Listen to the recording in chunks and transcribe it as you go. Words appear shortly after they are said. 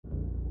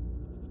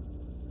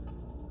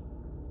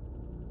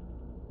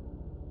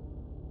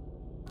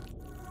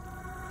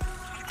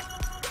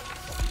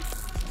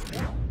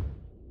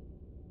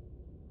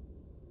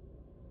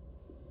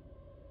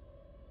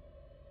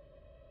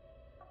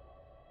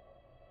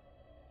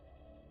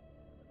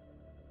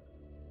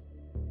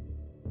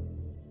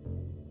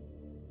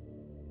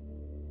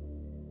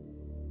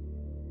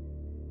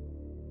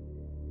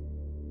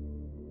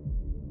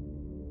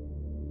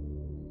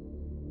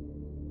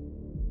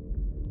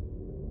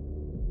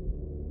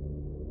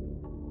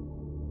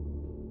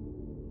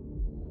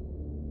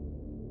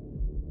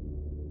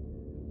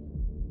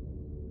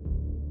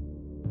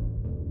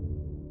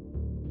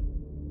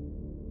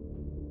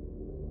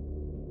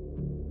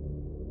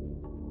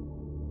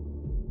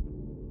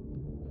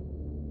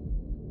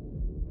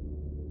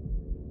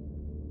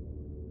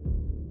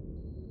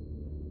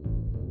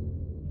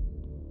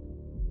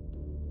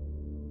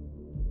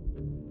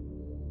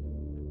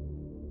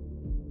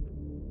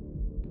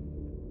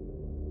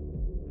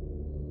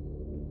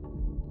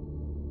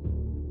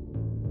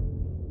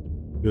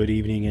Good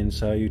evening and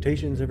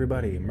salutations,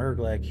 everybody.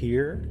 Murglak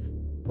here,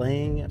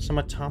 playing some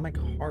Atomic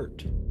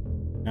Heart.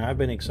 Now, I've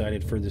been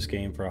excited for this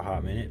game for a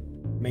hot minute,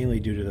 mainly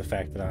due to the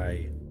fact that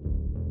I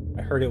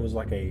heard it was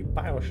like a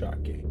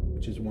BioShock game,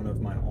 which is one of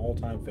my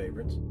all-time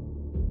favorites.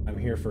 I'm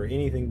here for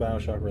anything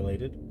BioShock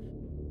related,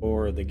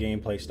 or the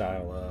gameplay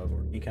style of,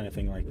 or any kind of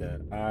thing like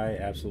that. I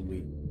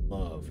absolutely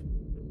love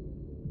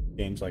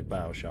games like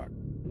BioShock.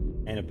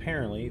 And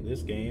apparently,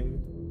 this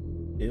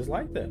game is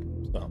like that.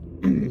 So,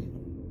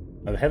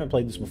 I haven't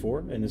played this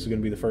before, and this is going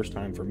to be the first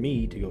time for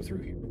me to go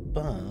through here.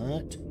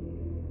 But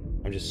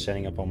I'm just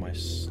setting up all my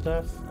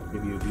stuff. I'll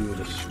give you a view of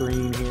the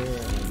screen here, and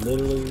I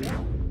literally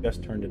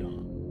just turned it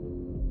on.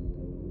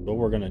 What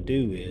we're going to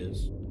do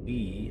is,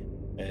 we,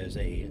 as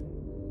a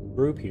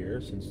group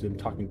here, since I'm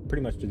talking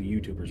pretty much to the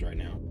YouTubers right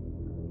now,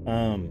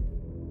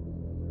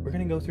 we're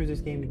going to go through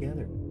this game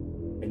together.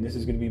 And this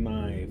is going to be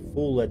my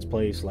full Let's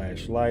Play /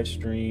 live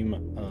stream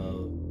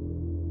of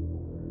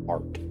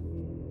art.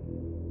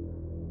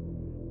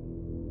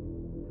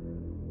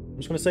 I'm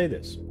just going to say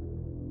this.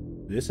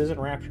 This isn't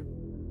Rapture.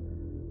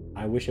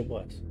 I wish it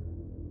was.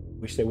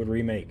 Wish they would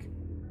remake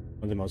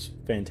one of the most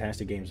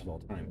fantastic games of all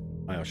time,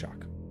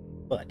 BioShock.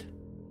 But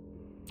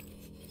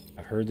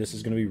I've heard this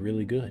is going to be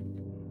really good.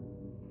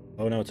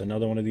 Oh no, it's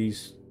another one of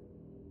these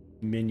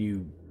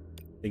menu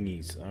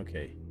thingies.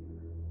 Okay.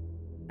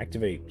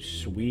 Activate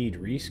Swede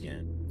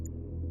reskin.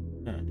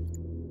 Huh.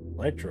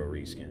 Electro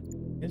reskin.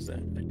 What is that?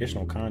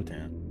 Additional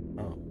content.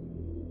 Oh.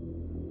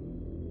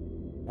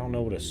 I don't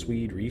know what a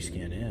Swede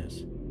reskin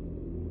is.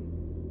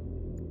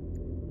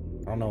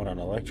 I don't know what an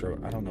electro.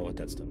 I don't know what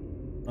that stuff.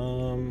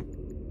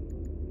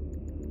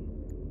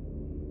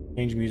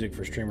 Change music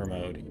for streamer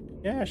mode.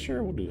 Yeah,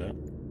 sure, we'll do that.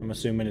 I'm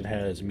assuming it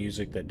has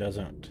music that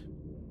doesn't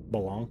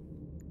belong.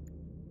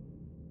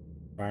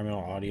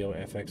 Environmental audio,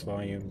 FX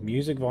volume.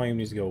 Music volume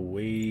needs to go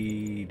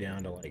way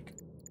down to like,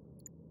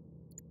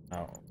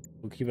 oh,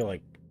 we'll keep it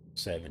like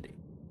 70.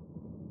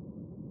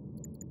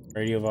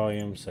 Radio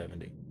volume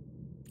 70.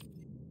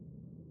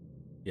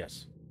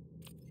 Yes.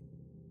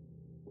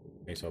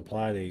 Okay, so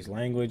apply these: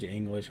 language,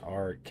 English,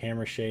 art,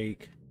 camera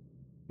shake,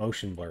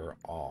 motion blur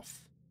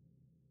off.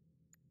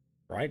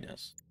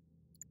 Brightness.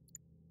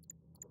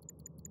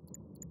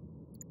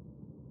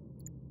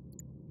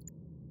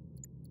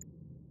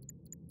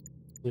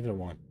 Leave it at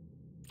 1.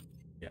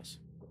 Yes.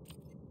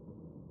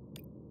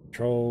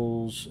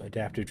 Controls,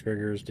 adaptive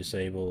triggers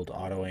disabled,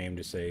 auto aim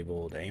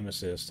disabled, aim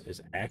assist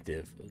is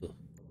active. Ugh.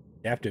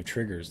 Adaptive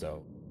triggers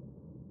though.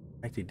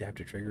 I like the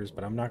adaptive triggers,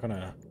 but I'm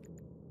gonna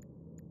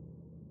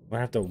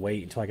have to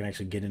wait until I can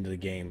actually get into the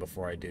game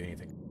before I do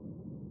anything.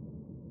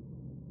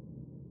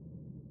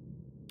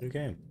 New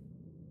game.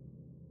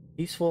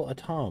 Peaceful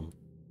Atom.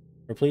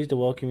 We're pleased to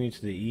welcome you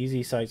to the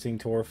Easy Sightseeing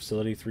Tour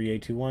Facility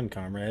 3821,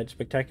 comrade.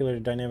 Spectacular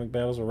dynamic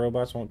battles with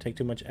robots won't take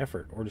too much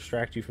effort or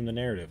distract you from the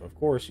narrative. Of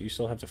course, you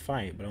still have to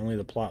fight, but only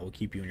the plot will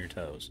keep you on your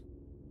toes.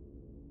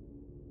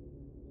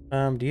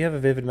 Do you have a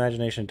vivid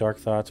imagination and dark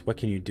thoughts? What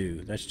can you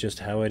do? That's just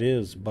how it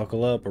is.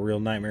 Buckle up, a real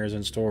nightmare is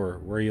in store,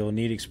 where you'll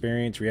need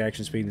experience,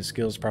 reaction speed, and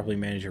skills to properly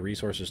manage your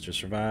resources to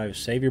survive.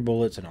 Save your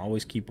bullets and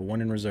always keep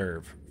one in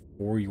reserve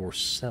for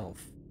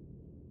yourself.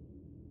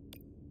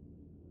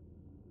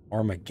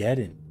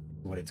 Armageddon,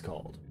 what it's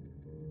called.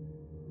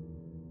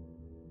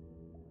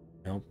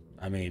 Well,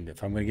 I mean,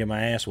 if I'm going to get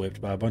my ass whipped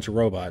by a bunch of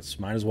robots,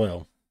 might as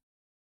well.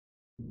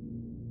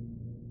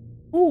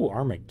 Ooh,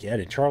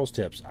 Armageddon. Charles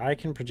tips. I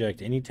can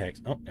project any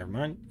text. Oh, never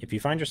mind. If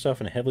you find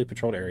yourself in a heavily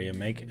patrolled area,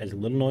 make as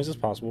little noise as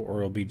possible, or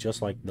it'll be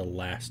just like the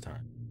last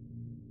time.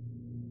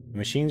 The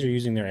machines are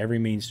using their every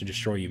means to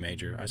destroy you,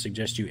 Major. I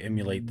suggest you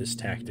emulate this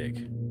tactic.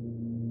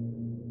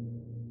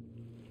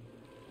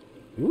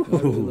 Ooh. I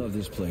really love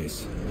this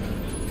place.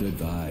 Good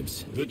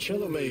vibes. The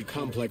Chelomay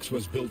complex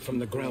was built from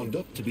the ground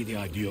up to be the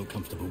ideal,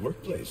 comfortable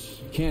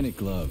workplace. Canic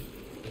Glove.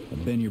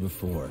 I've been here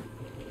before.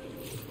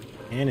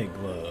 Canic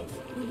Glove.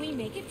 Will we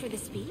make it for the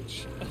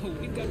speech? Oh,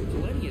 we've got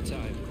plenty of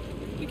time.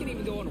 We can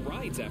even go on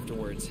rides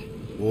afterwards.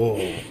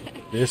 Whoa,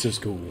 this is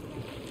cool.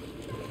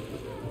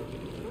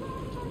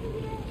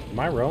 Am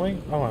I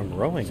rowing? Oh, I'm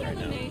rowing right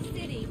now. Chelomay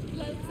City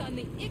floats on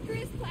the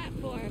Icarus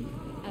platform,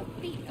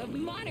 a feat of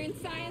modern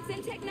science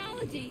and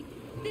technology.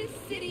 This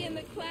city in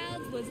the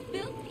clouds was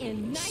built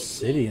in 1950.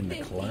 City in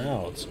the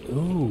clouds.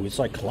 Ooh, it's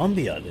like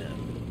Columbia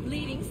then.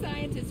 Leading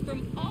scientists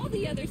from all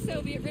the other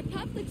Soviet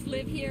republics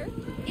live here,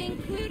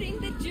 including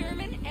the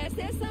German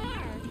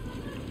SSR.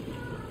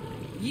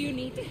 You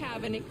need to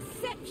have an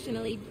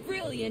exceptionally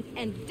brilliant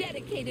and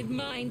dedicated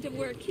mind to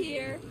work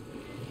here.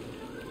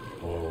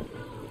 Whoa.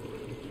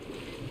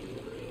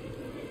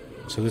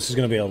 So this is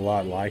going to be a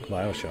lot like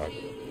BioShock.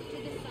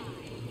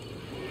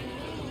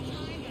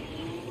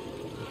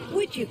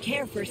 Would you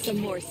care for some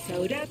more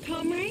soda,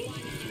 comrade?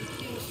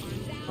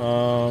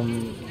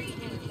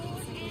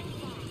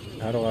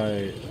 How do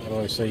I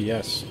say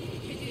yes?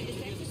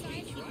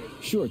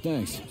 Sure,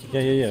 thanks.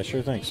 Yeah,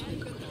 sure, thanks.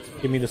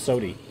 Give me the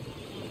sody.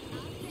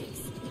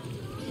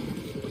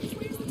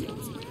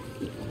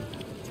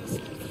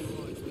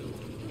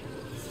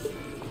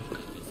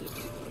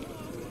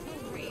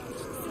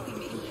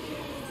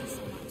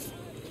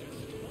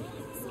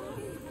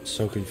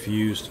 So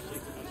confused.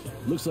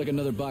 Looks like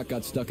another bot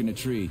got stuck in a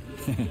tree.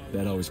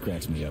 That always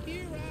cracks me up.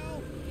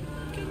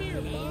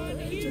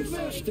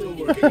 They're still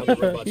working on the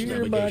robot's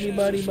Here,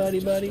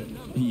 navigation buddy.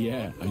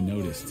 Yeah, I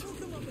noticed.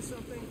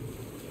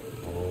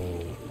 Oh.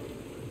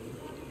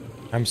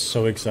 I'm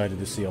so excited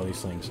to see all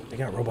these things. They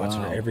got robots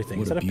for everything.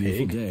 What Is that a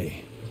beautiful pig?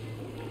 day.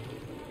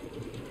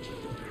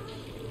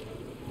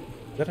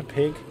 Is that a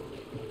pig?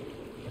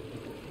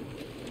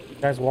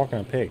 Guy's walking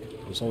a pig.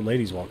 This old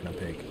lady's walking a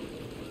pig.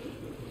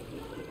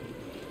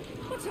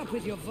 What's up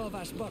with your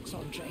Vovash box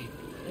entree?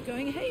 They're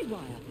going haywire.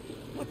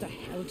 What the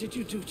hell did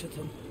you do to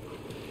them?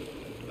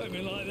 They've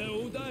been like that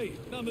all day.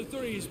 Number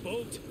 3 is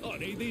booked. I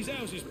need these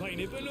houses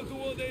painted, but look at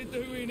what they're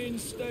doing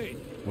instead.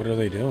 What are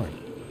they doing?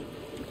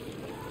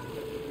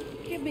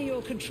 Give me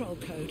your control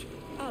code.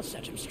 I'll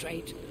set them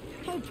straight.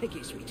 Hold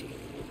Piggy, sweetie.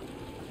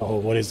 Oh,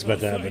 what is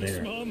about to happen Thanks,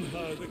 here? Mum.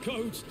 The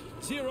code's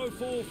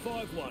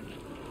 0451.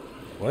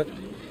 What?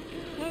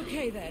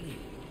 Okay then.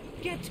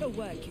 Get to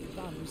work, you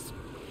bums.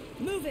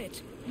 Move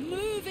it!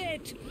 Move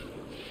it!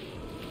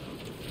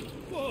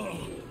 Whoa,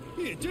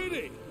 you did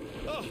it.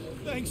 Oh,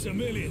 thanks a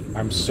million.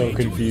 I'm so Enjoy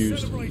the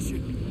confused.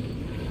 celebration.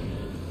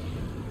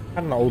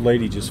 How did an old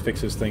lady just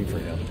fix this thing for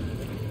him?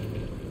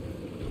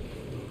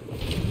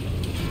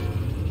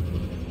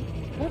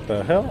 What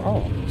the hell?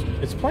 Oh,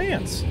 it's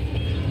plants.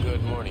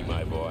 Good morning,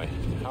 my boy.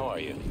 How are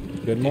you?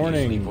 Good Did you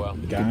morning, sleep well?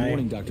 guy. Good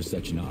morning, Dr.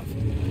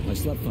 Sechenov. I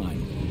slept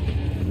fine.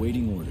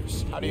 Awaiting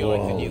orders. How do you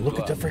like the Whoa, new look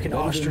at the glove? freaking Better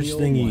than ostrich the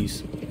old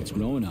thingies. one. It's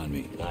growing on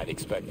me. I'd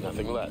expect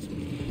nothing less.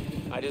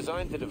 I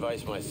designed the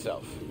device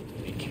myself.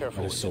 Be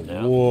careful That with is so- it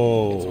now.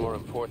 whoa. It's more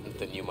important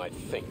than you might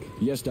think.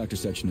 Yes, Dr.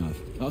 Sechenov.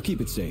 I'll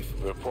keep it safe.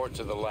 Report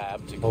to the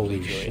lab to Holy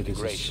complete your shit, this is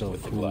integration so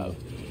with the cool. glove.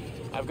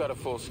 I've got a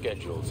full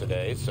schedule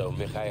today, so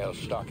Mikhail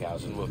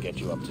Stockhausen will get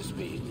you up to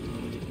speed.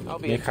 I'll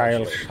be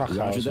Mikhail in touch later.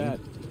 Roger Schachhausen.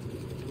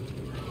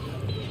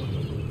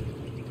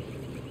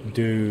 that.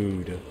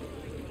 Dude.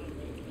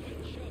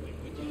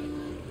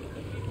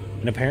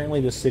 And apparently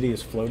the city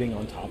is floating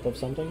on top of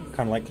something,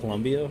 kind of like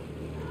Columbia.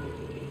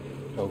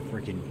 So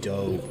freaking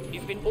dope.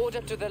 You've been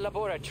ordered to the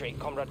laboratory,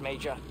 Comrade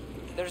Major.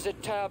 There's a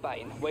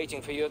turbine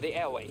waiting for you at the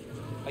airway.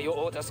 Are your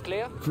orders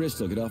clear?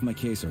 Crystal, get off my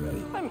case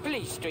already. I'm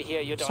pleased to hear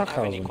you don't have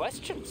any Stockhausen.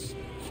 questions.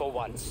 For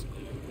once.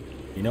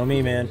 You know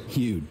me, man.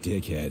 You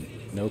dickhead.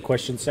 No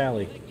question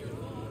Sally.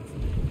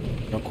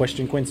 No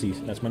question Quincy.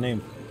 That's my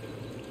name.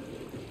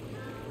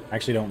 I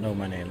actually don't know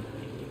my name.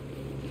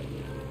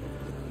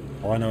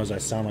 All I know is I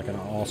sound like an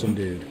awesome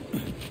dude.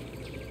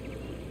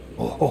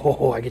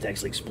 Oh, I get to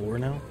actually explore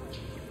now?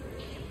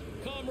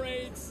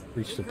 Comrades,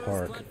 Reach the reverse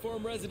park.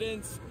 platform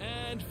residents,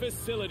 and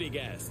facility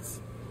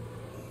guests.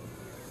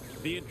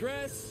 The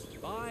address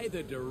by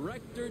the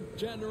Director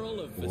General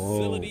of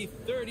Facility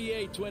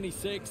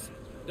 3826,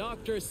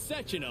 Dr.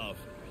 Sechenov,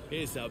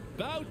 is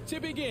about to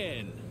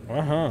begin.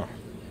 Uh-huh.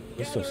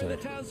 What's this Gather in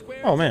say? the town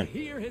square Oh, to man.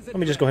 hear his Let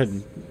me just go ahead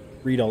and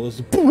address. read all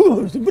this.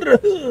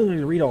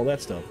 Read all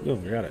that stuff. Oh,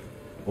 got it.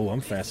 Oh,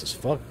 I'm fast as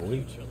fuck,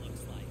 boy.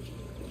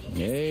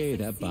 Hey,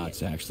 that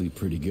bot's actually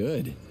pretty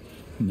good.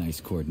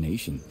 Nice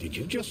coordination. Did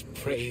you just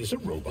praise a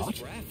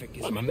robot?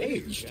 I'm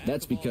amazed.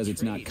 That's because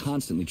it's not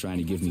constantly trying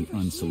to give me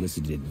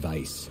unsolicited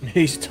advice.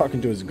 He's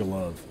talking to his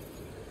glove.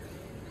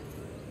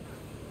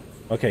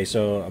 Okay,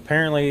 so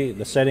apparently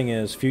the setting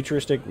is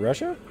futuristic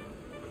Russia?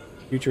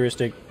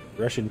 Futuristic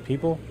Russian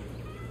people?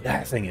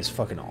 That thing is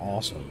fucking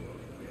awesome.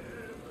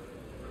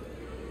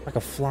 Like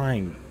a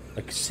flying,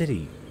 like,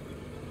 city.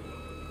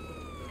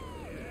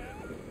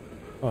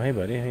 Oh, hey,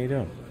 buddy. How you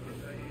doing?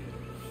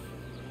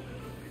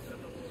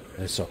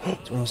 It's so,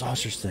 it's one of those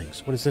ostrich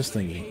things. What is this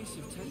thingy?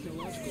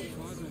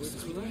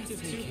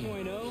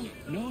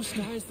 No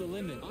sky's the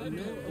limit.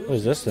 What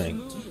is this thing?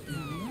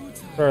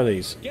 What are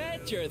these?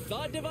 Get your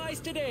thought device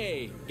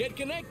today. Get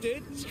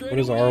connected straight What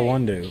does the away.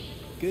 R1 do?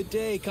 Good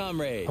day,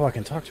 comrade. Oh, I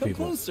can talk to Come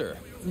people. closer.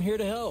 I'm here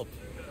to help.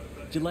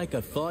 Would you like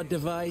a thought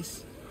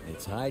device?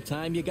 It's high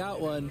time you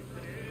got one.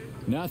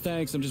 Nah,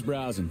 thanks. I'm just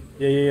browsing.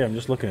 Yeah. I'm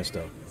just looking at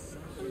stuff.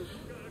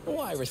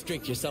 Why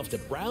restrict yourself to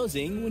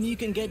browsing when you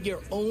can get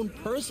your own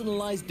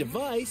personalized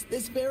device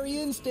this very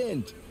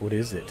instant? What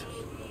is it?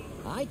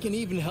 I can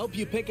even help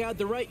you pick out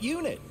the right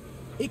unit.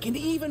 It can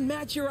even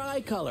match your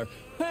eye color.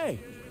 Hey,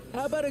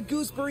 how about a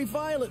gooseberry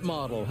violet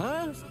model,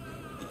 huh?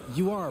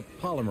 You are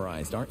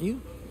polymerized, aren't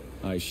you?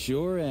 I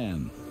sure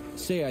am.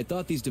 Say, I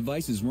thought these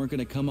devices weren't going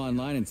to come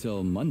online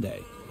until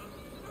Monday.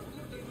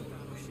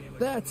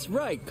 That's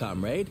right,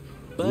 comrade.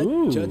 But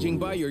Ooh. judging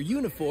by your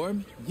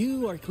uniform,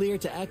 you are clear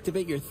to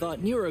activate your thought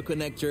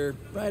neuroconnector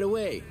right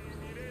away.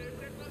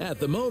 At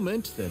the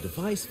moment, the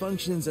device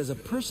functions as a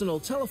personal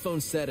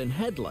telephone set and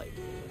headlight,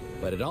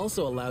 but it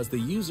also allows the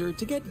user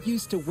to get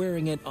used to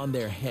wearing it on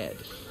their head.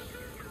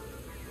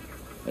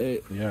 Yeah,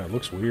 it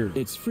looks weird.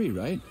 It's free,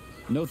 right?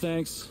 No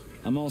thanks.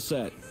 I'm all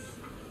set.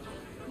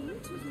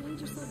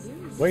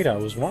 Wait, I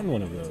was wanting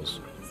one of those.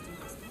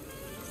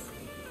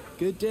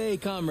 Good day,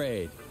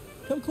 comrade.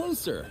 Come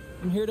closer.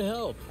 I'm here to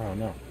help. Oh,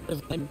 no.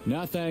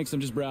 Nah, thanks. I'm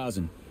just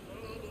browsing.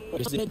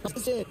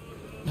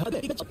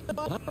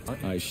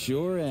 I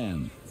sure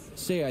am.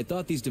 Say, I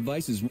thought these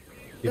devices...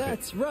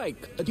 That's right.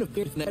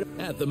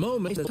 At the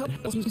moment,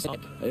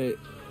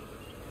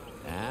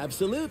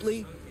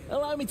 absolutely.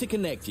 Allow me to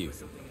connect you.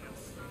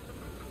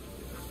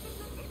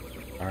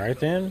 All right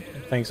then.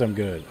 Thinks I'm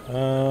good.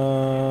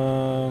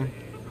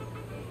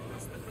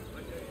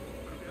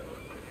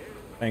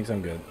 Thanks,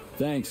 I'm good.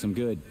 Thanks, I'm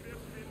good.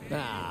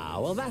 Ah,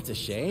 well, that's a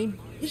shame.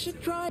 You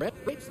should try it.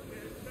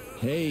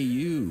 Hey,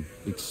 you.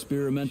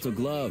 Experimental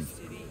glove.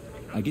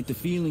 I get the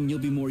feeling you'll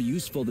be more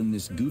useful than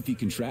this goofy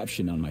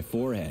contraption on my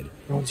forehead.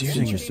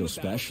 Since you're so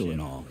special and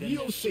all.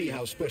 You'll see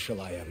how special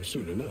I am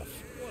soon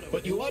enough.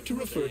 But you ought to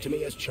refer to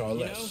me as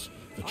Charles,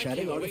 the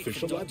chatting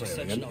artificial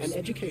librarian and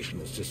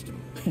educational system.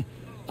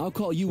 I'll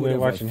call you What are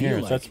whatever I watching feel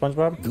here? like. Is that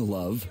SpongeBob?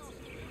 Glove.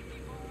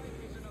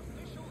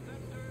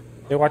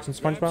 They watching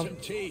Grab SpongeBob? some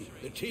tea.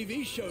 The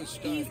TV show's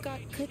starting. You've got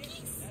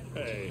cookies?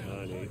 Hey,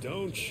 honey,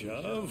 don't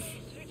shove.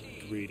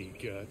 Greedy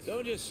guts.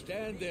 Don't just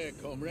stand there,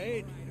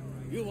 comrade.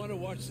 You want to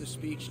watch the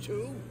speech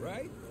too,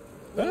 right?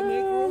 We'll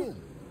make room.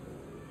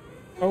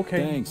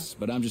 Okay. Thanks,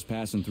 but I'm just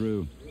passing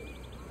through.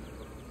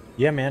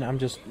 Yeah, man, I'm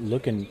just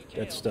looking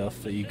at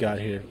stuff that you got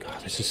here.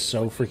 God, this is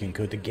so freaking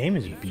good. The game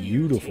is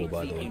beautiful,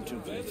 by the way.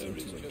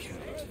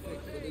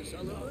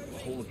 The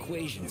whole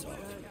equation's off.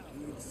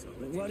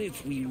 What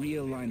if we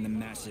realign the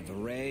massive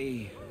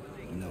array?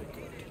 No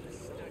good.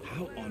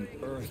 How on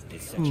earth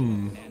did such a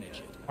manage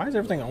it? Why is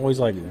everything always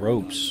like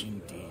ropes?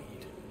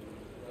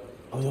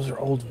 Oh, those are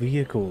old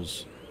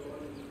vehicles.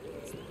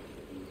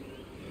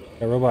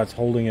 The robot's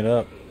holding it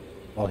up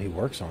while he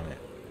works on it.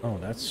 Oh,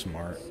 that's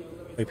smart.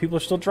 Wait, people are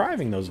still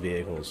driving those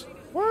vehicles.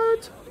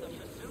 What?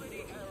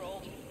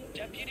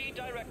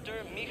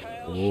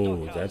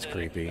 Oh, that's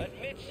creepy.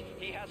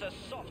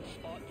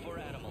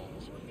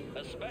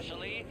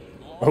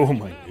 Oh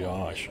my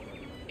gosh.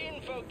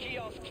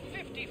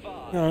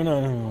 No,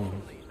 no, no.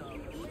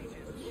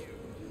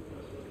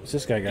 What's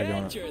this guy got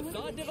going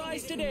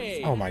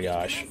on? Oh my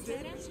gosh.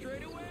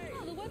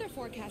 Well, the weather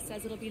forecast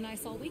says it'll be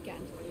nice all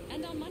weekend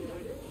and on Monday.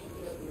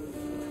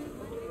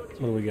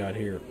 What do we got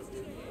here?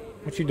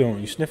 What you doing?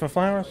 You sniffing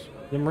flowers?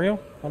 Them real?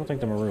 I don't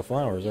think them are real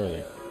flowers, are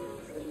they?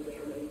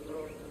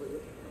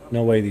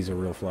 No way these are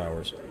real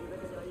flowers.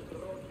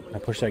 I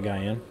push that guy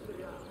in.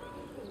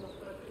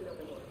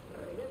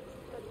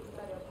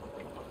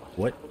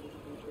 What?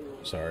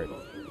 Sorry.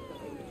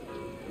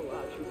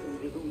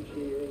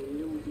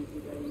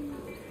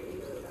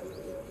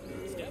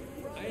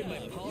 I had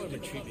my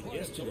Parliament treatment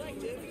yesterday.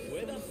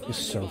 This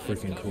is so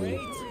freaking cool.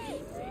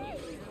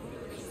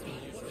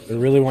 They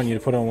really want you to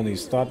put on one of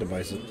these thought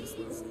devices.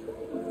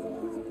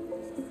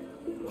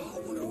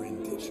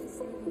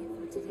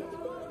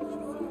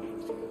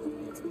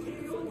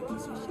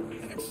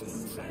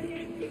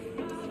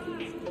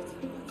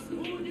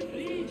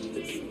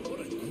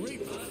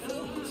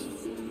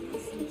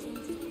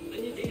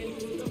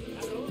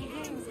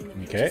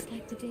 Okay.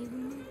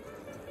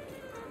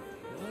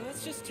 Well,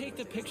 let's just take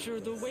the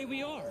picture the way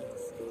we are.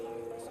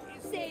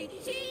 Say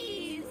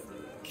cheese!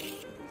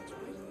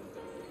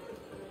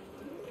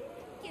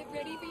 Get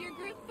ready for your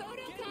group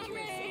photo,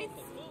 comrades!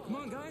 Come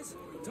on, guys.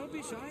 Don't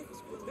be shy.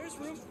 There's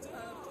room.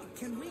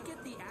 Can we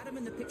get the atom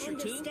in the picture And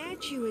too? the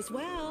statue as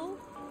well.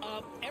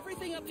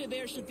 Everything up to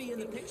there should be in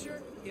the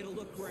picture. It'll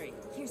look great.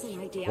 Here's an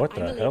idea. What I'm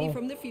the a lady hell?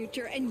 from the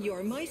future, and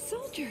you're my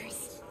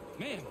soldiers.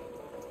 Man.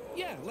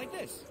 Yeah, like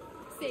this.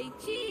 Say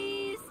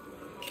cheese!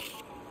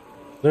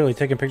 Literally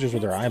taking pictures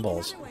with their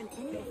eyeballs.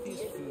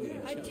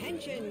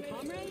 Attention,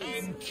 comrades.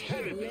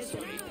 Listen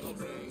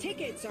up.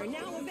 Tickets are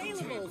now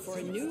available for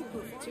a new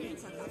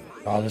performance.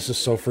 Oh, this is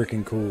so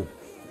freaking cool.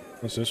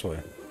 What's this way?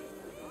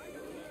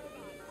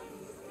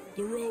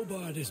 The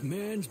robot is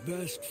man's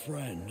best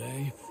friend,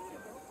 eh?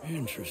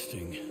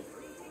 Interesting.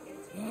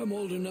 I'm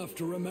old enough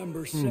to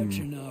remember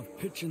Sechenov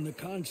pitching the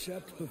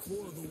concept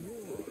before the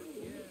war.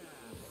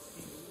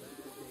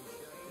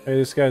 Hey,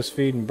 this guy's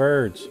feeding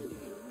birds.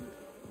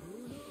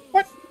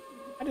 What?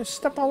 I just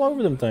stepped all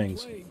over them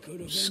things.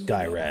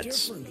 Sky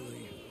rats.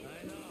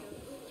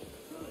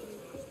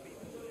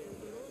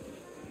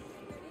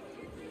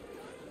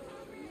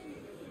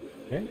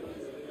 Okay.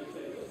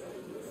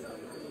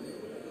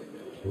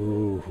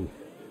 Ooh.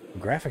 The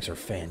graphics are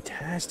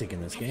fantastic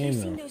in this Have you game,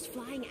 seen though. those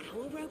flying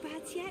owl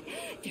robots yet?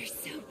 They're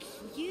so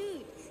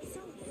cute.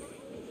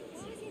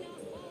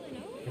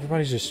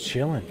 Everybody's just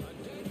chilling.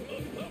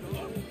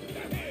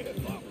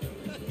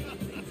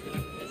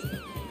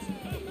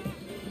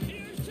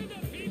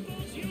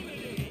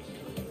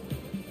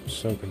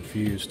 So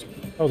confused.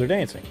 Oh, they're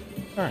dancing.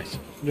 Nice.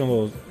 Doing a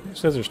little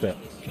scissor step.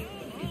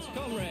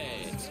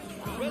 Comrades,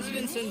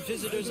 residents and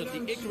visitors of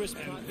the Icarus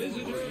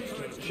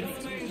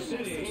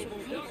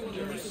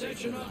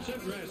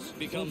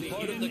become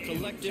part of the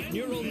collective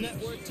neural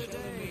network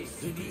today.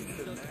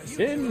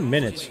 10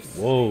 minutes.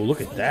 Whoa,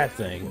 look at that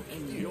thing.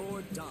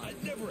 I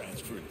never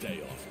asked for a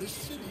day off. This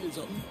city is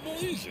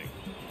amazing.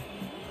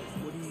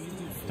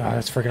 Ah,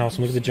 that's freaking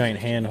awesome. Look at the giant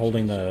hand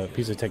holding the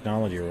piece of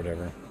technology or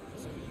whatever.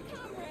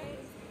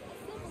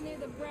 Near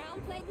the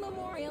Brown Plate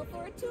Memorial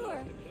for a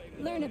tour.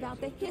 Learn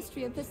about the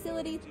history of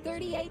Facility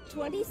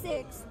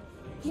 3826.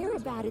 hear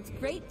about its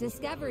great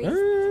discoveries,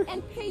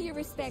 and pay your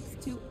respects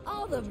to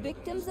all the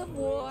victims of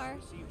war.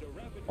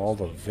 All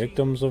the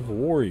victims of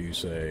war, you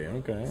say?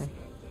 Okay.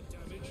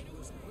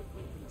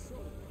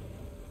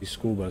 These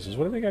school buses.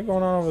 What do they got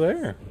going on over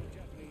there?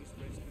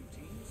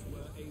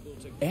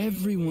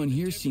 Everyone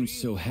here seems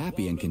so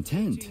happy and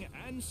content.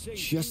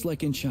 Just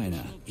like in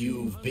China.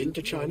 You've been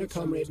to China,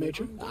 Comrade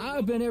Major?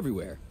 I've been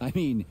everywhere. I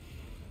mean,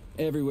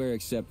 everywhere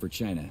except for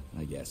China,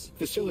 I guess.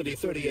 Facility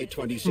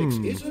 3826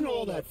 isn't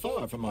all that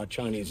far from our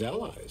Chinese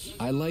allies.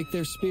 I like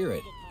their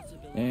spirit.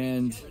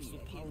 And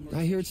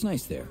I hear it's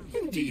nice there.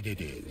 Indeed it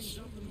is.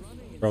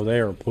 Bro, they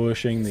are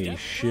pushing the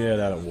shit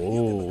out of...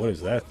 Whoa, what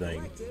is that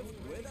thing?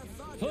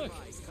 Look,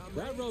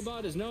 that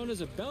robot is known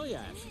as a Beliac.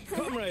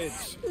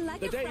 Comrades,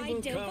 Like the a day fried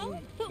will dovo? come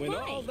But when why?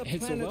 all the It's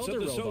a planets welder of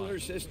the robot. solar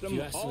system If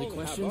you ask all any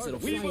questions, have it'll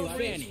we fry will your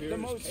reach fanny. the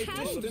most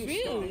How distant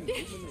rude.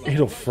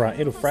 stars.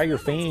 It'll fry your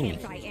fanny.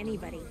 Can't fry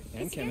anybody.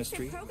 And It's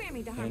chemistry. their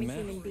programming to harm And a math.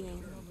 human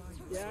being.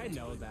 Yeah, I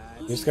know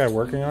that. This guy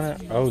working on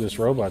it? Oh, this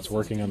robot's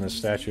working on this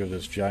statue of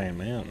this giant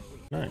man.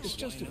 Nice. It's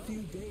just a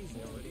few days.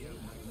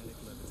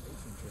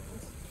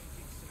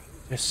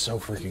 It's so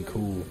freaking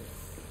cool.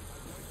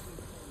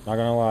 Not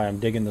gonna lie, I'm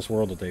digging this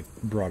world that they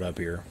brought up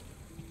here.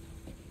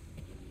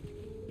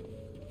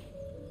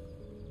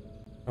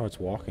 Oh, it's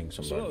walking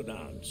somewhere. Slow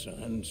down,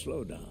 son.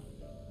 Slow down.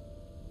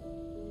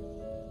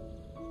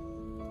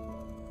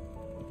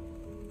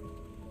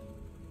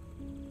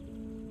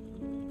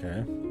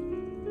 Okay.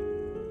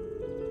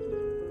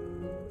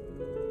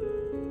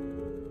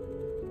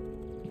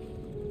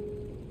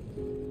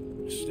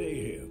 Stay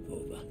here,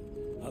 Boba.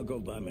 I'll go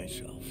by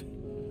myself.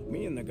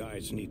 Me and the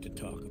guys need to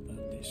talk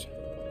about this.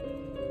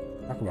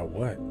 Talk about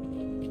what?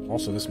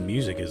 Also, this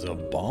music is a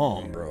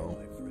bomb, bro.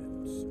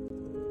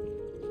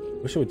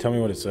 Wish it would tell me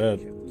what it said.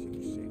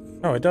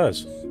 Oh, it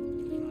does.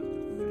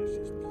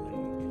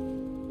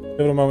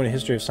 Pivotal moment in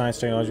history of science,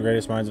 technology,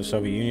 greatest minds of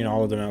Soviet Union,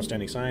 all of them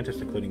outstanding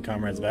scientists, including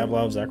comrades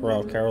Vavilov,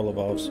 Zakharov,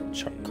 Karalovov,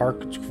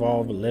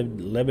 Kharkov,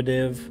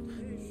 Lebedev,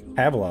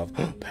 Pavlov,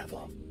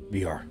 Pavlov,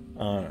 VR,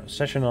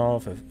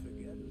 Sechenov,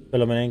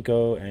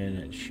 Filomenko,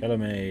 and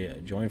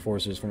Shelomey joined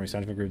forces, forming a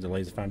scientific group that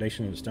lays the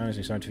foundation of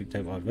astonishing scientific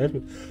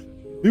technology.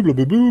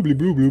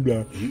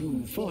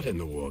 You fought in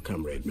the war,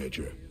 Comrade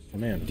Major. Oh,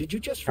 man. Did you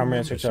just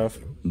Comrade remember Sechov.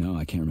 something? No,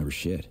 I can't remember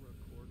shit.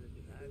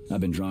 I've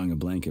been drawing a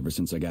blank ever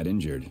since I got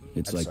injured.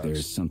 It's That like sucks.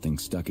 there's something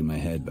stuck in my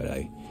head, but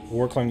The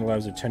war claimed the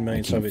lives of 10 million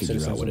I can't Soviet figure out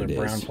citizens what when the it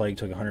brown is. plague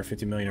took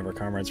 150 million of our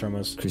comrades from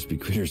us. crispy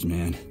critters,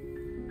 man.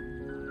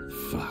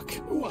 Fuck.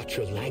 Watch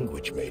your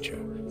language, Major.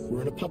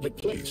 We're in a public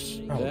place.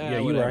 Oh, yeah,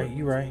 you whatever. right,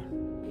 you right.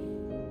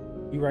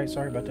 You right,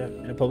 sorry about that.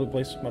 In a public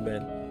place, my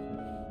bad.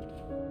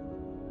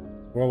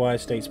 Worldwide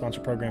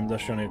state-sponsored program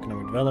industrial and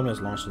economic development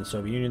is launched in the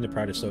Soviet Union. The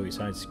proudest Soviet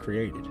science is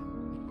created.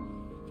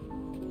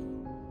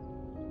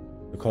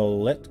 The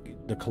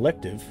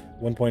Kollektiv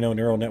 1.0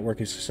 neural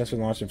network is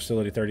successfully launched in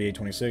Facility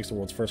 3826, the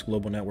world's first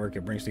global network.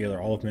 It brings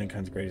together all of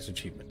mankind's greatest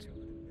achievements.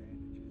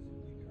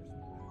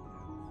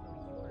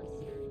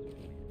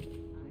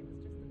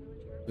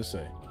 Just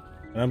say.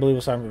 An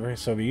unbelievable sign for the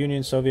Soviet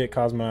Union. Soviet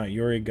cosmonaut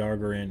Yuri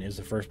Gagarin is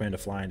the first man to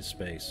fly into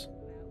space.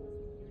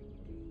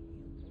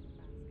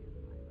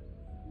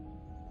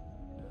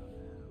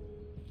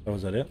 Oh,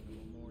 is that it?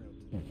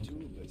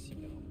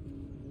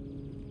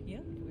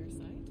 Yep, we're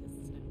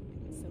scientists now.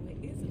 So it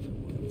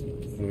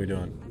isn't. What are we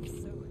doing?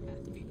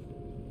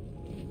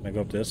 Can I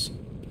go up this?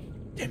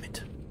 Damn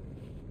it.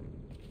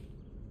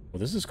 Well,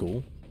 this is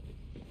cool.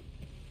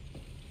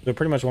 They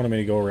pretty much wanted me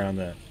to go around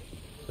that.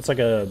 It's like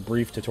a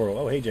brief tutorial.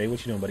 Oh, hey, Jay, what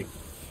you doing, buddy?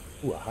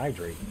 Ooh, a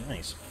hydrate.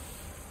 Nice.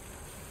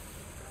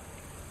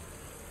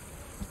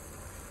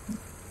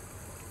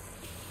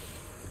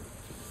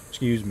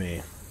 Excuse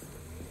me.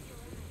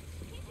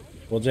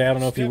 Well, Jay, I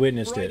don't know if you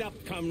witnessed right it. Up,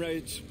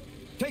 comrades.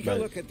 Take But-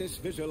 a look at this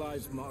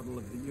visualized model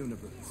of the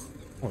universe.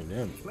 Oh,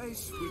 damn. A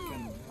place we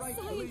can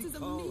rightfully Science is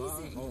call our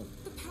amazing. home.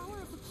 The power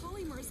of the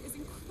polymers is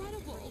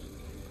incredible.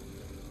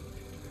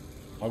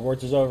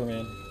 Hogwarts is over,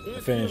 man. I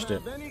finished If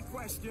it. you have any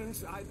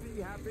questions, I'd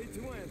be happy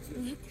to answer.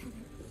 Look at it.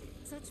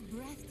 Such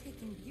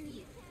breathtaking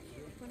beauty.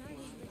 When I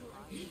was little,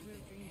 I never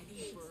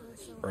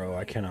dreamed. Bro,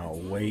 I cannot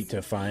wait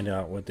to find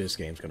out what this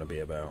game's going to be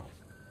about.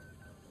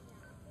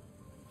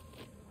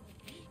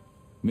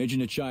 Major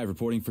Nechayev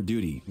reporting for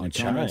duty on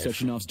Comrade Nechayev.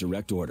 Sechenov's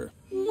direct order.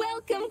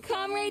 Welcome,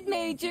 Comrade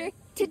Major.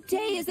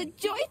 Today is a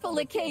joyful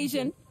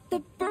occasion. The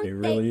birthday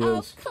really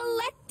of is.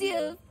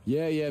 Kollektiv.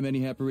 Yeah,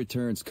 many happy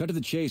returns. Cut to the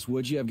chase,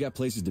 would you? I've got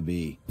places to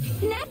be.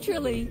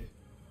 Naturally.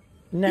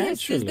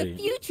 This is the Naturally.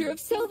 future of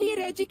Soviet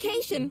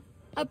education.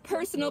 A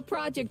personal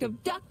project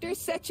of Dr.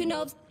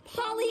 Sechenov's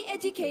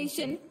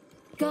poly-education.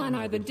 Gone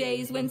are the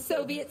days when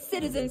Soviet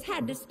citizens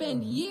had to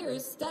spend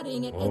years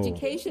studying at Whoa.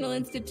 educational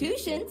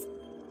institutions.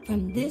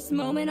 From this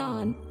moment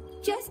on,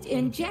 just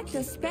inject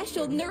a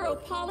special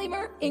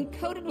neuropolymer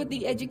encoded with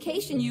the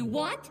education you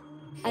want.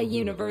 A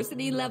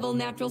university-level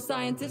natural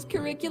sciences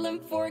curriculum,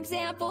 for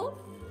example.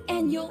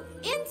 and you'll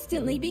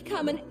instantly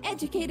become an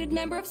educated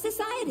member of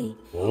society.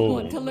 Whoa.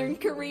 Want to learn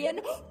Korean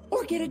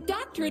or get a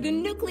doctorate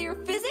in nuclear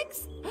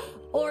physics?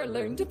 Or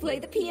learn to play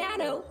the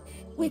piano?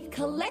 With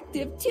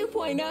Kollektiv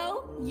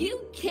 2.0,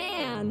 you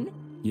can.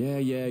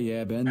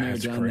 Yeah, been there,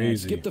 That's done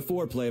crazy. that. Skip the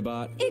foreplay,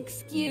 bot.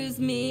 Excuse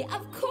me,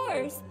 of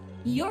course.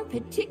 Your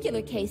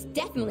particular case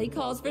definitely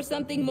calls for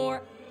something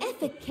more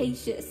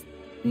efficacious.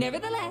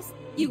 Nevertheless,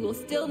 you will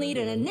still need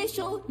an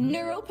initial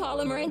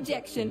neuropolymer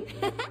injection.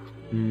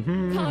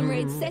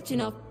 Comrade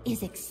Sechenov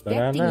is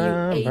expecting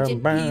you,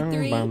 Agent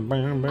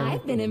P3.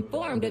 I've been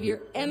informed of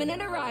your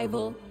imminent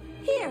arrival.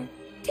 Here,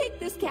 take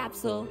this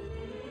capsule.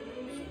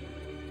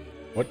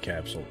 What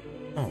capsule?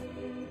 Oh.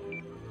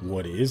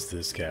 What is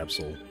this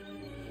capsule?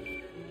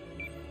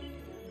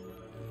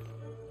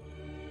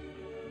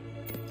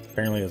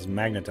 Apparently it's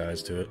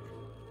magnetized to it.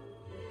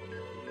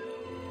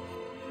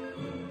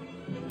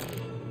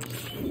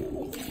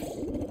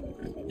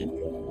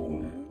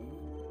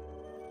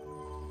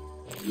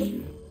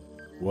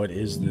 What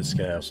is this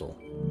capsule?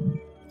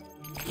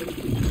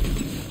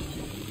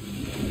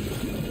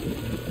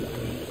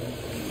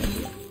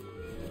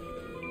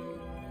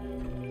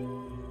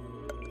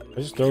 I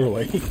just throw it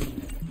away.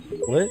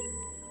 What?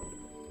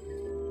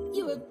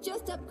 You have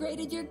just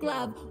upgraded your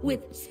glove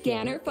with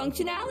scanner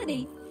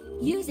functionality.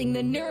 Using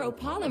the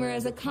neuropolymer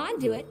as a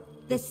conduit,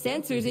 the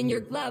sensors in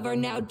your glove are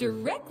now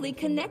directly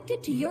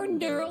connected to your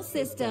neural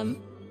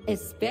system,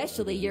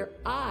 especially your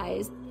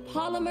eyes'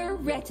 polymer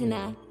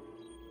retina.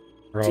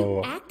 Bro,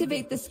 To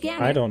activate the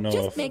scanner, I don't know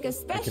just if make a I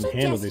special can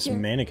handle gesture. this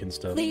mannequin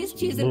stuff. Please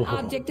choose an Ugh.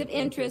 object of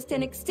interest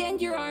and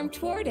extend your arm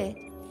toward it.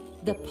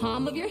 The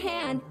palm of your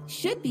hand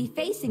should be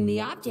facing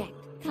the object.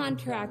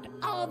 Contract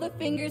all the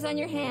fingers on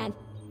your hand,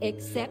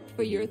 except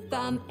for your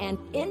thumb and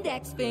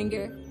index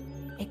finger.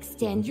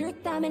 Extend your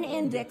thumb and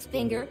index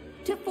finger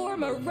to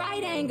form a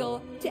right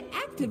angle to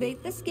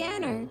activate the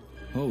scanner.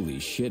 Holy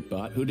shit,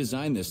 bot. Who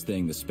designed this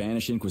thing? The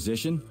Spanish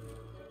Inquisition?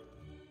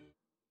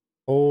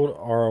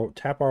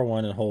 Tap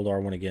R1 and hold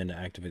R1 again to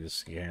activate the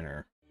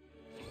scanner.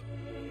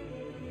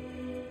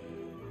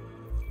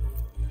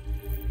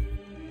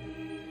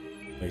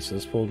 Wait, so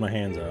let's pull my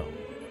hands out.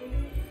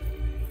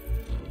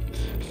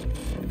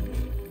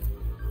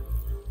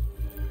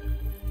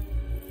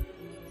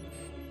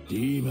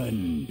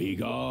 Demon, be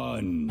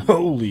gone.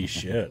 Holy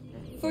shit.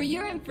 For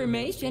your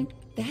information,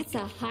 that's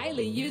a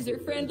highly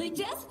user-friendly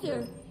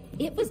gesture.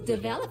 It was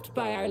developed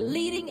by our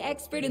leading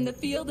expert in the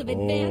field of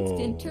advanced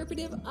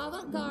interpretive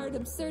avant-garde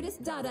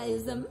absurdist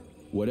Dadaism.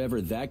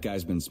 Whatever that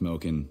guy's been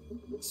smoking,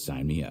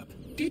 sign me up.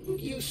 Didn't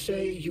you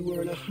say you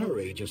were in a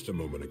hurry just a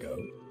moment ago?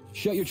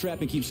 Shut your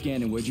trap and keep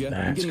scanning, would you? I'm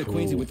That's getting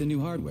acquainted cool. with the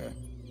new hardware.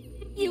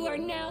 You are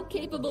now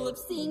capable of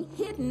seeing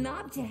hidden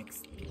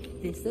objects.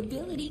 This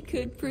ability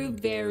could prove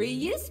very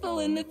useful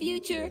in the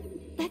future.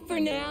 But for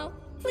now,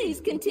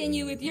 please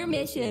continue with your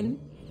mission.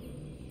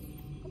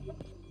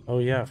 Oh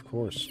yeah, of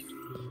course.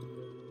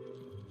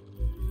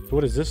 So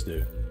what does this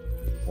do?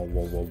 Whoa,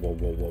 whoa, whoa, whoa,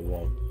 whoa, whoa,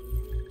 whoa.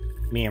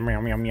 Meow, meow,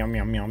 meow, meow,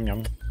 meow, meow,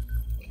 meow.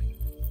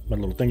 My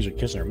little things are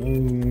kissing her.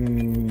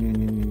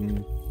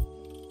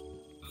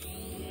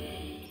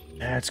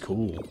 That's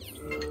cool.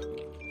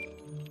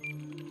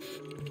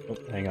 Oh,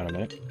 hang on a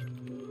minute.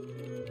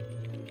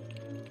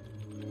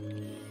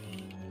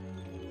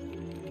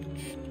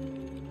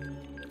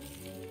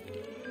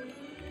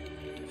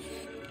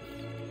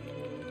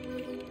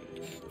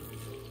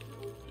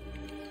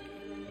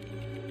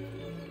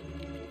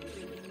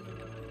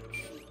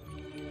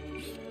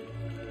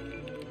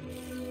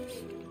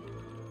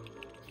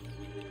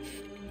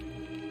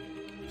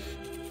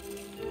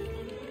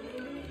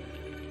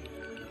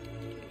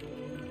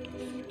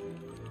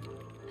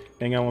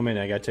 Hang on 1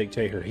 minute, I gotta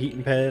take her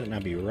heating pad and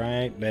I'll be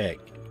right back.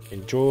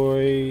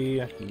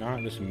 Enjoy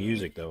not this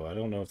music though. I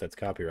don't know if that's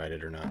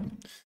copyrighted or not.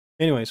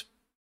 Anyways,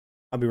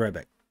 I'll be right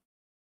back.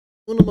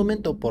 Un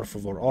momento, por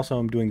favor. Also,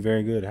 I'm doing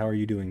very good. How are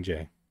you doing,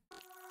 Jay?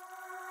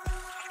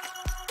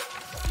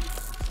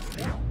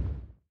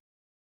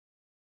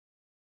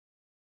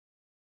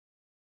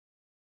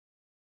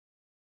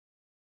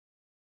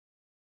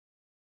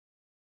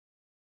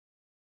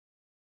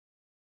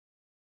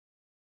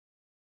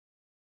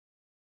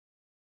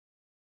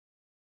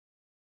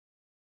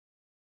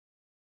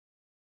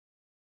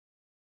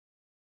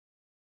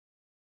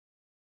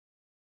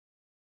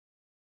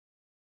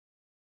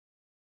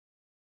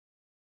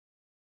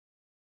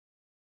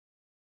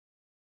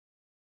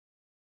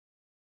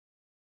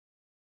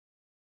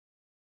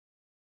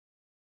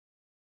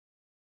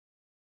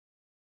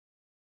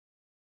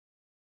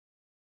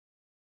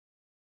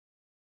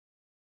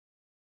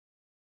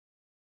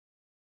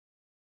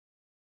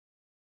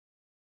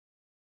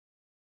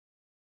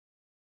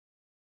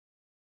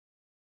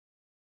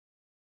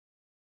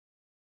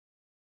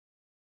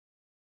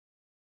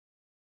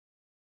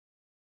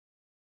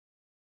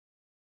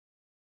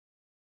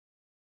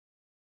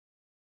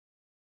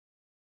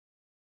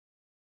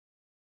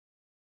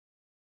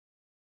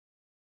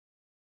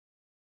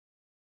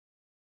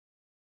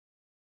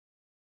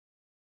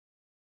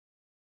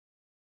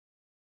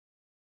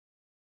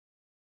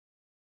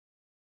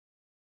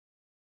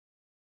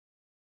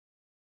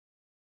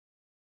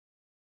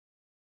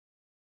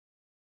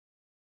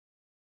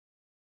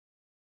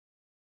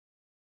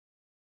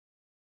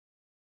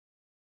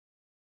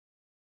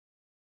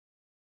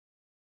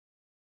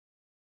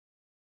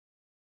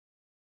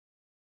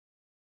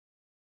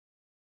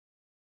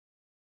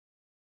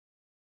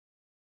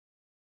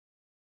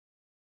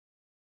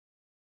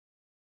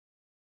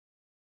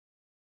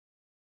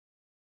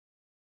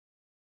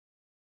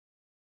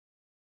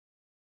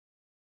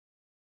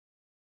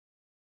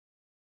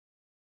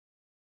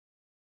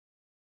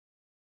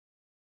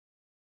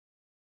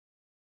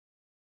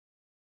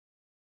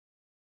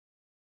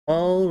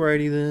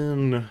 Alrighty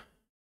then.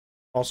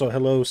 Also,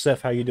 hello,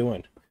 Seth. How you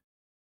doing?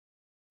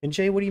 And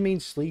Jay, what do you mean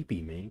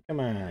sleepy, man? Come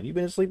on, you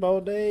been asleep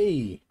all day.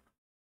 You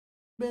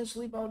been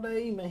asleep all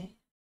day, man.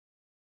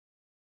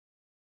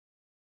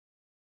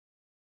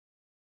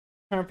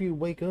 Time for you to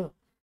wake up.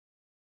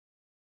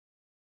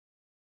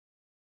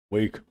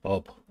 Wake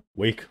up.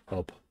 Wake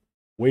up.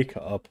 Wake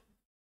up.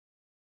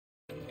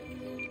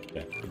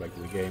 Yeah, go back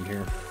to the game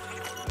here.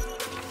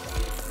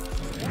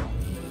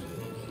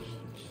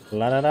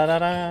 La da da da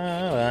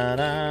da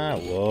da.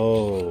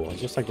 Whoa.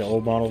 Is this like the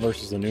old model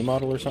versus the new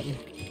model or something?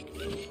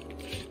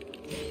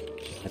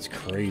 That's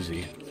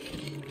crazy.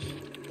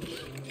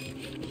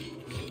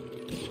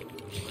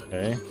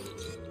 Okay.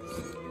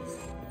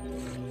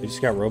 They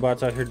just got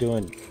robots out here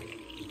doing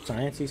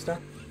sciencey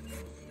stuff?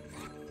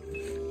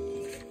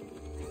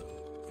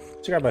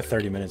 It's got about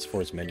 30 minutes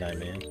before it's midnight,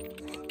 man.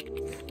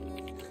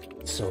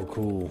 It's so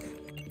cool.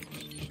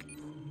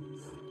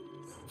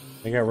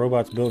 They got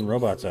robots building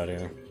robots out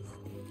here.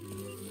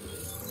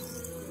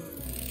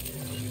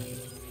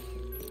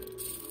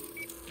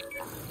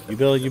 You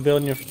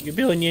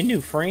building your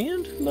new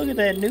friend? Look at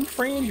that new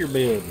friend you're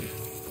building.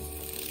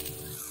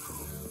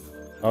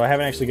 Oh, I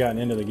haven't actually gotten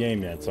into the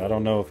game yet, so I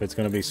don't know if it's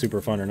going to be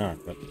super fun or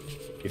not. But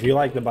if you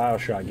like the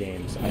BioShock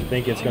games, I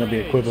think it's going to be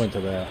equivalent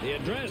to that. The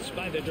address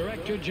by the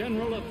Director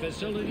General of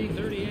Facility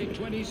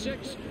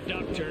 3826,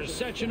 Dr.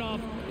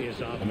 Sechenov,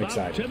 is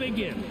about to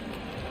begin.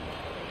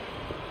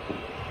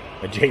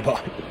 A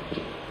J-Bot.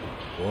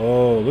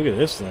 Whoa, look at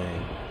this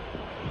thing.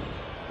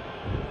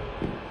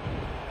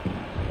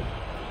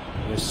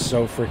 It's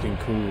so freaking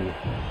cool.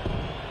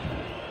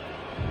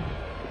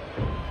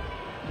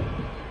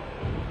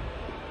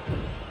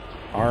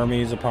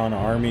 Armies upon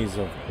armies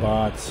of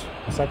bots.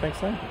 What's that thing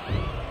say?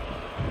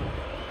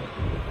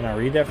 Can I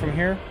read that from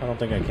here? I don't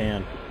think I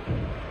can.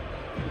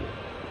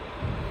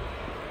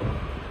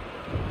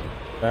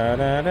 Da,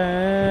 da,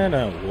 da,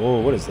 da.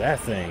 Whoa, what is that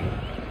thing?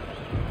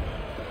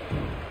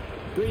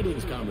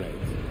 Greetings,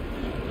 comrades.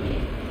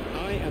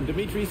 I am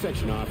Dmitry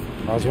Sechenov.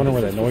 I was wondering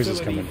where that noise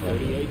is coming from.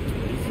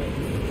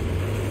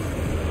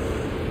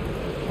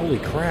 Holy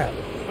crap.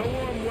 A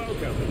warm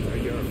welcome to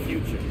your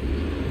future.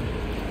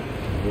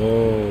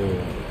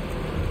 Whoa.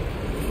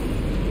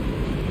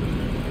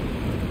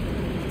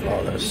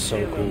 Oh, that's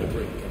so cool.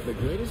 The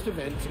greatest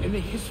event in the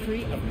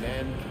history of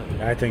mankind.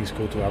 That thing's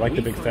cool too. I like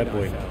the big fat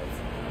boy.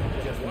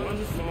 Just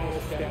one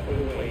small step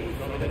away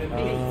from an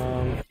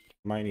amazing.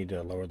 Might need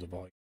to lower the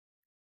volume.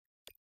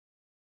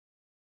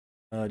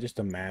 Just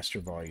a master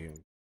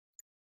volume.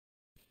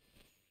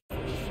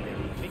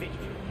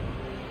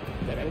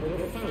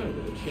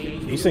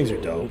 These things are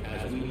dope.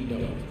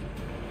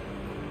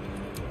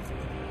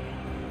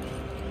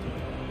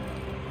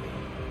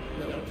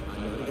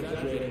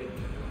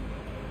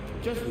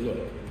 Just look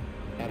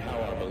at how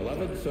our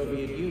beloved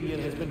Soviet Union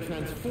has been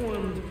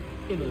transformed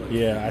in the last.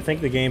 Yeah, I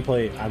think the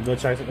gameplay,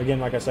 which again,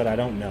 like I said, I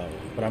don't know,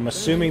 but I'm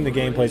assuming the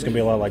gameplay is going to be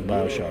a lot like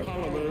BioShock.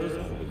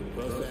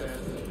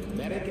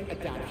 Medic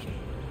adaptation.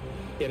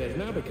 It has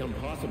now become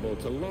possible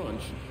to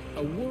launch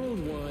a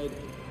worldwide,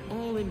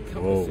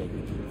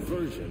 all-encompassing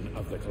version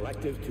of the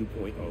Kollektiv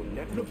 2.0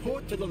 network.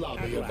 Report to the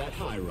lobby of that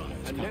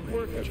high-rise. A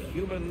network of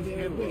humans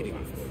and waiting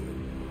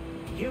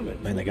for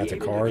humans. Man, they got the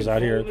cars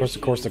out here.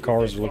 Of course, the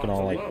cars are looking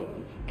all like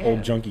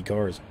old junky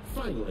cars.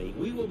 Finally,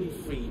 we will be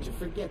free to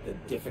forget the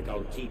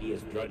difficult,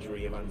 tedious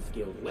drudgery of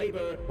unskilled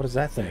labor. What is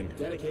that thing? And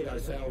dedicate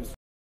ourselves.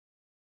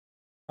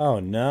 Oh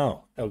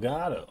no,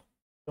 Elgato!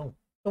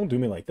 Don't do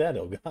me like that,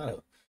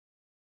 Elgato.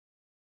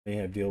 They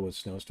have deal with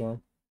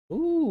snowstorm.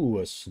 Ooh,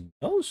 a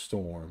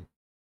snowstorm.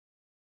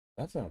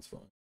 That sounds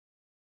fun.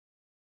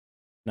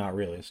 Not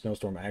really. A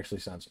snowstorm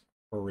actually sounds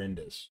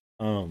horrendous.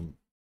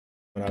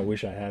 But I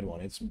wish I had one.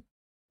 It's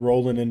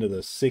rolling into the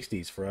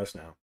 60s for us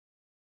now.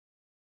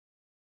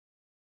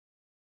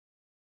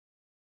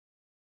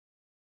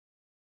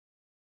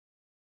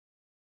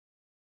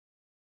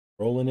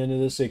 Rolling into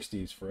the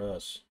 60s for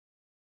us.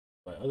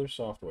 By other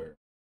software.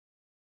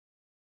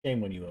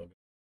 Shame on you, Elgato.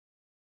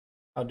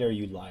 How dare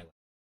you lie?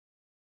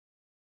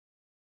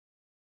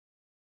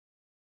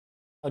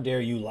 How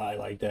dare you lie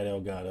like that,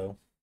 Elgato?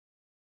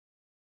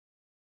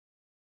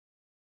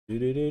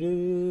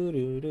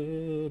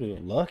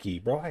 Lucky,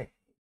 bro. I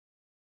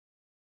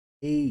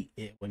hate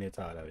it when it's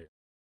hot out here.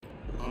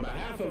 On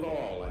behalf of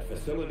all at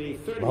Facility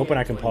 38, I'm hoping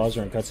I can pause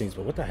during cutscenes,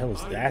 but what the hell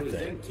is that thing?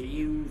 present to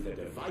you the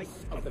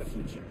device of the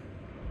future.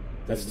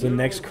 That's the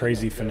next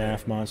crazy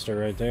FNAF monster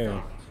right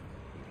there.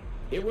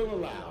 It will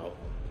allow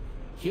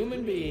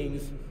human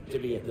beings to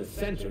be at the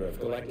center of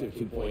Kollektiv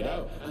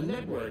 2.0, a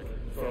network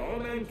for all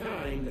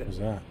mankind What's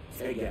that?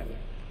 together.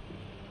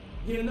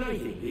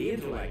 Uniting the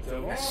intellect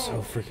of That's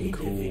all so freaking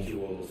cool.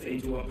 individuals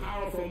into a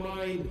powerful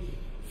mind,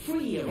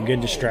 free of I'm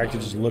getting all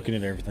distracted just looking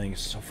at everything.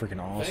 It's so freaking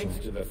awesome.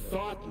 Thanks to the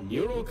thought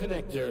neural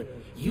connector,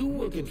 you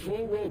will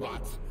control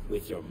robots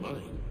with your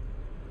mind.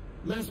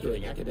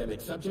 Mastering academic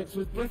subjects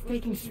with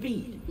breathtaking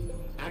speed.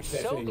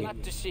 Accessing So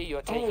glad to see you're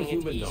all taking it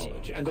human easy,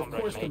 knowledge, and of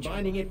Comrade course Major.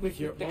 combining it with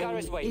your The car own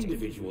is waiting.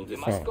 individual You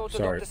design. must go to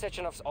sorry. Dr.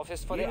 Sechenov's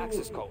office for the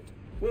access code.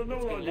 We'll no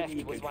It's been longer left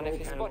need with one of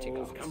his control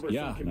bodyguards. panels,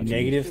 cumbersome Yeah,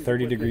 Negative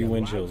 30-degree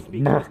wind chills.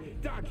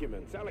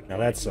 documents, Now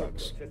that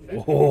sucks.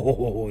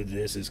 Oh,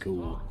 this is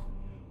cool.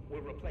 We'll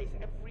replace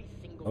every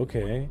single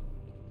Okay.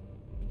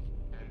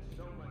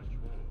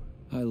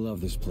 I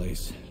love this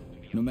place.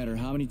 No matter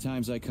how many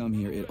times I come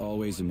here, it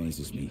always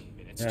amazes me.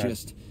 It's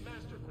just...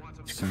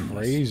 It's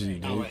crazy,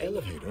 dude. Our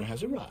elevator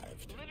has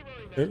arrived.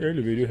 The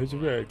elevator has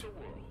arrived.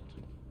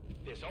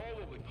 This all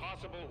will be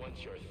possible once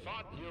your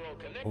thought neural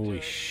connector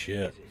Holy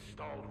shit. is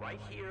installed right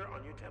here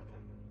on your temple.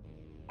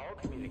 All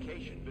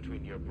communication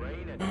between your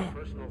brain and your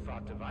personal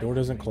thought device Door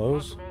doesn't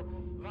close?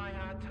 via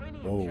a tiny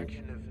Whoa.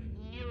 injection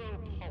of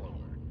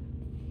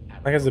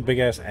neuropolymer. That has a big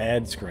ass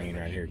ad screen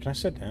right here. Can I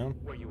sit down?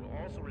 Where you will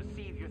also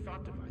receive your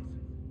thought device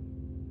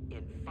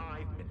in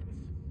 5 minutes.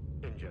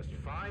 In just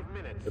 5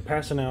 minutes. They're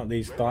passing out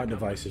these thought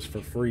devices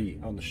for free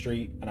on the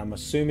street, and I'm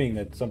assuming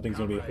that something's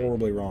going to be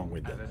horribly wrong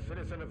with As them. a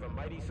citizen of the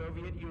mighty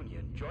Soviet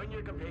Union, join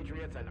your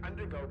compatriots and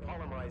undergo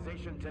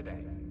polymerization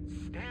today.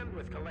 Stand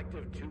with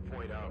Kollektiv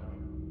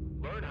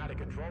 2.0. Learn how to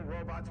control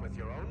robots with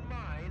your own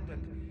mind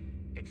and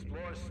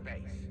explore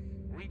space.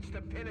 Reach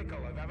the pinnacle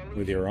of evolution.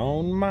 With your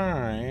own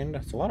mind.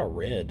 That's a lot of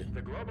red.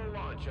 The global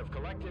launch of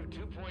Kollektiv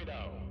 2.0,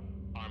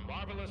 our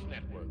marvelous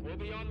network, will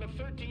be on the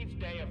 13th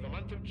day of the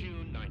month of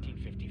June,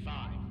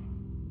 1955.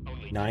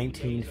 Only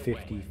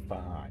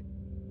 1955.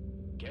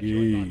 Get your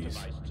thought Jeez.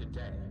 device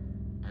today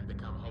and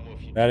become Homo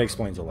Futura. That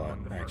explains a lot,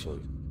 actually.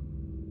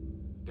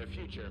 The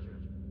future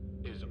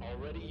is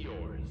already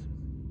yours.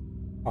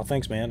 Oh,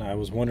 thanks, man. I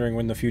was wondering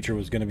when the future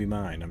was going to be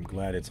mine. I'm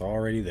glad it's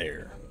already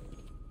there.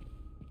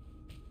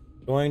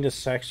 Going to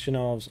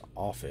Sectionov's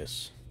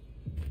office.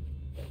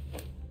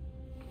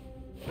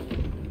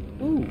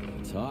 Ooh,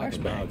 Talk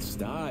about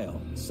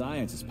style.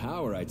 Science is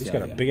power, I tell He's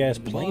got a ya. big-ass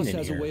The plane boss in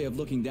has here. a way of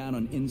looking down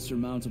on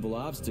insurmountable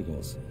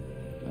obstacles.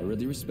 I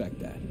really respect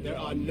that. There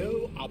are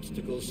no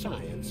obstacles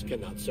science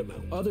cannot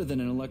surmount. Other than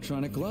an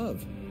electronic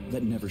glove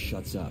that never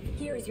shuts up.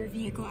 Here is your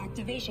vehicle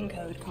activation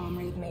code,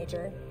 Comrade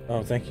Major.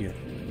 Oh, thank you.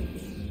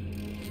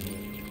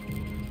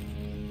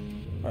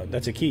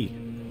 That's a key.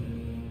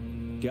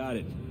 Got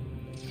it.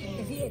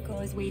 The vehicle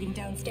is waiting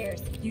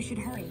downstairs. You should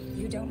hurry.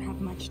 You don't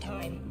have much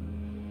time.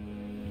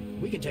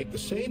 We can take the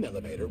same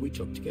elevator we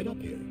took to get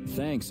up here.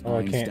 Thanks, Oh, I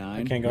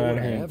Einstein. can't go What down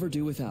would I here. ever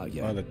do without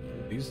you? Oh,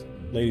 these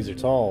ladies are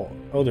tall.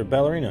 Oh, they're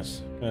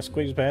ballerinas. Can I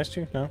squeeze past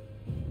you? No?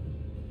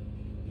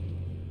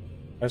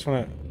 I just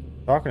want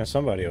to... Talking to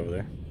somebody over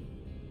there.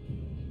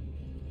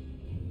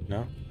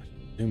 No?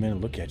 Zoom in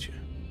and look at you.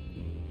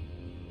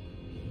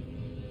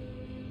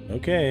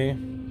 Okay.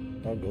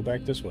 I'll go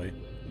back this way.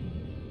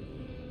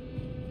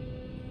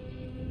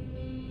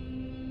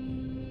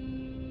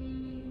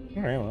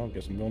 Alright, well, I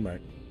guess I'm going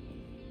back.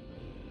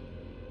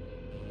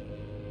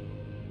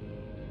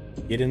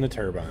 Get in the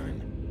turbine.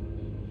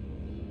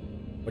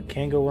 What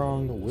can go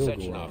wrong will go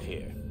Sectionov wrong.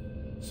 here.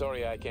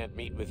 Sorry I can't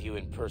meet with you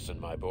in person,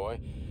 my boy.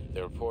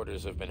 The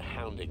reporters have been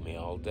hounding me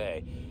all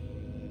day.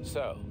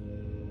 So,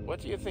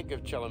 what do you think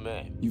of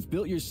Chalamet? You've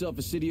built yourself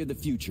a city of the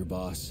future,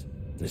 boss.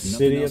 There's The nothing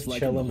city else of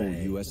like it in the whole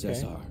Chalamet.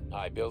 USSR. Okay.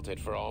 I built it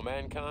for all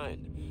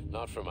mankind,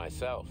 not for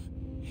myself.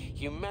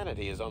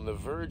 Humanity is on the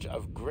verge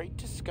of great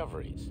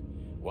discoveries.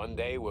 One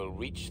day we'll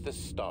reach the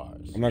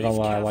stars. I'm not gonna These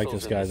lie, I like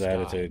castles this in guy's the sky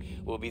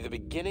attitude. Will be the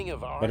beginning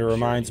of our But it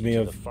reminds journey me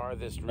to of, the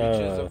farthest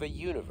reaches of the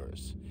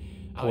universe.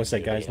 what's that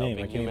I'm guy's really name?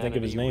 I helping can't even think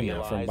of his humanity name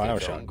now, from realize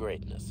its BioShock. own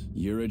greatness.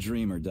 You're a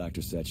dreamer,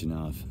 Dr.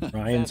 Sechenov.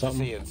 Ryan Fantasy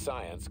something? and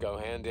science go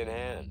hand in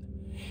hand.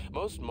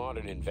 Most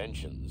modern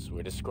inventions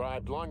were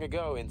described long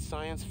ago in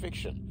science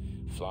fiction.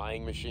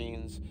 Flying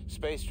machines,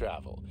 space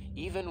travel,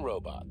 even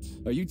robots.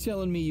 Are you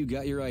telling me you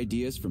got your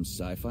ideas from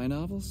sci-fi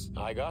novels?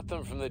 I got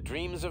them from the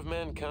dreams of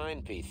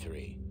mankind,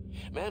 P3.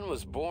 Man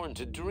was born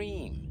to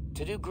dream,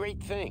 to do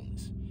great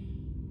things.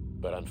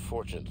 But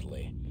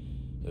unfortunately,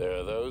 there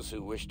are those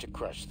who wish to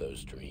crush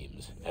those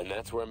dreams. And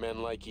that's where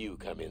men like you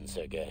come in,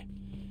 Sergei.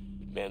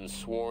 Men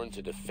sworn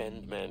to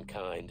defend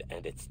mankind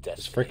and its This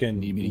destiny.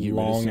 freaking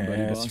long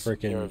ass You're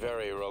freaking.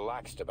 very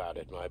relaxed about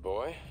it, my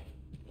boy.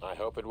 I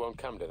hope it won't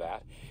come to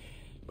that.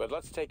 But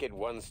let's take it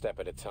one step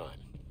at a time.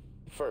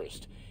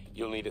 First,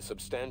 you'll need a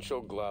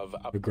substantial glove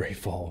A upgrade. great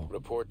fall.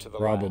 Report to the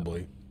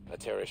Probably. lab. A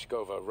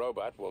Tereshkova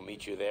robot will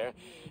meet you there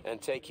and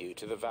take you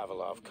to the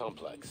Vavilov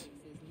complex.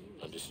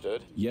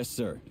 Understood? Yes,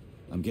 sir.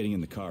 I'm getting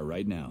in the car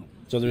right now.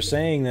 So they're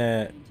saying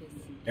that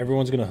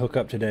everyone's going to hook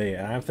up today,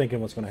 and I'm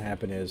thinking what's going to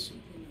happen is,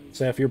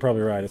 Seth, you're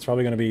probably right. It's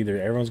probably going to be either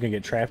everyone's going to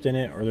get trapped in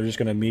it, or they're just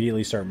going to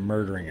immediately start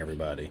murdering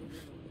everybody.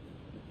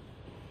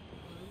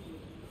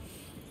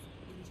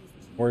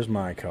 Where's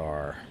my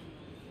car?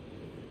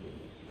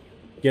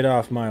 Get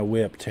off my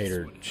whip,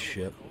 tater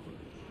chip.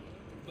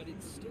 But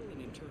it's still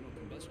an internal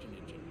combustion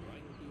engine,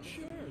 right?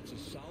 Sure, it's a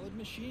solid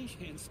machine.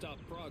 Can't stop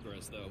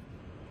progress, though.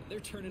 They're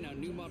turning out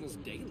new models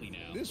daily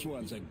now. This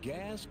one's a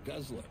gas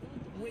guzzler.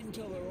 Wait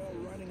until they're all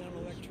running on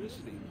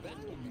electricity. That'll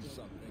be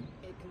something.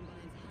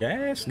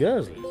 Gas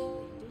guzzler.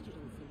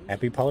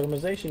 Happy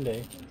polymerization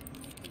day.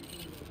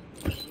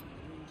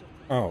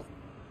 Oh.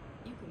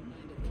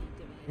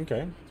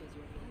 Okay.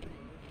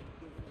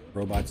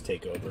 Robots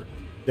take over.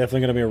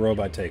 Definitely gonna be a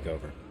robot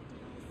takeover.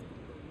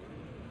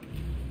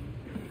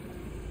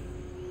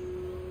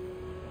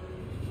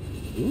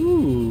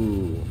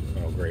 Ooh.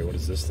 Oh, great. What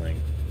is this thing?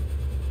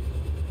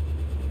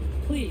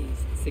 Please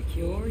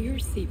secure your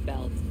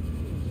seatbelt.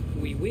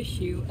 We wish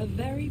you a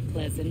very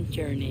pleasant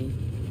journey.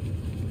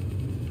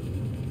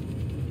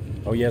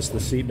 Oh, yes, the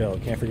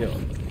seatbelt. Can't forget.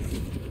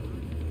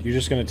 You're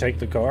just going to take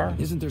the car?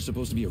 Isn't there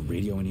supposed to be a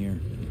radio in here?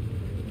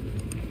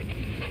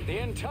 The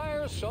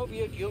entire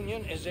Soviet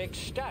Union is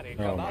ecstatic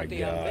Oh about the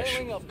gosh.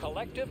 unveiling of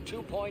Kollektiv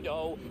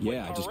 2.0.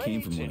 Yeah, I just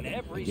came from in one. I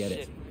every get it.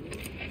 city.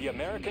 The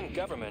American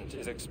government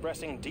is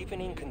expressing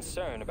deepening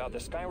concern about the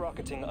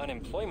skyrocketing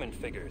unemployment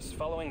figures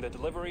following the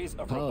deliveries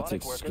of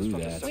robotic Politics, workers screw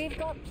from that. the We've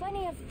got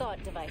plenty of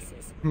thought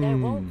devices. There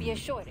Hmm. won't be a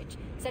shortage,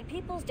 said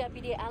People's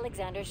Deputy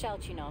Alexander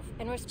Shalchinov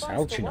in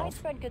response to Shalchinov?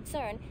 widespread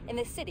concern in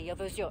the city of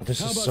Ozyorsk. This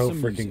How is about so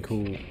some freaking music?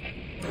 cool.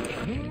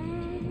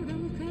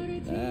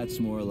 That's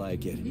more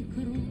like it.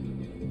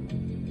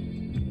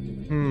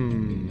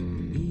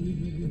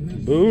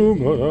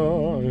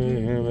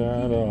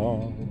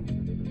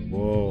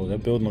 Whoa,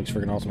 that building looks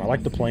freaking awesome. I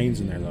like the planes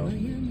in there, though.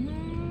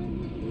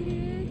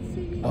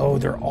 Oh,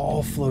 they're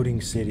all floating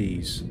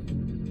cities.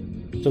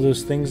 So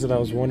those things that I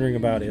was wondering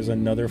about is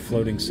another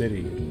floating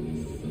city.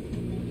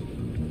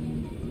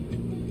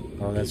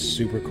 Oh, that's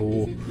super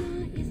cool.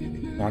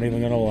 Not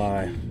even gonna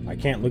lie. I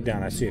can't look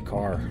down. I see a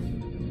car.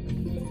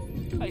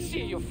 I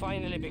see you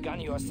finally begun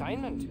your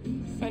assignment,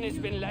 and it's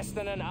been less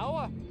than an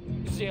hour.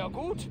 Sehr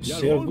gut.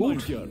 Sehr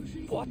gut.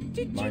 What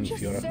did you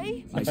just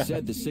say? I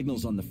said the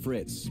signal's on the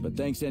fritz, but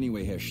thanks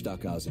anyway, Herr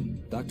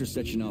Stockhausen. Dr.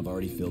 Sechenov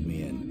already filled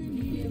me in.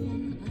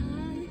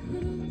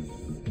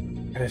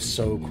 That is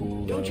so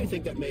cool, though. Don't you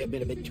think that may have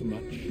been a bit too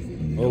much?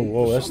 Oh,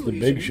 whoa, For that's some the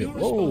reason, big ship. Your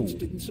Whoa. response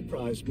didn't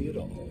surprise me at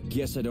all.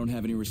 Guess I don't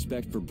have any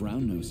respect for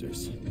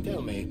brown-nosers.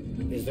 Tell me,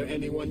 is there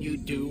anyone you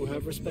do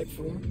have respect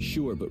for?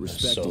 Sure, but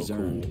respect so is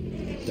earned.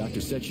 Dr.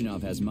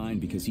 Sechenov has mine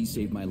because he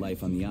saved my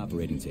life on the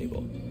operating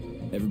table.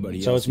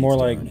 Everybody So else it's more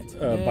needs to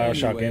like earn it.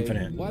 Bioshock Anyway,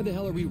 Infinite. Why the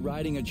hell are we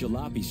riding a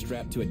jalopy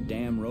strapped to a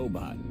damn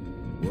robot?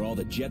 Were all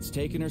the jets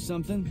taken or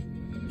something?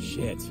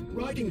 Shit.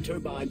 Riding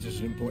turbines is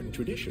an important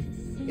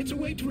tradition. It's a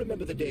way to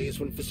remember the days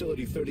when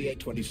Facility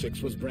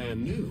 3826 was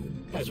brand new,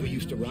 as we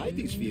used to ride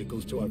these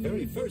vehicles to our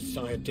very first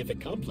scientific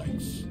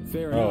complex.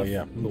 Fair Oh, enough.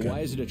 yeah, But okay. why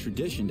is it a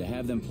tradition to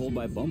have them pulled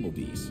by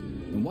bumblebees?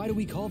 And why do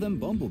we call them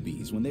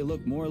bumblebees when they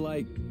look more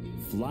like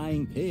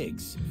flying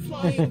pigs?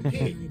 Flying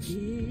pigs.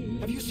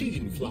 Have you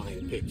seen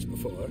flying pigs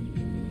before?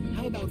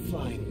 How about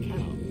flying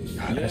cows?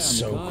 God, that's I'm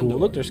a so condor. cool.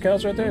 Look, there's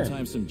cows right there. One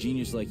time some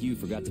genius like you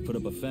forgot to put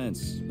up a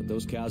fence, but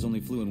those cows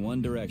only flew in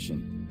one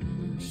direction.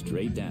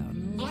 Straight down.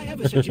 I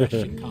have a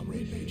suggestion,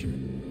 Comrade Major.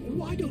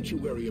 Why don't you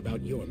worry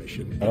about your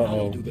mission? and I'll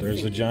Uh-oh, do the there's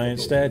a thinking giant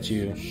for both.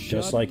 statue,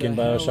 just like in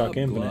the hell Bioshock up,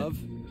 Infinite. Glove.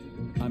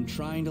 I'm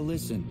trying to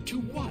listen. To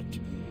what?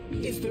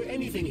 Is there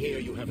anything here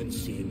you haven't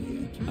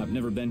seen yet? I've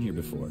never been here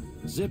before.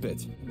 Zip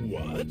it.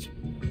 What?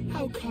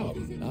 How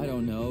come? I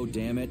don't know,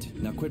 damn it.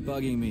 Now quit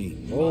bugging me.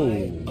 Oh,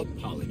 My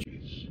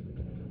apologies.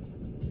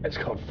 it's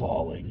called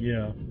falling.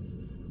 Yeah,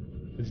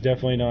 it's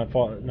definitely not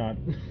not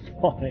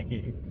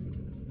falling.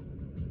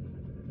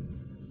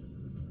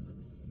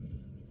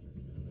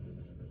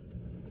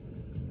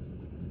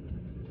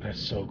 That's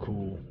so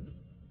cool.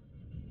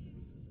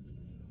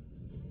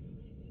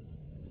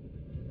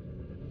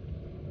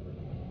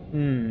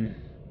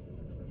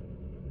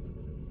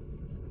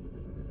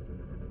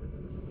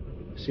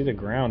 See the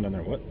ground on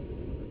there. What?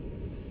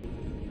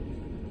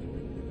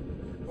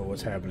 Oh,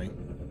 what's happening?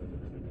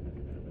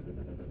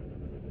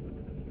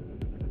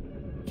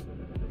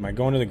 Am I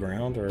going to the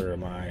ground or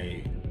am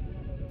I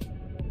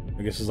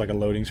guess it's like a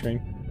loading screen?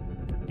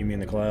 You mean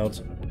the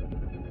clouds?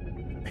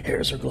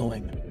 Hairs are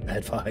glowing.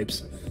 Bad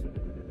vibes.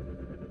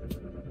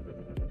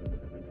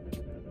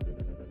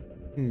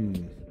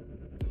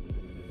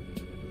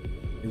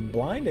 It's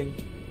blinding.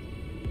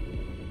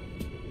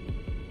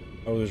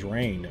 Oh, there's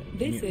rain.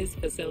 This is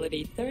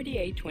Facility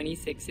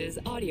 3826's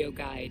audio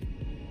guide.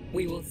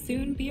 We will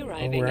soon be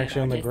arriving we're at actually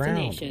our on the ground.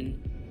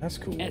 destination. That's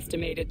cool.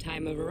 Estimated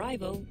time of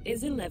arrival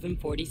is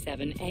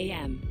 11:47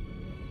 a.m.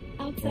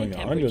 Outside Going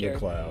under the temperature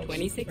clouds.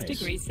 26 Nice.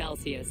 degrees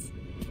Celsius.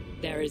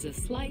 There is a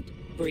slight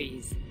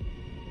breeze.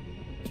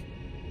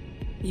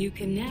 You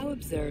can now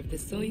observe the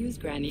Soyuz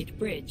Granite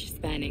Bridge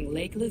spanning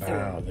Lake Lazur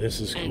Wow,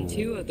 this is and cool.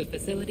 two of the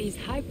facility's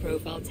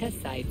high-profile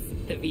test sites,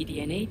 the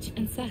VDNH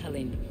and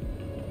Sakhalin.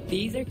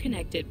 These are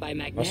connected by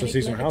magnetic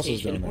see some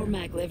houses levitation down or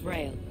there. maglev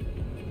rail.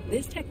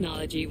 This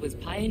technology was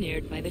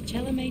pioneered by the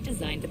Chelomey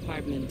Design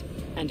Department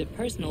and a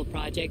personal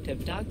project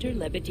of Dr.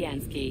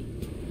 Lebedyansky.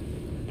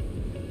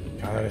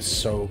 God, that is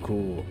so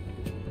cool.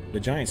 The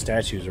giant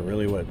statues are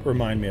really what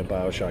remind me of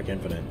Bioshock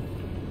Infinite.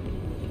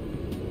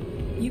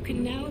 You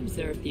can now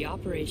observe the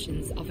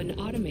operations of an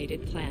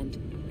automated plant,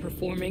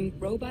 performing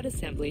robot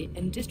assembly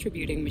and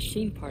distributing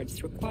machine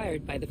parts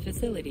required by the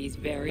facility's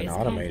various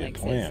An automated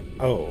complexes. plant.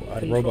 Oh, a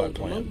Controlled robot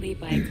plant. remotely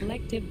by a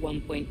Kollektiv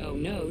 1.0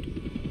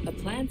 node, a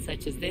plant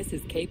such as this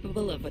is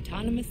capable of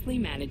autonomously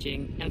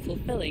managing and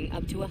fulfilling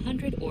up to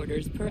 100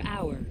 orders per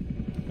hour.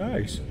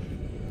 Nice.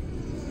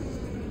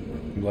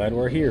 I'm glad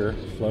we're here,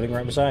 floating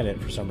right beside it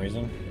for some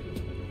reason.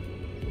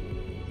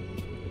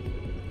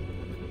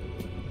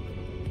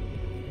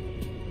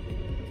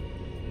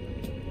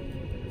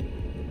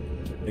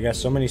 They got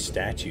so many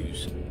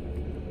statues.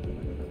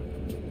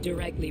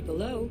 Directly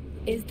below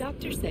is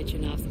Dr.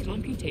 Sechenov's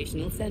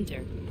computational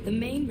center, the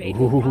main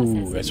radio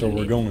processing that's where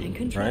we're unit going, and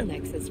control right?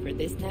 nexus for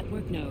this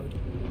network node.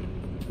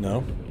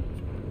 No,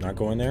 not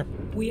going there.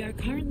 We are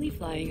currently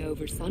flying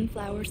over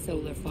sunflower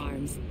solar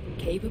farms,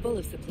 capable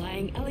of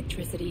supplying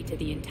electricity to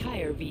the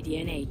entire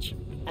VDNH,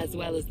 as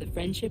well as the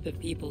Friendship of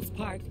People's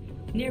Park,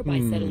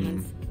 nearby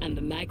settlements, and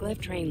the maglev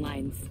train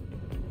lines.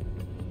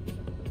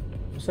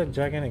 What's that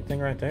gigantic thing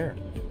right there?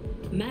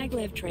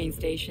 Maglev train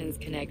stations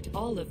connect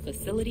all of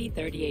Facility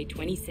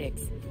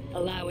 3826,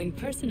 allowing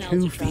personnel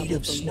 2 to feet travel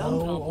of from snow?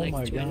 one Oh complex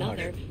my to gosh.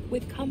 another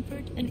with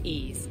comfort and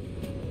ease.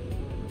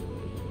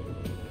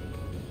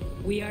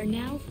 We are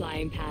now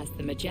flying past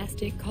the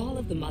majestic Call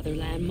of the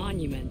Motherland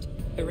Monument,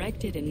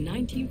 erected in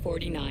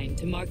 1949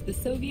 to mark the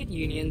Soviet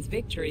Union's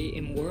victory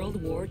in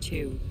World War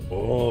II,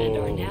 and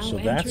are now so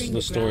that's entering the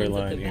the grounds of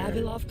storyline the here.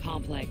 Vavilov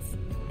Complex,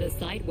 the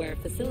site where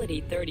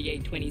Facility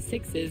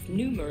 3826's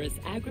numerous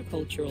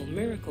agricultural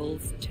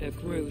miracles took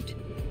root.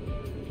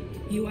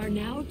 You are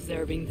now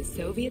observing the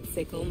Soviet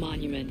Sickle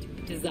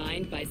Monument,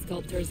 designed by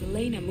sculptors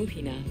Elena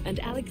Muhina and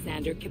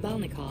Alexander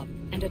Kibalnikov,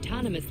 and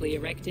autonomously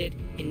erected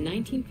in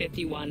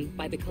 1951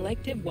 by the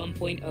Kollektiv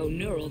 1.0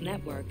 neural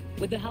network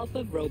with the help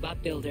of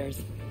robot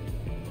builders.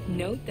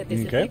 Note that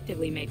this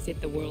effectively makes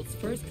it the world's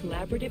first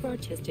collaborative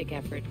artistic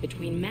effort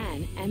between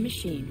man and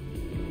machine.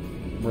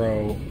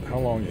 Bro, how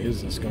long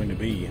is this going to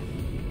be?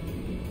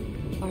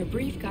 Our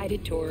brief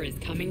guided tour is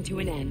coming to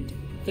an end.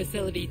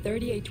 Facility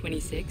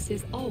 3826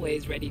 is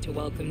always ready to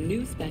welcome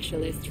new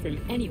specialists from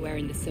anywhere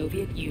in the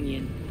Soviet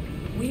Union.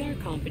 We are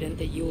confident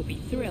that you will be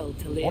thrilled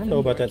to live I want to know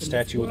about that in this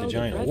statue with the world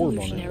giant of orb on it.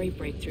 revolutionary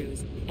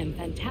breakthroughs and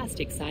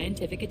fantastic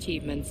scientific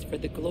achievements for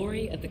the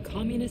glory of the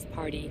Communist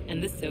Party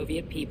and the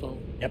Soviet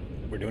people. Yep,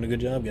 we're doing a good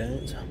job,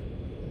 guys.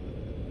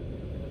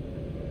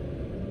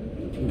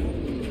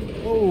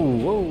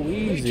 Whoa,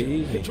 easy,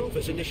 easy. Control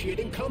is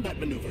initiating combat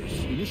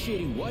maneuvers.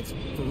 Initiating what?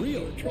 For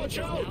real? Watch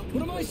out!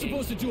 What am I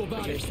supposed to do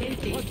about For your it?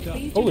 safety, What the?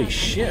 please do Holy not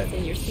shit.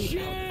 unfasten your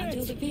seatbelt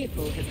until the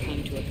vehicle has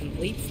come to a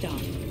complete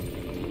stop.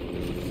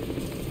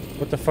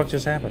 What the fuck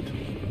just happened?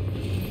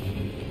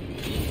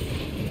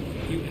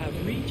 You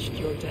have reached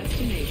your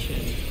destination.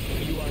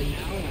 You are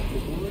now at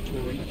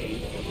Laboratory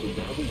 8 of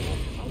the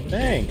Vavilov.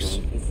 Thanks.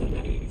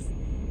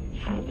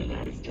 Have a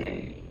nice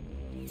day.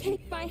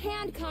 Take my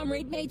hand,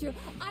 Comrade Major.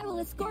 I will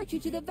escort you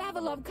to the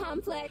Vavilov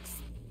complex.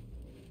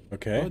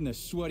 Okay. What in the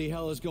sweaty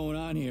hell is going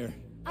on here?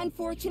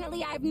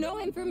 Unfortunately, I have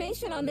no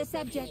information on the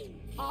subject.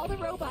 All the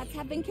robots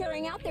have been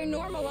carrying out their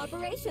normal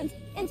operations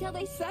until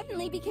they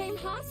suddenly became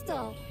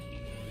hostile.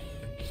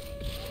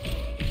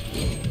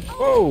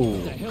 Whoa!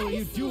 What the hell are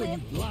you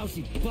doing, you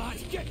lousy bot?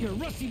 Get your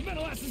rusty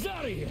metal asses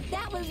out of here!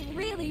 That was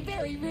really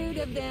very rude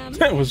of them.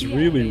 That was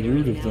really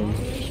rude of them.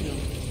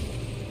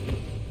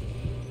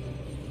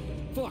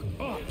 Fuck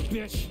off,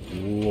 bitch!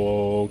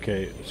 Whoa,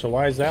 okay. So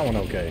why is that one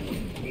okay?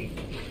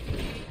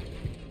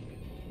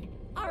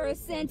 Our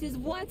ascent is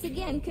once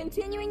again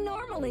continuing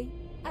normally.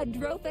 A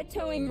Drofa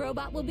towing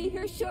robot will be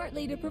here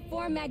shortly to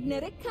perform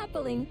magnetic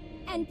coupling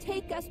and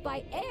take us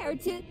by air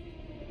to...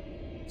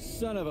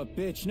 Son of a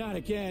bitch, not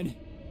again!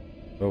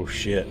 Oh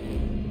shit.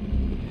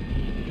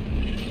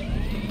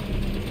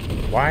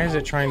 Why is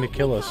it trying to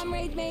kill us?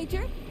 Comrade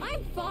Major,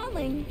 I'm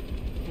falling.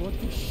 What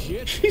the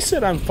shit? She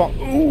said I'm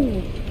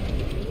Ooh!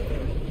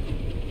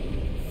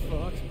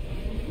 Fuck.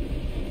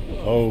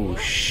 Oh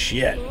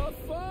shit.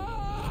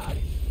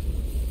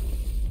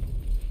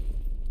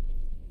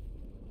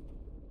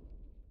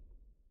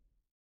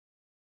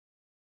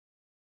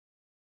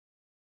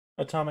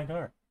 Atomic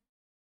heart.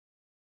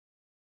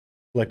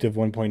 Kollektiv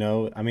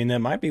 1.0. I mean, that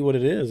might be what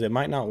it is. It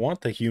might not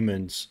want the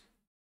humans.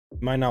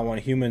 It might not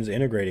want humans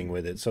integrating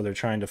with it, so they're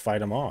trying to fight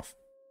them off.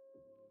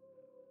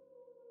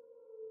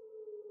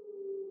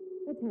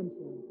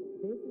 Attention.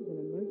 This is an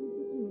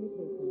emergency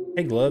communication.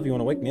 Hey, Glove, you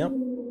want to wake me up?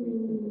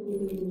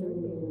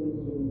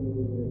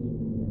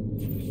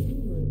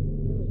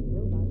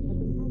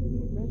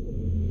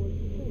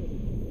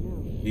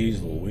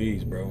 Jeez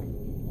Louise, bro.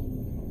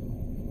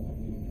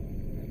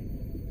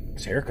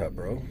 His haircut,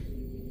 bro.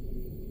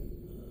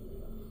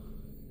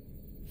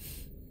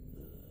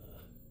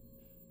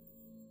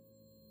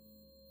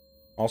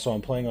 Also,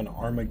 I'm playing on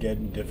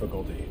Armageddon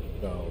difficulty,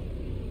 so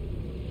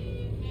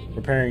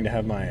preparing to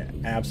have my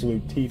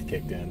absolute teeth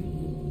kicked in.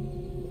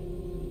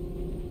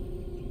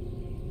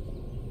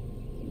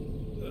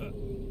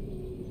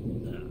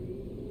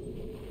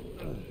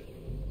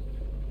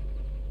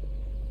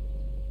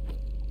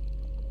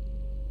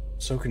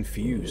 So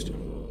confused.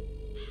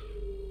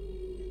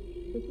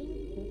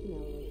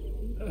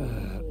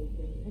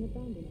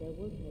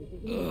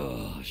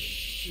 Oh,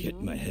 shit,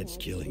 my head's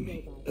killing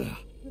me. Ugh.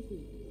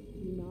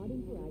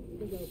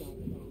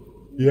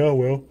 Yeah,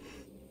 well.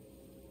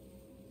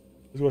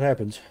 This is what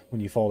happens when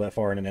you fall that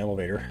far in an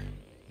elevator.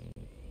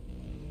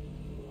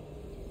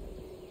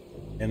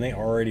 And they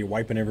already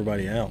wiping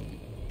everybody out.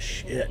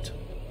 Shit.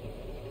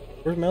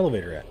 Where's my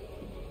elevator at?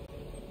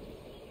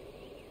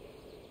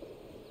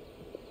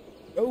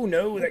 Oh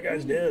no, that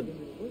guy's dead.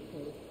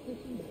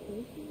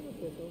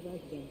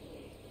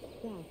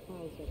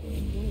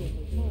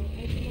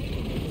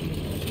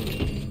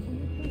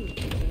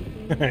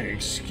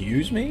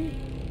 Excuse me?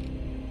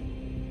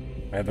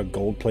 I have a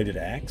gold-plated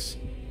axe?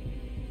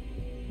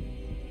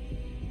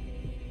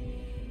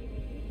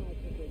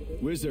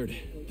 Wizard,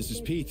 this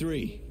is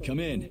P3. Come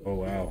in. Oh,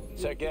 wow.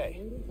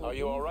 Sergei, are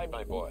you alright,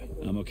 my boy?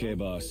 I'm okay,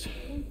 boss.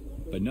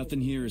 But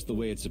nothing here is the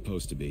way it's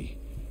supposed to be.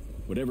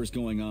 Whatever's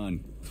going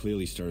on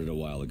clearly started a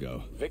while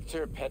ago.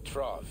 Viktor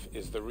Petrov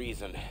is the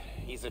reason.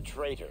 He's a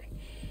traitor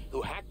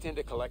who hacked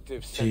into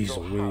Kollektiv's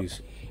central hub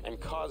and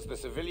caused the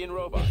civilian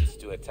robots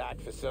to attack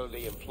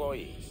facility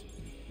employees.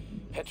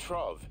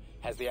 Petrov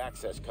has the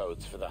access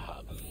codes for the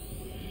hub.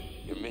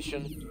 Your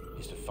mission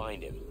is to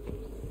find him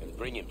and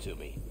bring him to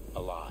me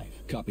alive.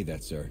 Copy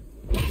that, sir.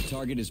 The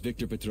target is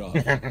Viktor Petrov.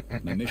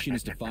 My mission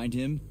is to find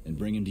him and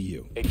bring him to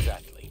you.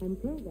 Exactly.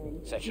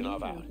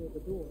 Sechenov out.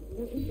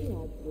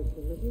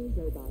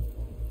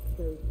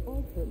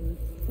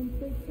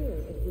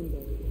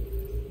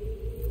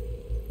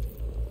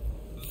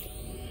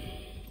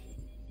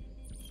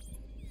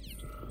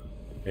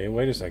 Okay,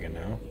 wait a second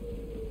now.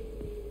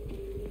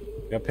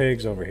 Got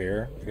pigs over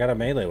here. I got a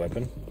melee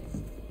weapon.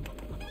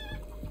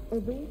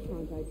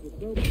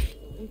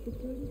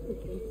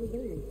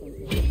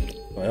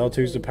 Well,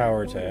 L2's the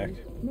power attack.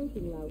 What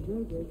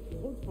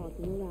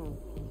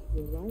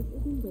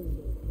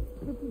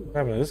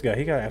happened to this guy?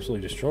 He got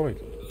absolutely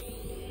destroyed.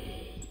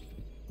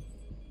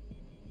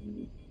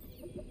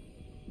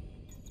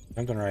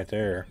 Something right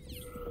there.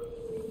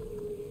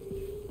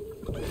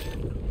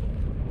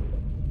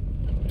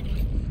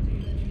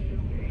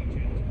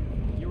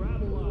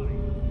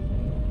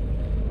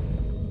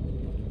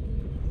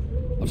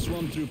 I've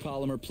swum through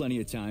polymer plenty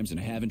of times and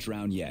I haven't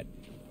drowned yet.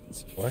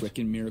 It's a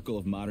frickin' miracle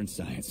of modern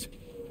science.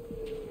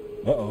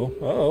 Uh-oh.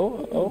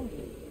 Uh-oh. Uh-oh.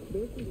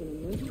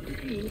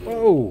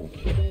 Whoa.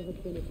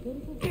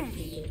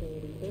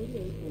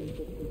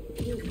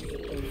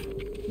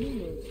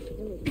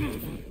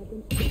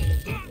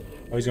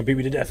 Oh, he's gonna beat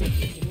me to death.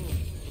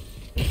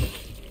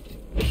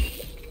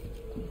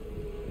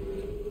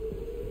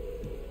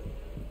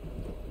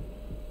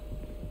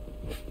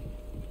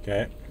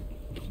 Okay.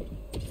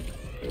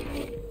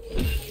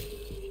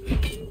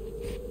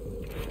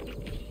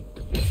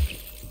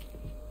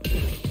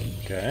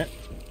 Okay.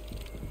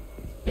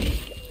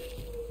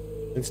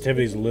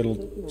 Sensitivity's a little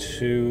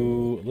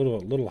too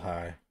little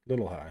high.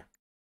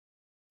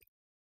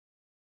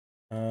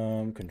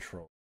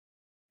 Control.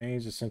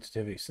 Change the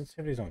sensitivity.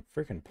 Sensitivity's on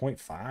freaking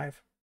 0.5.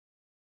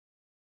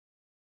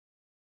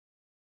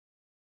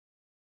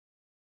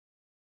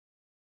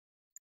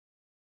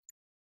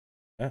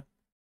 Yeah.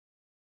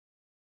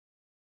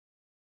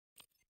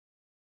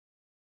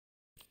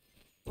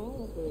 A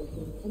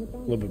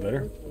little bit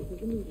better.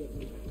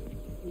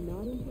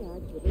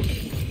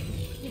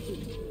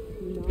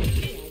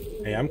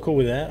 Hey, I'm cool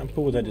with that. I'm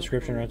cool with that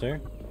description right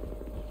there.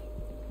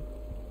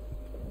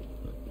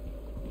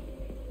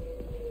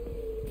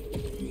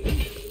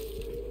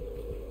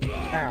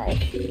 Ow.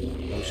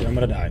 Oh shit, I'm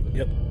gonna die.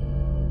 Yep.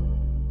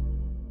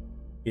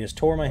 He just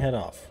tore my head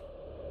off.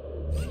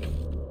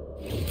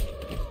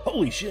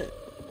 Holy shit.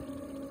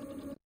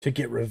 To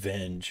get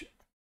revenge.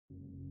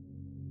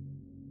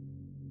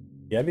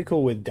 Yeah, I'd be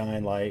cool with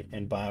Dying Light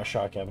and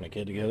BioShock having a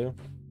kid together.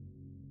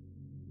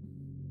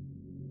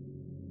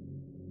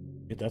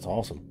 Yeah, that's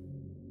awesome.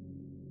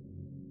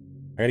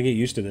 I gotta get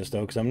used to this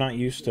though, because I'm not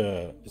used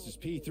to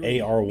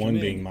AR1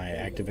 being my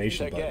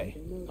activation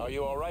button. Are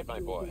you alright,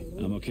 my boy?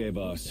 I'm okay,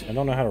 boss. I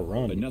don't know how to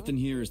run. But nothing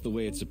here is the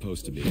way it's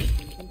supposed to be.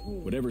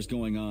 Whatever's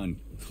going on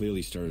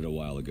clearly started a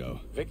while ago.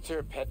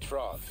 Viktor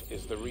Petrov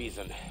is the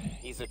reason.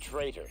 He's a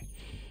traitor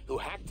who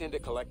hacked into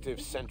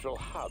Kollektiv's central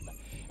hub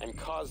and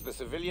caused the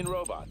civilian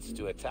robots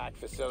to attack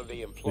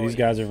facility employees. These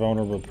guys are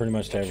vulnerable pretty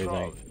much to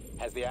everything. Petrov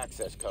has the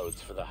access codes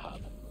for the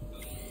hub.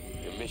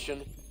 Your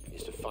mission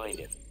is to find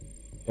him.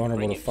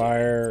 Vulnerable to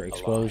fire,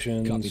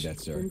 explosions. Copy that,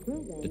 sir.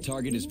 The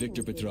target is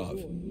Viktor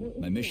Petrov.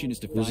 My mission is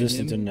to find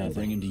him and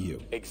bring him to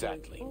you.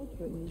 Exactly.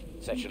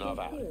 Sechenov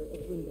out.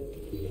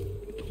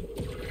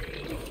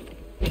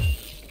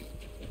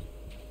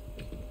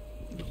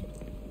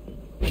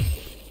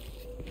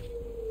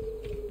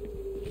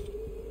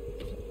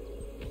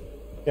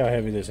 See how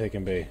heavy this hit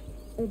can be.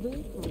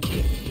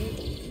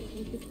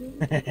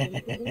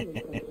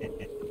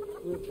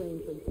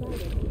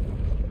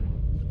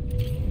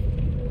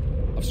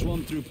 I've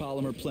swum through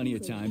polymer plenty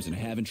of times and I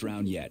haven't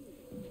drowned yet.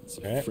 It's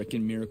a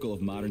frickin' miracle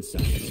of modern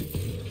science.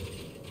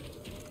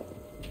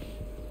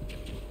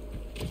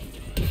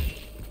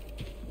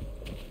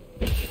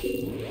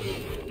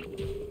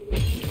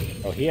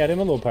 Oh, he had him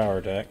a little power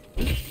attack.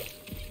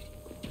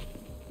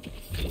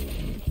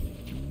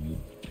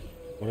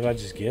 What did I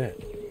just get?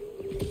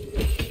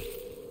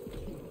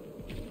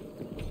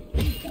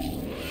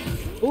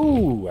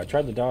 Ooh, I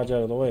tried to dodge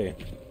out of the way.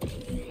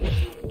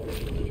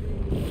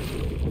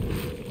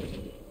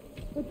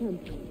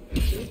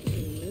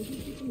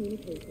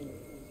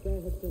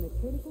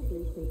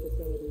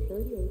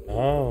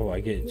 Oh, I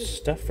get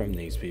stuff from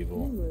these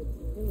people.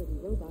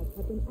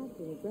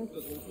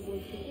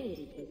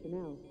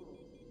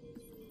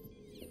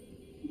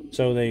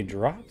 So they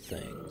drop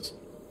things.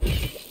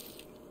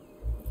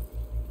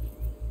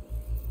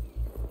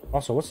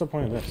 Also, what's the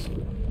point of this?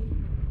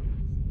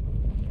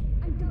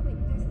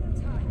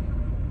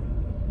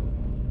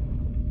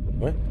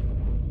 What?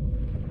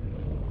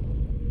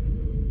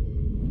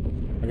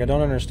 Like, I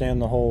don't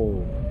understand the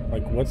whole...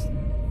 Like, what's...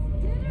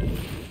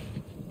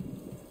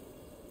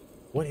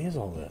 What is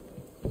all that?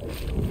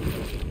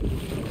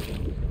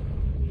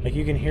 Like,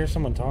 you can hear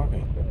someone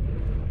talking.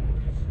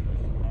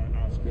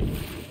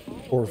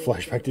 Or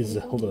flashback to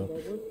Zelda.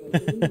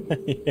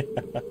 Yeah.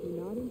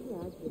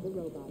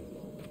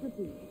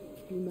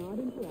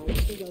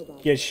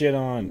 Get shit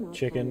on,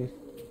 chicken.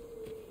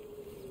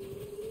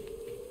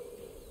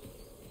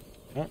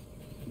 Huh?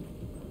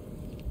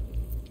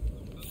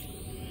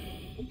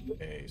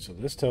 Okay, so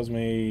this tells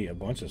me a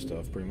bunch of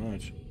stuff, pretty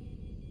much.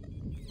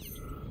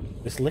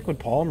 This liquid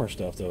polymer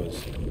stuff, though,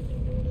 is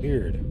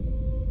weird.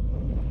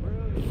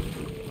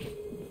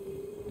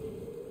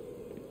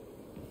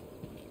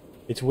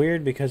 It's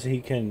weird because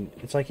he can...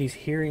 It's like he's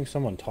hearing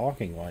someone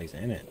talking while he's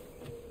in it.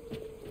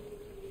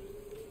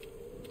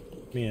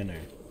 Let me in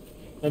there.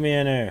 Let me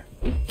in there.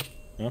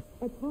 Huh?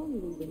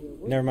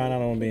 Never mind, I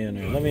don't want to be in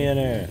there. Let me in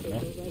there. Huh?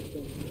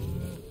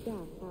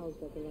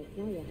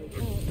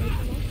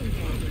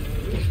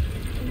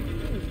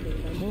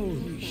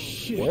 Holy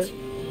shit. What?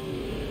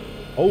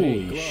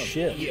 Holy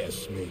shit.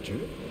 Yes, Major.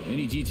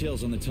 Any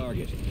details on the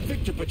target?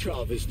 Victor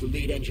Petrov is the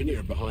lead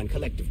engineer behind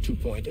Kollektiv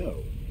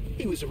 2.0.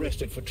 He was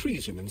arrested for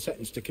treason and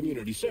sentenced to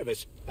community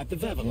service at the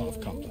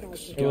Vavilov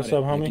complex. Hey, what's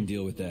up, homie? I can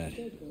deal with that.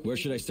 Where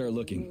should I start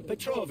looking?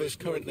 Petrov is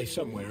currently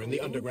somewhere in the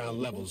underground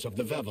levels of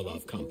the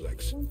Vavilov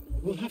complex.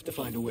 We'll have to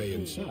find a way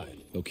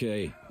inside.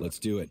 Okay, let's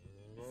do it.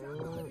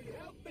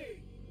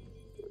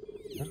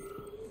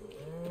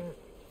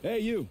 Hey,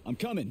 you! I'm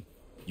coming.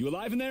 You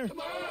alive in there? Come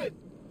on!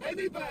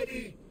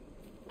 Anybody!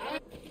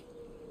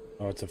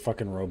 Oh, it's a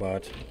fucking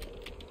robot.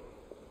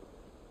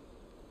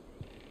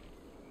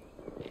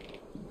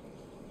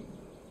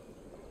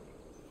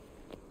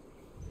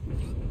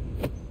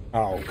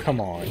 Oh, come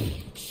on.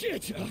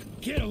 Shit!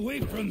 Get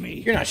away from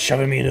me! You're not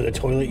shoving me into the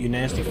toilet, you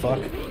nasty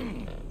fuck.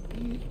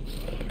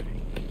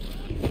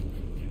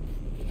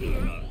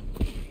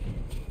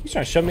 He's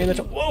trying to shove me in the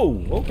toilet.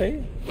 Whoa,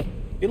 okay.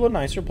 Be a little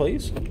nicer,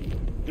 please.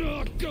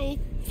 Oh, go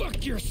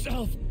fuck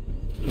yourself!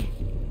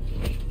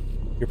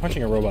 You're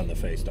punching a robot in the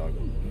face, dog.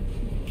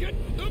 Get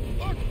the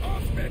fuck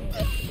off me!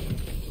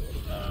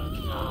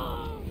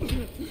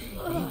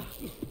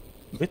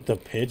 With the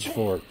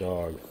pitchfork,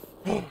 dog.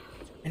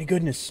 Any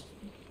goodness.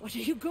 What are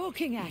you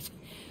gawking at?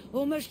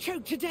 Almost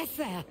choked to death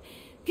there.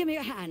 Give me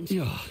a hand.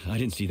 Oh, I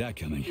didn't see that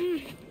coming.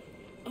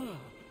 Oh.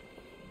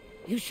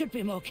 You should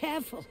be more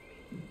careful.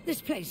 This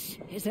place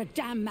is a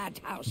damn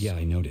madhouse. Yeah,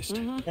 I noticed.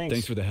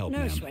 Thanks for the help, No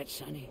ma'am. sweat,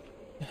 Sonny.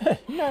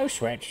 No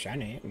sweat,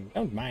 Sonny.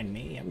 Don't mind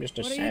me. I'm just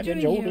a What are you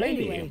savage doing old here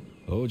lady. anyway?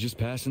 Oh, just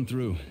passing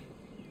through.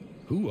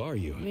 Who are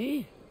you?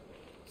 Me?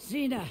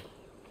 Xena.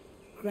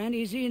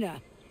 Granny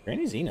Xena.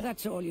 Granny Xena?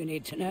 That's all you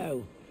need to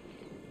know.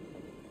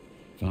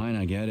 Fine,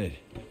 I get it.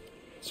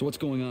 So what's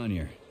going on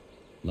here?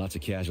 Lots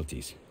of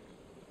casualties.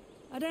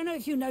 I don't know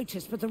if you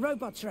noticed, but the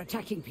robots are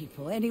attacking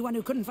people. Anyone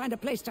who couldn't find a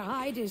place to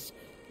hide is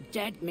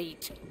dead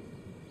meat.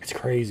 It's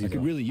crazy. I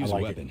could really use a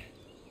weapon.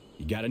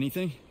 You got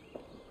anything?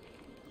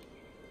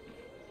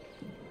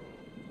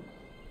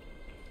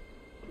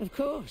 Of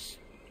course.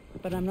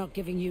 But I'm not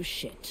giving you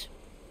shit.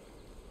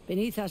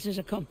 Beneath us is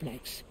a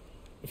complex.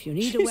 If you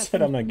need She a weapon,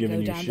 said I'm not giving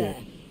go you down shit.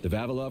 there. The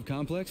Vavilov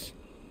complex?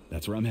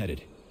 That's where I'm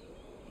headed.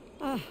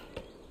 Ah,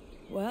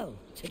 well,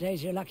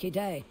 today's your lucky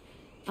day.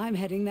 I'm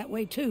heading that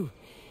way too.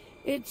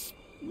 It's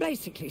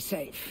basically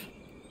safe.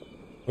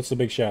 What's the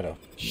big shadow?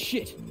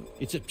 Shit!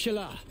 It's a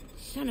Pchela!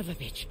 Son of a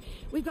bitch.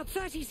 We've got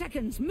 30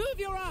 seconds. Move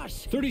your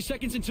ass! 30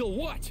 seconds until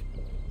what?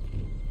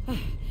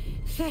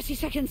 30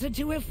 seconds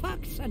until we're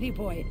fucked, sonny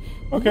boy.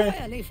 Okay.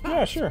 Royally fucked.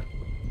 Yeah, sure.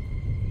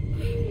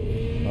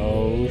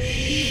 Oh,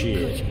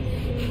 shit.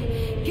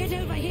 Get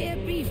over here,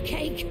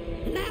 beefcake.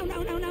 Now,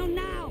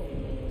 now.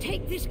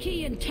 Take this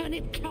key and turn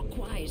it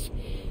clockwise.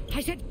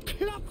 I said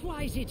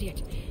clockwise,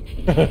 idiot.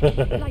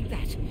 Like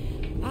that.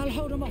 I'll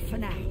hold them off for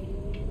now.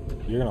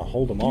 You're gonna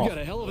hold them off. You got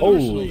a hell of an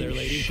arsenal Holy there,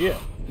 lady. shit.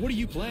 What are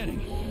you planning?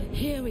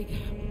 Here we go.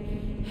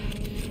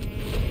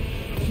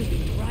 You've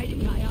been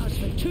riding my ass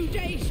for 2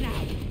 days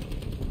now.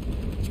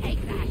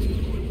 Take that.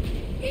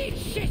 Eat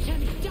shit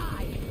and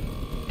die.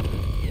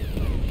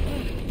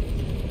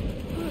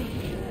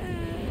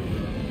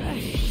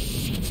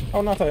 Shit.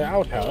 Oh, not the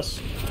outhouse.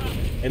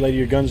 Hey, lady,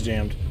 your gun's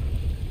jammed.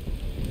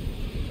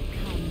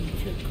 Come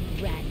to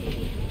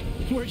Granny.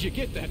 Where'd you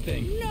get that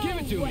thing? No Give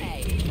it to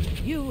way. me.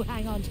 You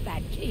hang on to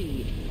that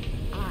key.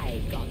 I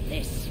got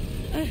this.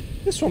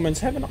 This woman's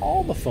having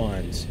all the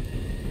funs.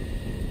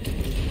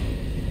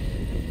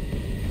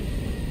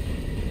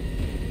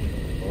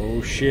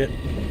 Oh, shit.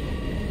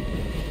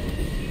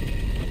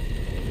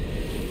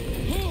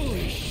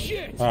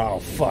 Oh,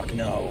 fuck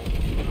no.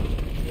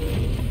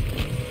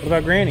 What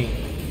about Granny?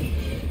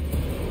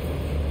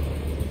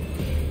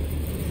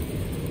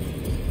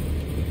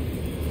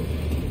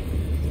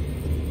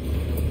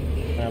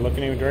 Can I look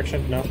in any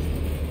direction? No.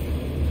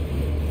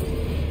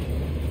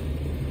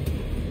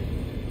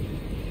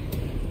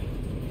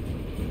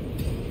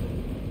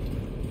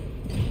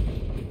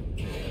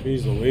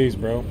 Jeez Louise,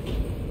 bro.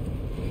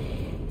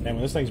 Damn,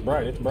 when this thing's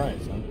bright, it's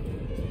bright, son.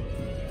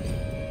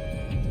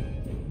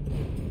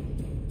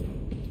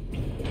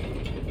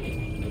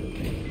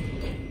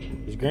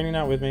 Is Granny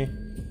not with me?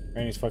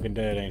 Granny's fucking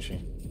dead, ain't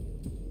she?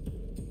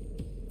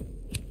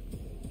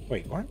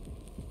 Wait, what?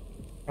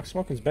 Rock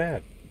smoking's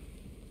bad.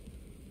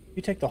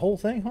 You take the whole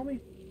thing,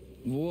 homie?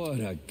 What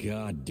a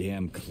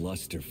goddamn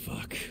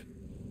clusterfuck.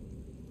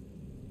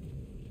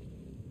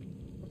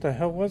 What the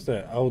hell was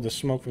that? Oh, the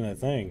smoke from that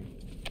thing.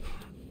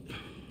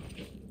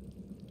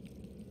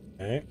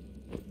 Okay.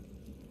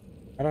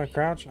 How do I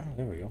crouch? Oh,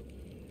 there we go.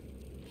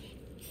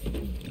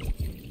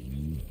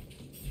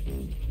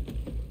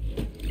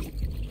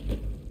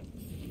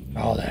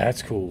 Oh,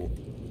 that's cool.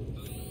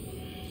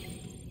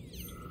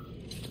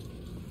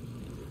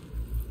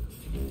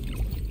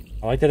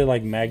 I like that it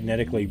like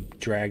magnetically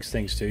drags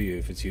things to you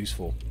if it's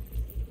useful.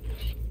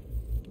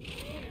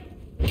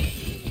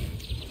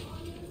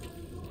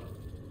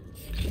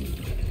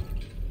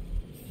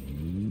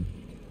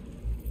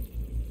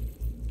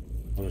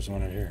 Oh, there's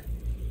one right here.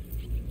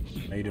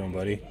 How you doing,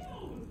 buddy?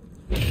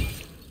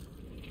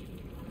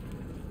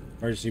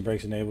 Emergency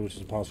brakes enabled, which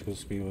is impossible.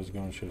 Speed was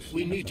going to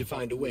We need to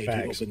find a way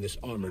to open this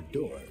armored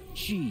door.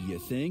 Gee, you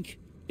think?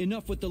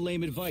 Enough with the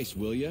lame advice,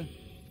 will ya?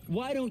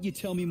 Why don't you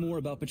tell me more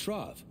about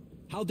Petrov?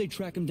 How'd they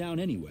track him down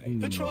anyway?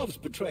 Petrov's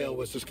betrayal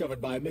was discovered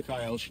by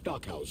Mikhail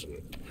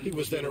Stockhausen. He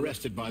was then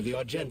arrested by the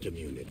Armageddon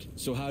unit.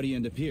 So how'd he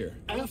end up here?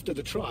 After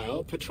the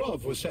trial,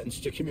 Petrov was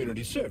sentenced to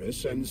community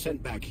service and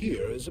sent back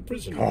here as a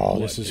prisoner. Oh,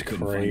 this is they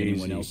couldn't crazy. Find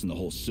anyone else in the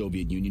whole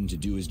Soviet Union to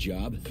do his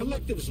job?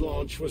 Kollektiv's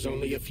launch was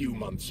only a few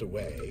months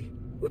away.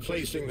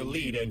 Replacing the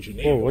lead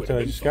engineer. Oh, what did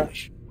I just got?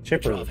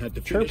 Chipper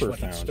Chirper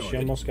found. She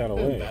almost got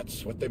away. And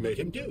that's what they made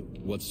him do.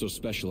 What's so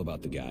special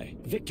about the guy?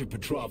 Victor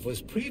Petrov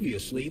was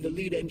previously the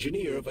lead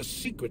engineer of a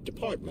secret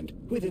department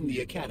within the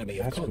Academy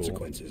of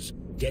Consequences,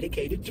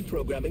 dedicated to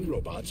programming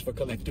robots for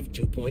Kollektiv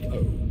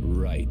 2.0.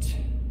 Right.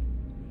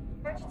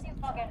 Emergency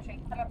log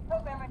entry. I'm a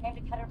programmer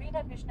named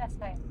Katerina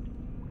Vishnevskaya.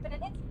 But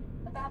it is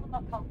the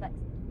Babylon complex.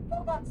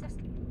 Robot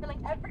system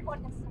killing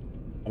everyone in sight.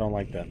 I don't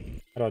like that.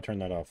 How do I turn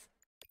that off?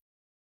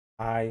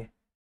 I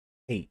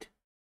hate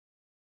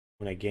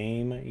when a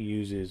game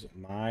uses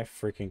my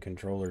freaking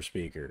controller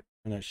speaker.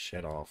 Turn that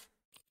shit off.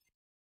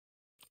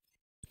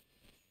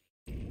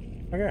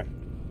 Okay.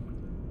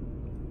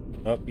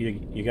 Oh,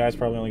 you guys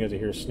probably only got to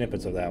hear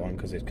snippets of that one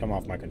because it's come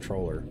off my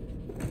controller.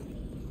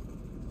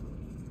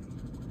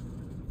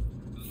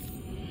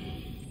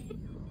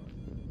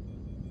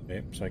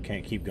 Okay, so I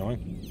can't keep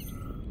going.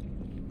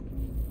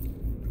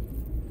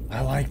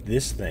 I like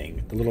this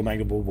thing. The little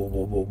magnet boom, boom,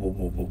 boom, boom, boom,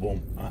 boom, boom,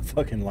 boom. I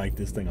fucking like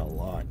this thing a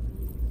lot.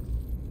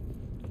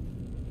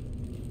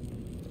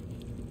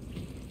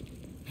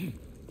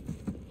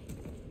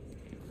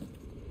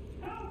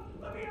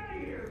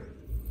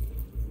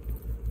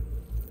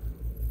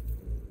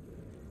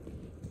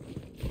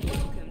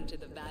 Welcome to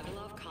the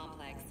Vavilov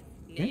complex,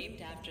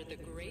 named after the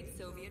great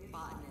Soviet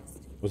botanist.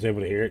 Was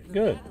able to hear it?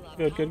 Good.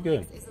 Good, good,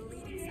 good. Is a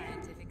leading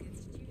scientific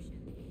institution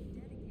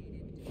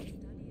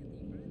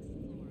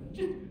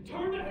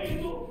Turn the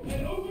handle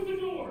and open the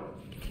door.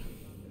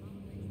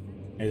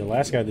 Hey, the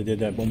last guy that did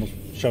that almost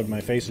shoved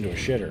my face into a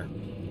shitter.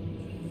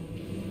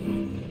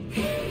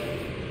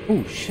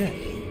 Oh shit!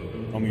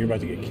 Homie, you're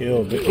about to get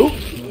killed. Oh!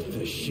 What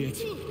the shit?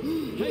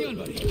 Hang on,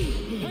 buddy.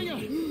 Hang on.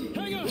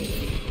 Hang on.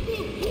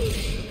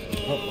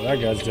 Oh, that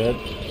guy's dead.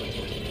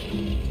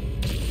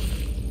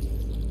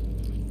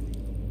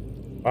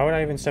 Why would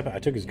I even step out? I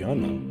took his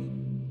gun though.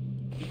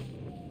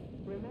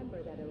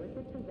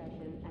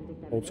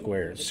 Hold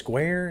square.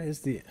 Square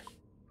is the.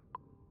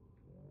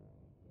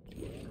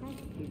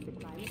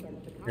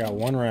 I got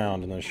one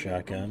round in this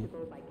shotgun.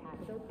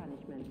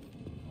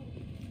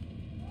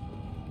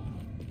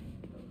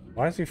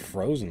 Why is he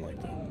frozen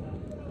like that?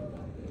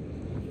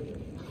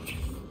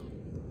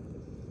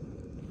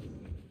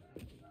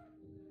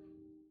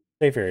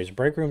 Safe areas.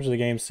 Break rooms of the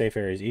game's safe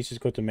areas. Each is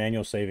equipped with a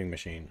manual saving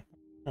machine.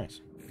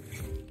 Nice.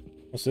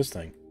 What's this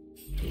thing?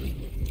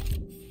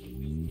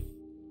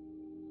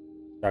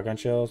 Shotgun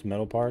shells,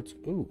 metal parts.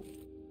 Ooh,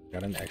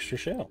 got an extra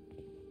shell.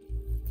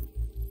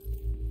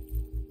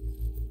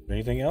 Is there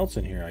anything else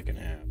in here I can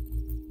have?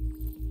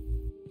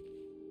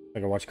 I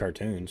can watch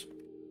cartoons.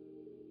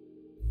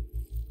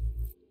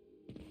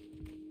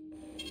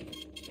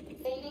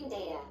 Saving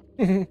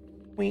data.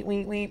 Wait,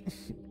 wait, wait.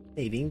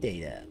 Saving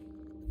data.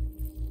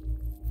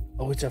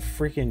 Oh, it's a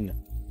freaking...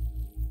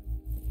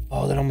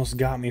 Oh, that almost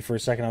got me for a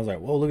second. I was like,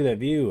 whoa, look at that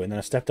view. And then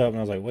I stepped up and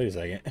I was like, wait a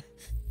second.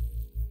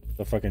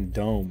 The fucking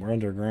dome. We're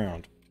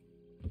underground.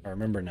 I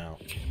remember now.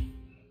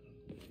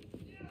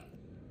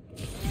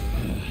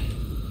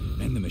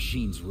 And the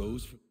machines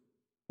rose.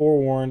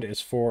 Forewarned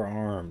is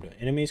forearmed.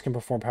 Enemies can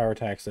perform power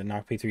attacks that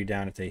knock P3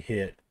 down if they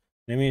hit.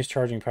 Enemy is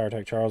charging power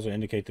attack. Charles will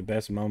indicate the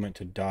best moment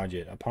to dodge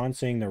it. Upon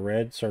seeing the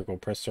red circle,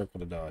 press circle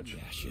to dodge.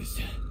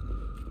 Ashes.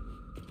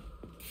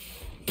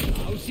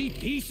 Lousy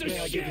piece of shit!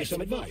 May I give you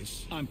some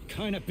advice? I'm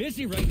kind of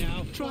busy right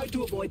now. Try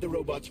to avoid the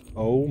robot's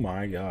Oh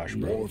my gosh,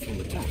 bro. powerful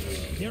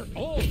attacks. They're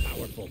all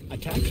powerful.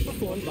 Attacks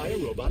performed by a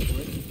robot.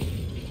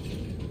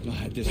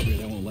 At this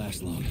rate, I won't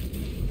last long.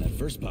 That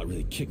first bot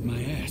really kicked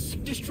my ass.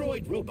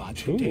 Destroyed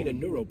robots contain a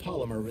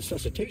neuropolymer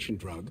resuscitation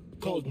drug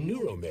called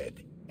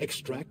Neuromed.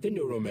 Extract the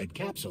Neuromed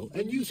capsule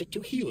and use it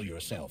to heal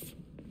yourself.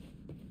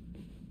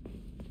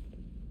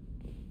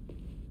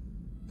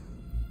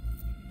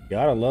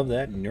 Gotta love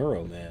that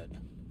Neuromed.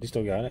 You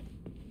still got it?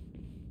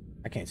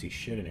 I can't see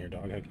shit in here,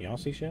 dog. Can y'all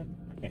see shit?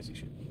 I can't see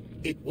shit.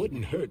 It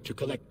wouldn't hurt to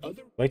collect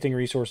other... Collecting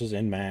resources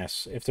en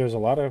masse. If there's a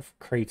lot of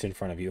crates in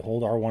front of you,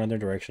 hold R1 in their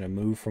direction and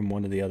move from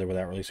one to the other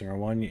without releasing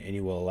R1, and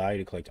you will allow you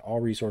to collect all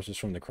resources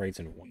from the crates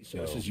in one go.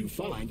 Resources you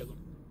find...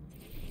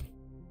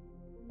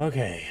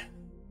 Okay.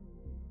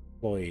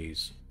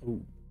 Employees.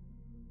 Ooh.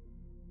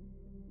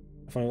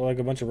 I find like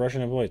a bunch of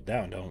Russian employees.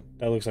 That one don't.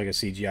 That looks like a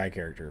CGI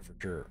character for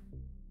sure.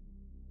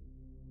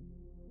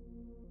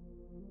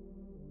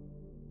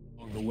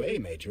 On the way,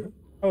 Major.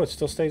 Oh, it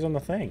still stays on the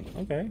thing.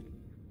 Okay.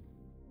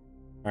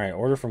 Alright,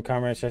 order from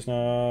Comrade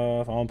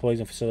Chesnov. All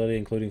employees in facility,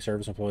 including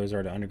service employees,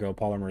 are to undergo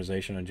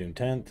polymerization on June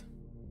 10th.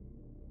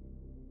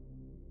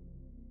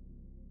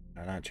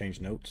 I'll not change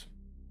notes.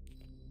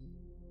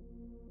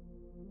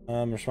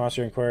 Response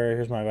to your inquiry.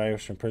 Here's my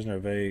evaluation from prisoner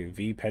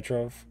V.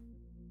 Petrov.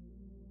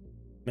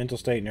 Mental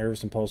state,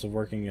 nervous, impulsive,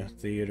 working in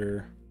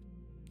theater.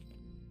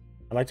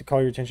 I'd like to call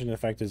your attention to the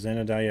fact that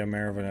Zenadalia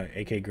Marovna,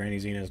 aka Granny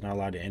Zena, is not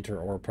allowed to enter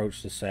or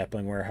approach the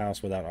sapling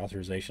warehouse without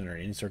authorization under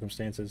any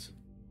circumstances.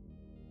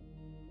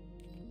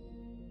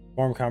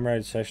 Inform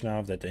Comrade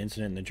Seshnov that the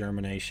incident in the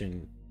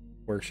germination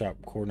workshop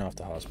cordoned off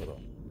the hospital.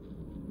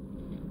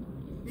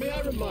 May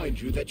I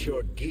remind you that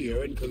your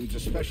gear includes a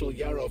special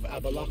Yarov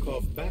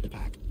Abalakov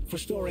backpack for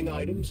storing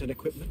items and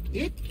equipment.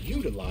 It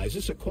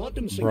utilizes a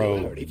quantum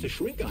singularity to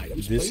shrink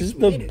items. This is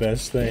the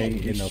best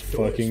thing in the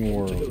fucking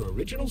world. To their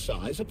original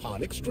size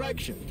upon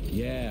extraction.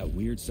 Yeah,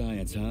 weird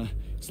science, huh?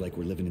 It's like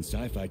we're living in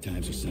sci-fi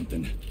times or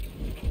something.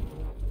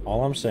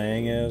 All I'm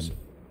saying is,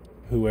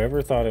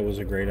 whoever thought it was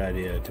a great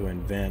idea to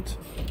invent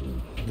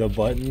the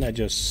button that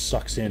just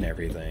sucks in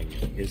everything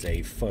is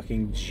a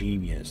fucking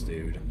genius,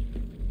 dude.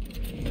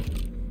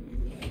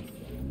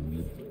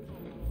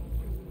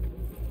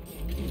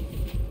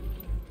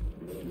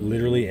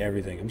 Literally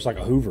everything. I'm just like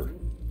a Hoover.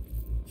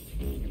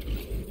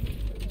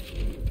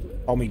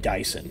 Call me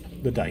Dyson.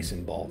 The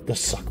Dyson ball. The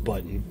suck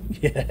button.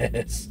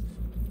 Yes.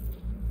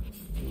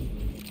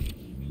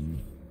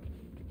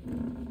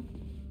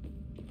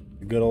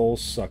 The good old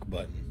suck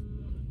button.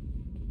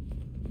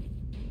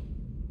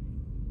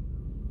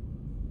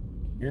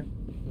 Here.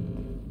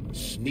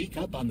 Sneak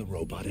up on the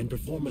robot and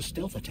perform a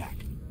stealth attack.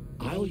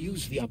 I'll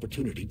use the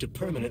opportunity to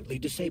permanently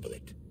disable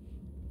it.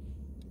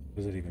 What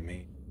does it even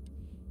mean?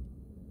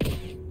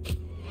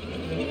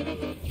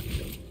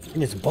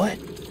 In its butt?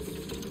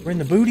 We're in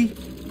the booty?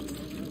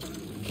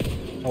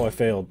 Oh, I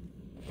failed.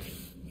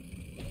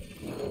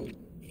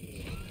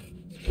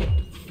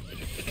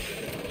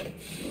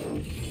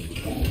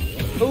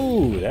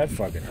 Ooh, that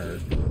fucking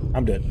hurt.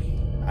 I'm dead.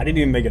 I didn't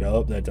even make it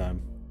up that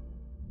time.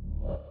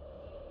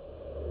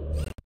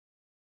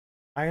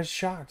 I was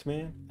shocked,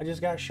 man. I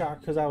just got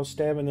shocked because I was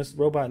stabbing this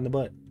robot in the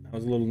butt. I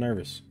was a little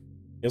nervous.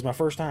 It was my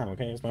first time,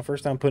 okay? It was my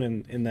first time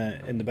putting in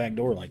the back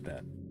door like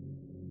that.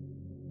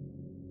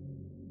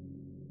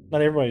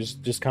 Not everybody's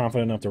just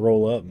confident enough to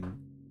roll up and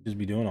just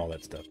be doing all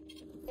that stuff.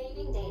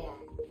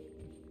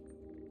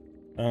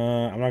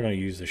 I'm not gonna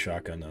use the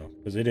shotgun though,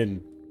 because it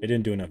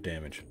didn't do enough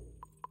damage.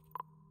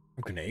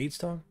 Grenades,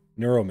 dog?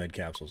 Neuromed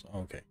capsules.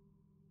 Okay.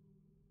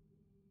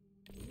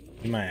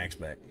 Give my axe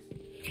back.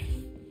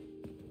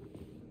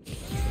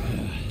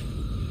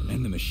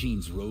 And the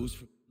machines rose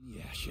from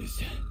the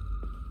ashes.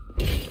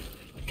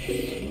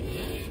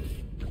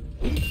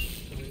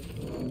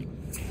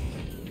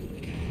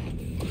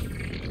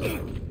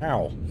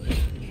 Ow.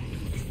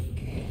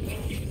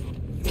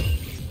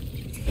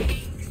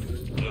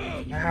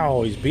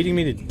 Ow, he's beating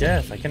me to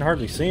death. I can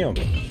hardly see him.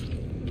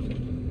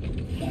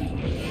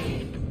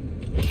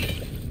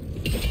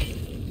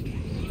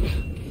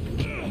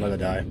 I'm gonna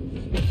die.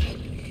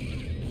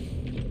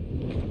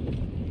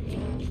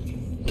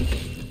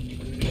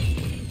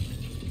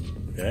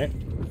 Okay.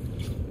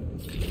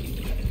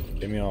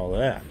 Give me all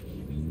that.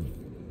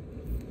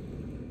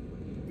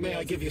 May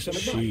I give you some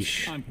advice?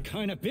 Sheesh. I'm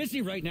kind of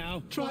busy right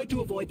now. Try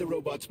to avoid the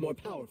robot's more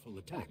powerful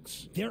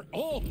attacks. They're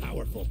all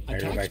powerful. I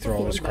gotta go Attacks back through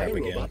all this performed by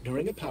crap a again. robot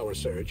during a power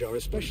surge are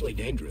especially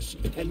dangerous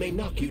and may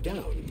knock you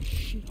down.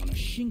 Shit on a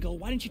shingle.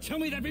 Why didn't you tell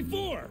me that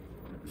before?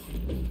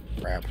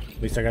 Crap.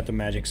 At least I got the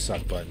magic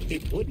suck button.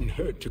 It wouldn't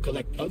hurt to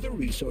collect other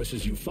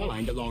resources you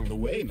find along the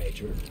way,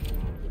 Major.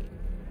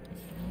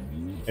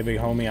 Hey, big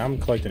homie, I'm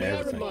collecting May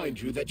everything. I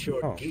remind you that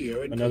your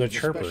gear another includes a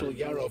chirper. special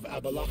Yarov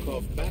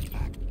Abalakov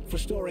backpack for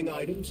storing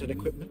items and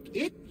equipment.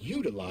 It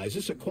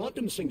utilizes a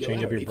quantum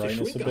singularity to brightness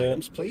shrink a bit.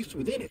 items placed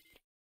within it.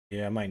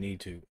 Yeah, I might need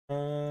to.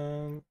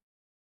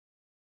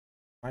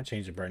 I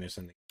change the brightness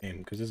in the game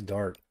because it's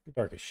dark.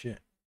 Dark as shit.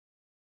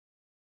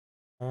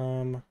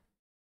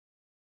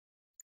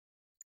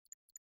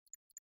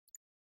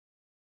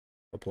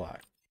 Apply.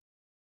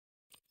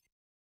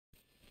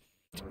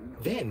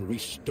 Then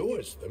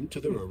restores them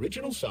to their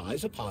original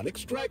size upon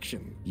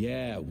extraction.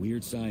 Yeah,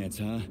 weird science,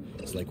 huh?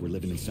 It's like we're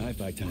living in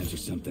sci-fi times or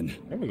something.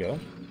 There we go.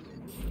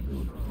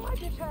 Why'd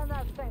you turn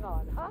that thing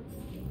on, huh?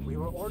 We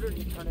were ordered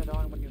to turn it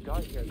on when you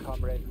got here,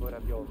 Comrade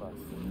Muravyova.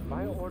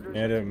 My orders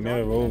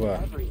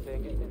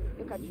everything.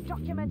 You can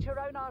document your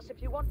own ass if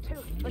you want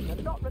to, but you're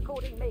not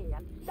recording me,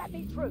 and let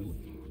me through.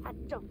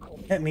 And don't call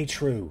me. Let me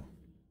true.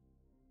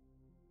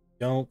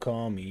 Don't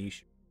call me.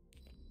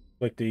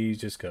 Click these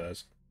just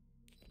cuz.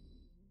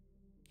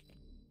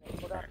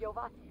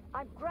 Muravyova,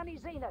 I'm Granny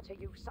Zena to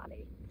you,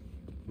 Sonny.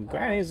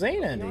 Granny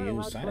Zena to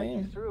you,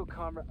 Sonny. Through,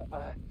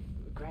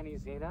 Granny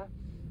Zena.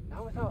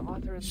 Not without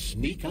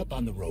authorization. Sneak up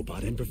on the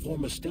robot and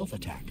perform a stealth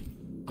attack.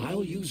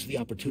 I'll use the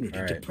opportunity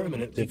to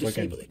permanently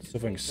disable it. See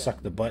if I can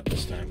suck the butt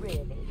this time.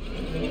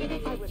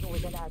 Really? I was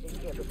always allowed in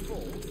here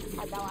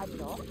before, and now I'm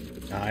not.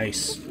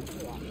 Nice. I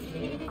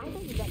know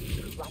you let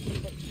me run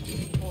this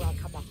before I'll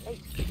come back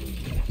later.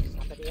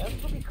 Somebody else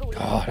will be cool.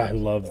 God, I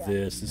love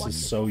this. This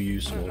is so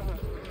useful.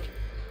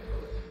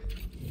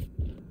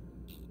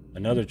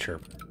 Another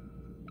chirper.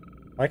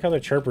 I like how the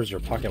chirpers are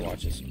pocket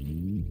watches.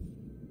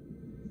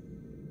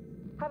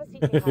 Have a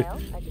seat, Mikhail.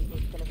 I just need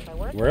to finish my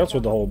work. Where else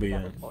would the hole be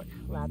in?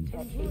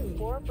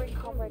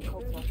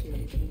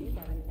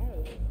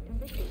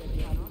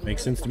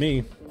 Makes sense to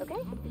me. Okay.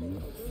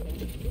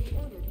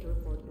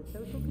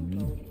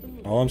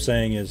 All I'm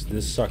saying is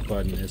this suck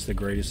button is the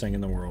greatest thing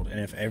in the world. And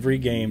if every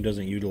game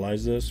doesn't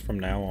utilize this from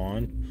now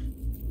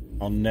on,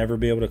 I'll never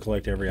be able to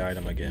collect every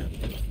item again.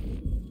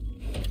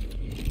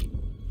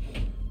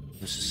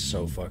 This is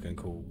so fucking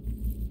cool.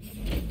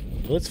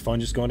 Well, it's fun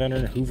just going down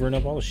there and hoovering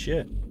up all the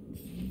shit.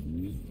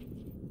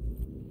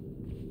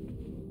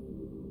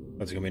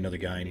 There's gonna be another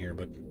guy in here,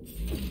 but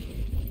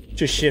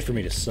just shit for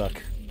me to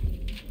suck.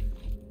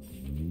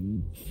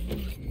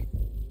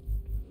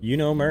 You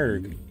know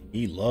Murg,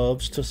 he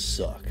loves to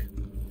suck.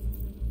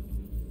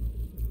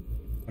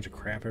 Bunch of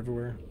crap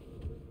everywhere.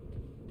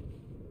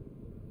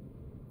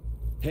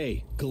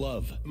 Hey,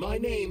 Glove. My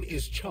name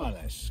is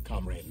Charles,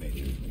 Comrade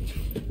Major.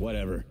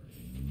 Whatever.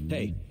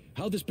 Hey,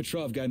 how'd this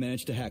Petrov guy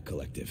manage to hack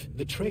Kollektiv?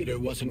 The traitor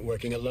wasn't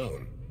working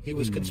alone. He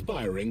was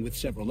conspiring with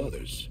several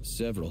others.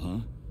 Several, huh?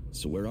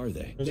 So where are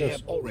they? They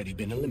have already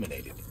been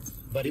eliminated.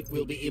 But it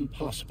will be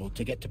impossible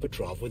to get to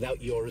Petrov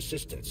without your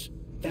assistance.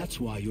 That's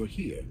why you're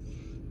here.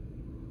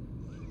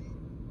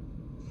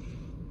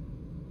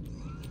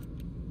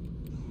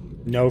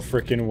 No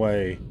freaking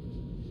way.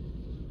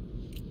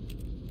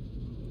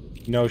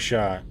 No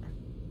shot.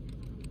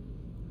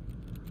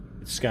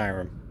 It's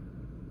Skyrim.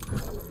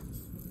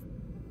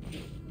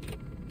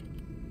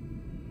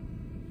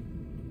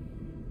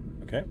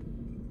 Okay.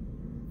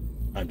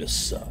 I'm to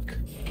suck.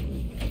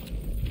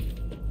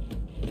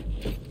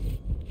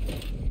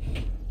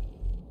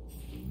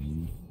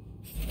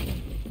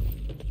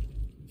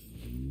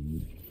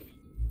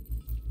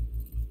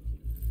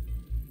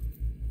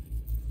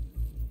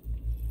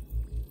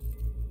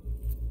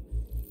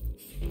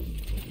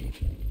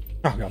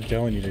 Oh, I'm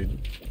telling you,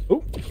 dude.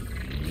 Oh.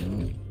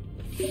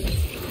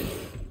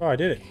 Oh, I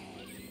did it.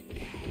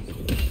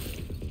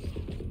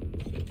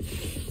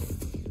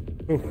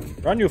 Oh,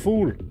 run, you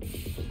fool.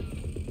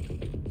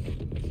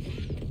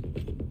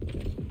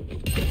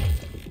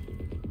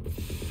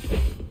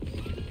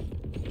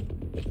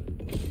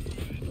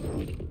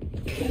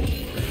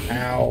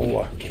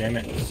 Ow. Damn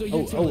it.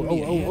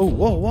 Oh,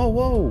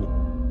 whoa.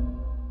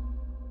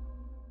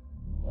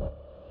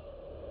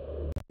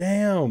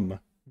 Damn.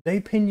 They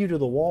pin you to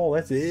the wall.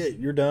 That's it.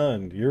 You're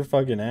done. You're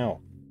fucking out.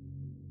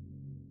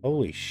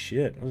 Holy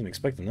shit. I wasn't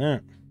expecting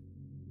that.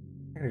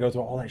 I gotta go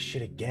through all that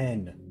shit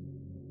again.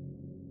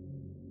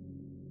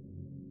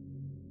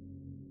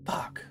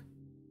 Fuck.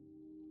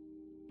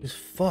 Just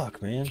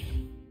fuck, man.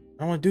 I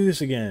don't want to do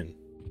this again.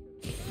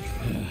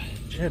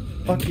 Shit.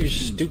 Fuck your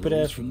stupid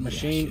ass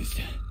machine.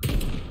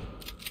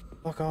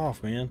 Fuck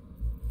off, man.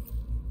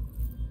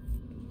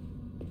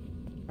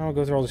 I don't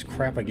go through all this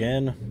crap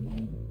again.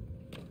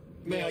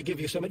 May I give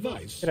you some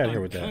advice? Get out of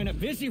here with that. I'm kind of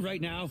busy right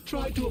now.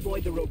 Try to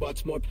avoid the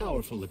robot's more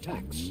powerful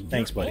attacks.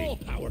 Thanks, buddy. All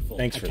powerful.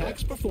 Thanks for that.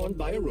 Attacks performed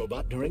by a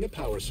robot during a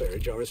power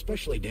surge are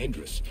especially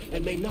dangerous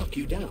and may knock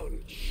you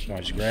down. Come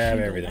on, just grab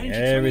everything.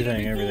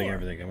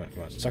 Everything. Come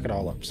on. Suck it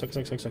all up. Suck.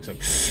 It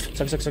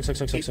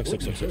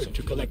wouldn't hurt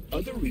to collect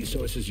other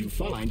resources you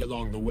find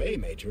along the way,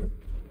 Major.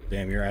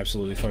 Damn, you're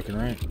absolutely fucking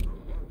right.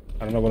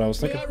 I don't know what I was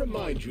thinking. May I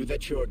remind you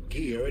that your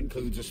gear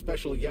includes a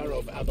special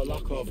Yarov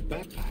Abalakov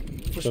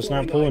backpack for So it's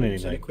not storing pulling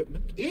items and anything.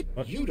 equipment. It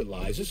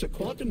utilizes a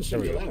quantum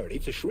singularity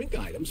to shrink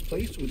items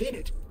placed within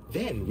it,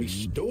 then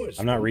restores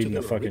I'm not them reading to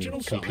the their fucking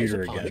original size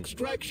computer upon again.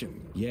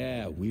 Extraction.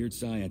 Yeah, weird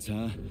science,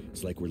 huh?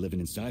 It's like we're living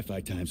in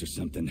sci-fi times or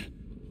something.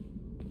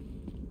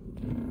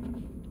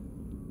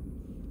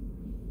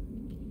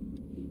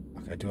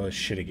 I do all this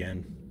shit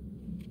again.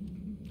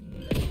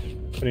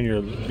 Put in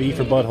your V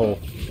for butthole.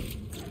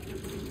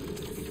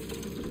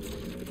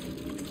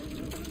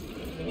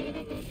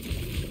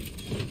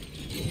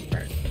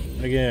 Alright.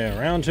 Again,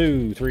 round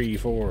 2, 3,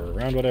 4,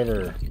 round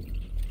whatever.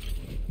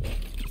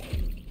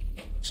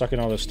 Suck in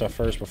all this stuff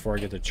first before I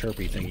get the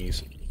chirpy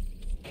thingies.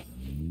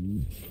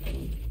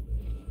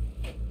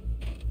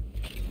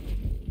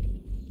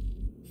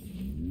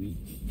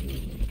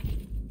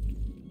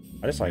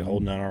 I just like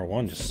holding down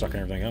R1, just sucking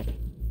everything up.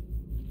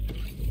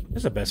 This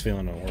is the best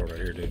feeling in the world right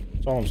here, dude.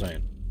 That's all I'm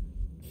saying.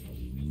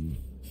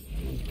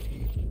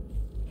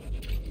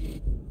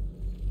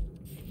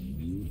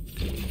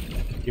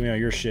 Give me all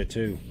your shit,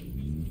 too.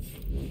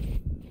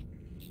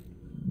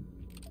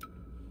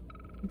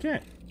 Okay.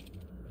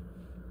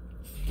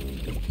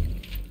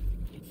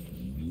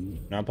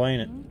 Not playing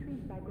it.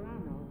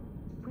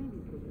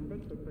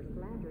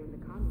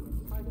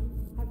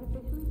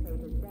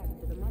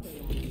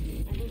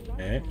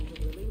 Okay.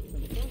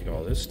 Take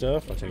all this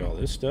stuff. I'll take all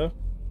this stuff.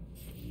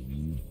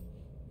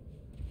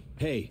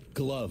 Hey,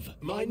 Glove.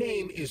 My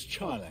name is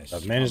Charles.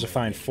 I've managed to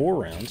find 4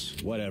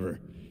 rounds. Whatever.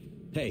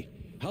 Hey,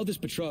 how'd this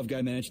Petrov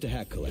guy manage to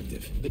hack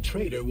Kollektiv? The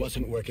traitor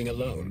wasn't working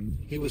alone.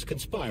 He was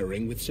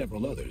conspiring with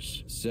several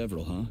others.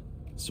 Several, huh?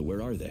 So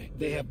where are they?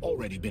 They have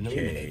already been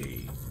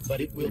eliminated.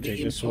 But it will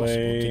be impossible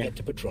to get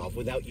to Petrov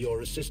without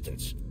your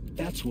assistance.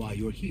 That's why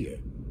you're here.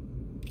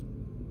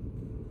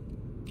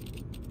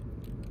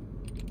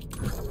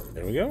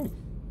 There we go.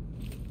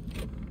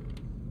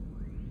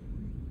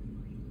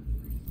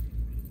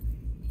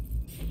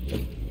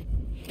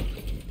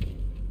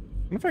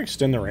 What if I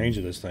extend the range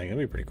of this thing? That'd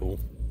be pretty cool.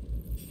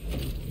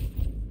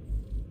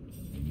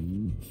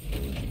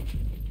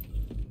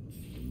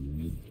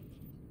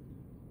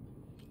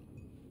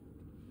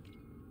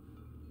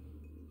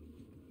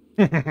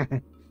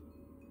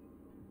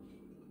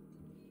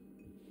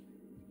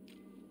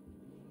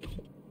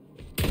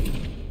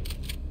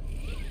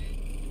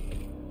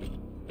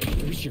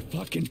 Where's your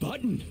fucking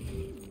button?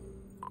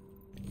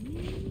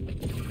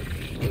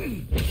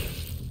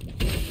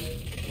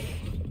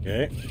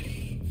 Okay.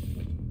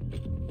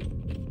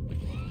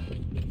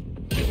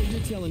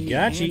 You're telling me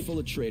a handful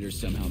of traitors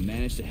somehow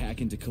managed to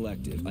hack into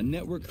Kollektiv, a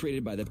network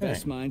created by the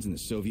best minds in the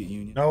Soviet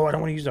Union? No, I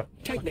don't want to use a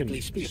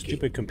Technically fucking speaking,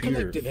 stupid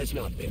computer. Kollektiv has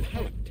not been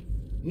hacked.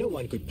 No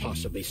one could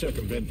possibly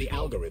circumvent the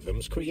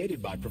algorithms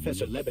created by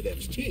Professor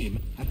Lebedev's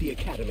team at the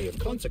Academy of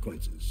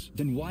Consequences.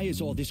 Then why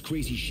is all this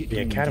crazy shit The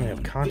going Academy down?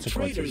 of Consequences? The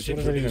What does traitors that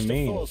even introduced a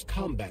mean? false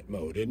combat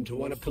mode into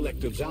one of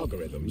Kollektiv's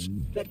algorithms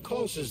that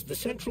causes the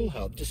central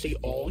hub to see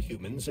all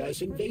humans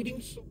as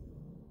invading.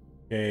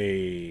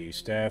 Okay,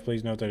 staff,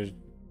 please note that there's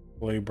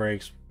employee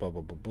breaks, blah,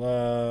 blah, blah,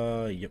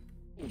 blah. Yep.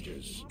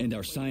 And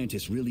our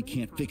scientists really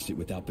can't fix it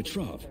without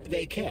Petrov.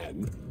 They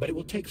can, but it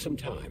will take some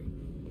time,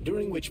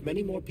 during which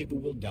many more people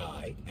will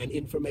die, and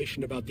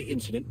information about the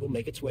incident will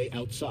make its way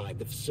outside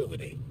the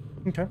facility.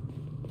 Okay.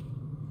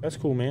 That's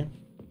cool, man.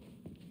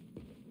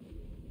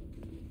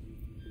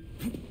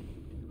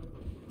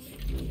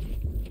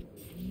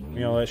 Give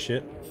me all that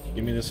shit.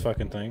 Give me this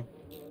fucking thing.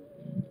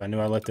 I knew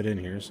I left it in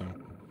here, so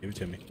give it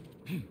to me.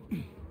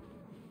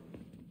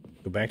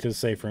 Go back to the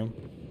safe room.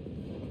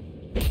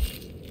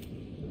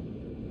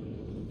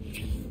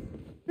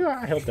 Yeah,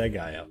 I helped that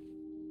guy out.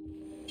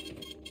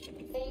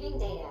 Saving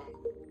data.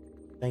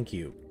 Thank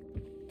you.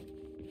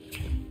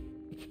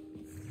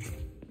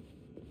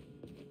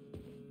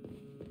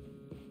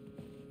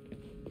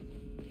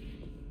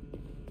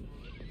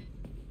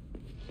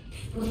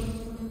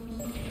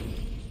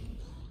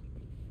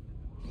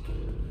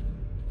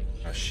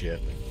 Oh shit.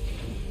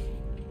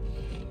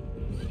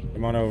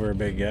 Come on over,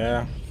 big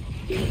guy.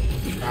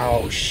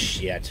 Oh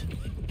shit.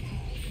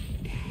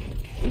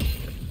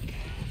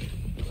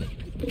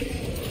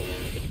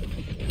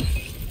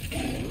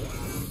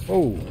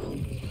 Oh.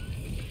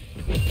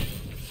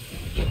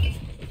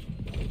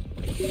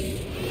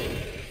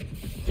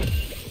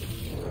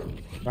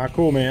 Not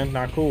cool, man.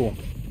 Not cool.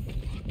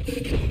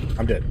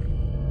 I'm dead.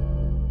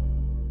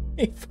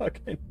 He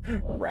fucking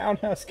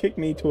roundhouse kicked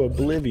me to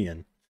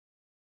oblivion.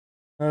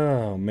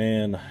 Oh,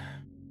 man.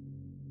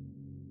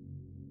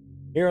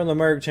 Here on the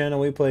Murg channel,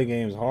 we play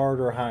games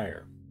hard or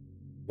higher.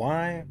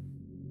 Why?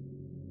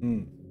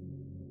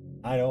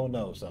 I don't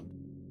know something.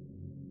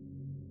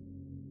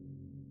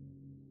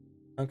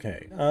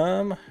 Okay,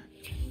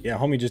 yeah,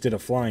 homie just did a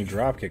flying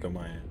drop kick on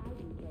my end.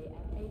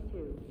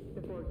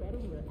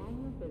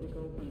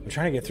 I'm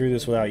trying to get through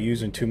this without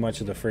using too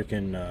much of the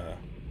freaking,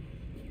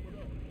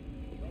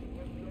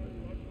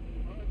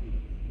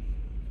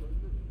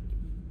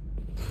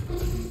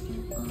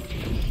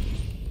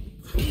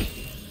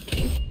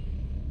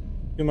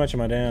 too much of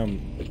my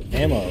damn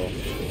ammo.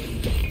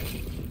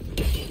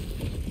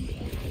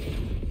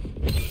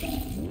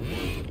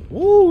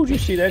 Woo, did you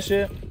see that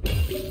shit?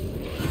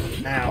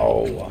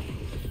 Ow.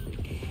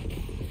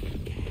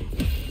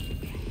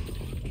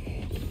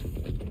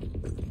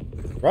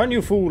 Run,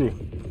 you fool.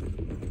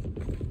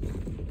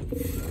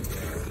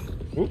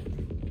 Oop.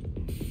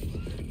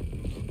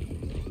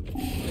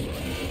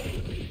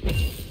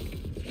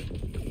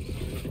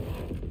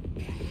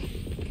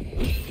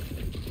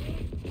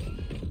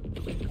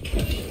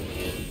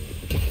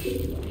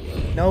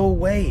 No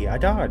way, I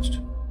dodged.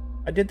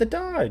 I did the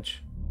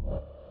dodge.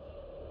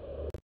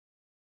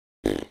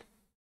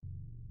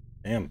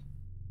 Damn.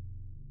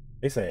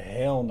 They say,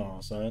 hell no,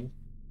 son.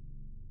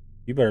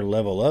 You better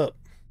level up.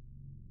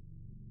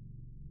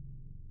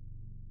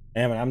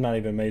 Damn it, I'm not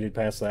even made it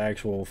past the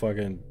actual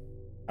fucking...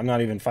 I'm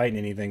not even fighting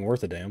anything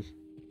worth a damn.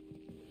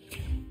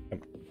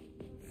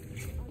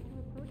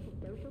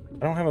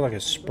 I don't have like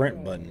a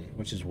sprint button,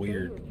 which is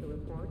weird.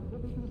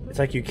 It's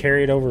like you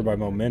carry it over by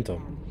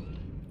momentum.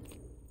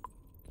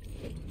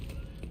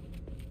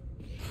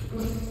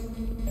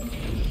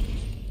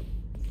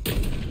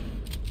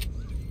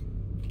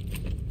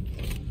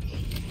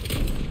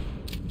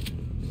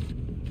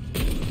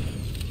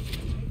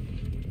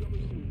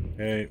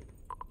 Okay.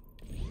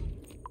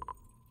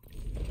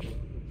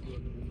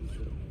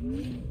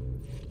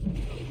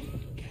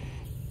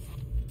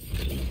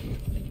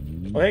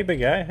 Oh, hey,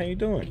 big guy. How you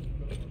doing?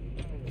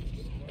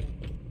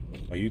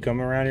 Oh, you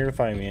coming around here to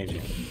fight me, ain't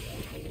you?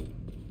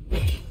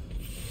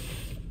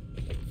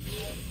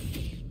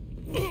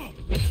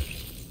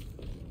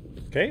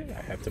 Okay,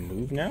 I have to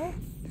move now?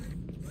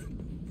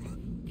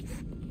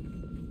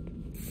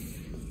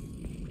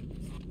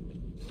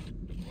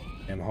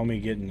 Damn,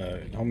 homie getting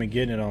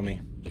it on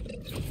me.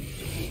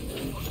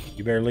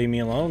 You better leave me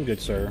alone,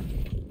 good sir.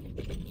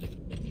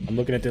 I'm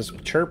looking at this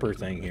chirper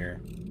thing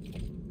here.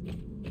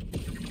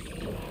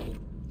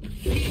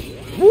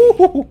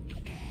 Woo!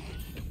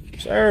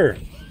 Sir!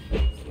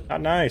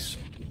 Not nice.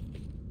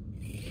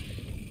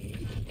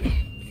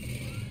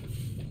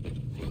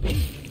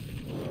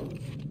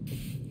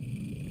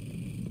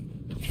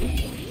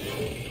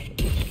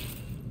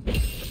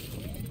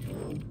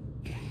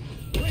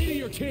 Pray to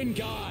your tin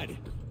god!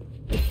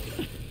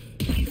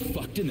 You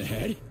fucked in the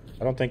head?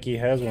 I don't think he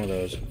has one of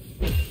those.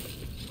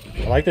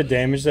 I like the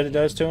damage that it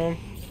does to him.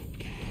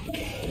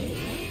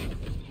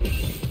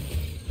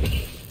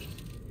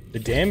 The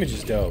damage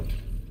is dope.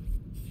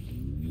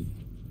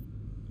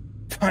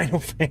 Final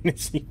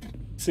Fantasy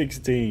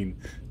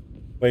 16.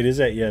 Wait, is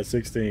that? Yeah,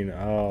 16.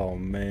 Oh,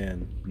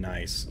 man.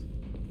 Nice.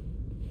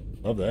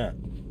 Love that.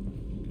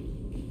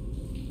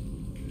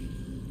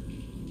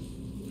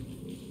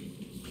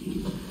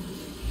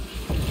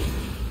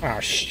 Oh,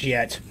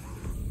 shit.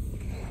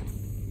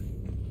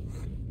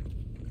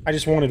 I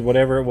just wanted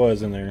whatever it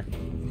was in there.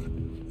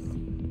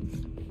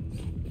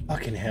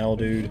 Fucking hell,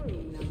 dude.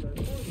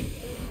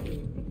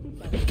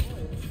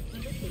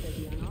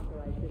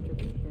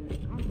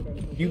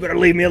 You better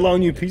leave me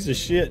alone, you piece of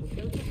shit.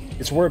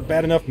 It's worth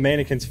bad enough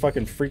mannequins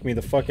fucking freak me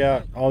the fuck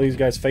out. All these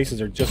guys' faces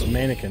are just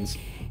mannequins.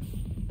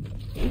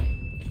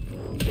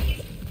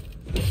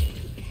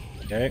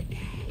 Okay.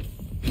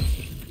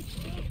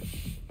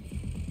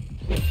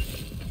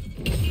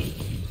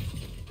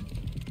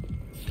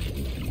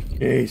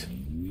 Jeez.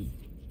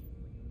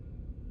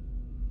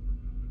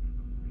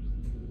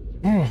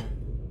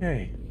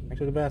 Okay, back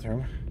to the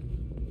bathroom.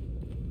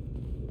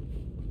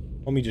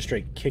 Homie just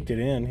straight kicked it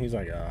in. He's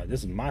like, this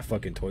is my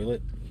fucking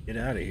toilet. Get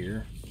out of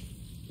here.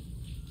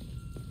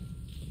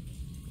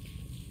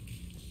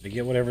 Did I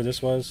get whatever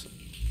this was?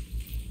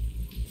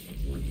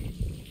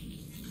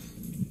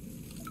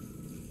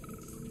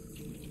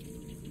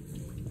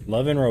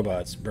 Love and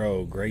Robots.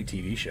 Bro, great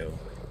TV show.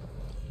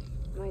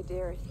 My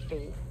dearest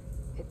Faith,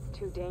 it's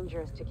too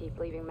dangerous to keep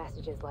leaving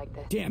messages like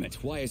this. Damn it,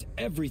 why is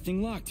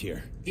everything locked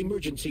here?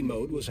 Emergency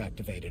mode was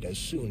activated as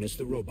soon as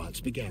the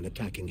robots began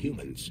attacking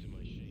humans.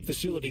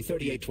 Facility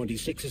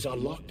 3826 is on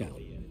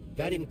lockdown.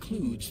 That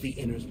includes the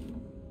inner...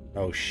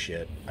 Oh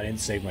shit, I didn't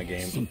save my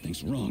game.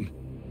 Something's wrong.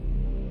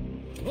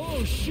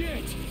 Oh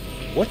shit!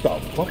 What the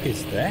fuck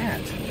is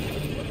that?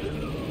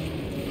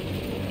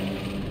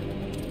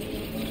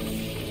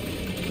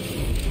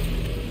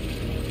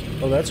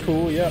 Oh, that's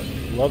cool, yeah.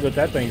 Love that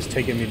that thing's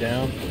taking me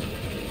down.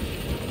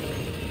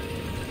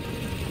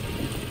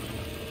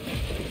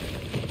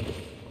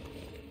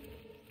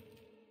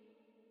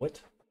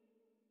 What?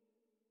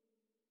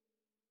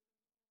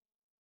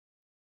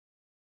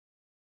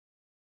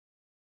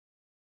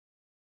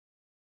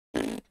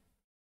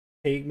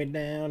 Take me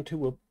down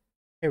to a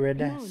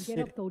paradise. Come on, get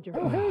up, soldier.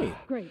 Oh, hey.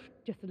 Great,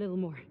 just a little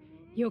more.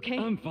 You okay?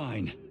 I'm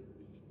fine.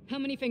 How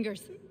many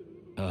fingers?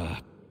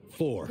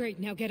 4. Great,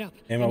 now get up.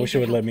 Damn, I wish it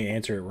would let me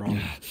answer it wrong.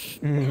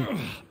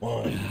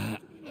 1.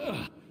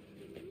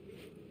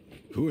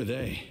 Who are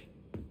they?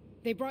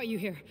 They brought you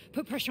here.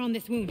 Put pressure on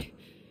this wound.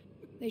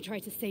 They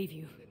tried to save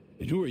you.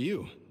 And who are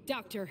you?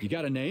 Doctor. You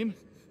got a name?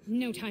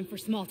 No time for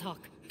small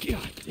talk.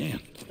 God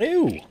damn.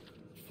 Ew.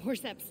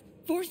 Forceps.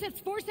 Forceps,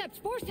 forceps,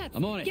 forceps.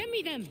 I'm on it. Get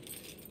me them.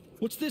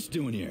 What's this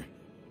doing here?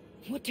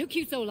 What took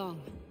you so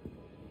long?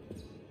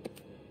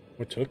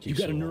 What took you You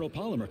got so a long?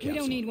 neuropolymer capsule. We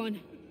don't need one.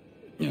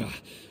 Yeah.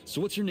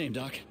 So what's your name,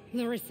 Doc?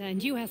 Larissa,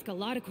 and you ask a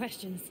lot of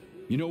questions.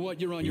 You know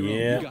what? You're on your own.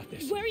 You got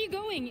this. Where are you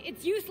going?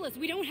 It's useless.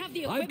 We don't have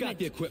the equipment. I've got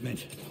the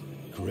equipment.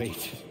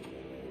 Great.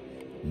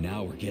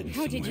 Now we're getting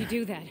How somewhere. did you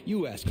do that?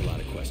 You ask a lot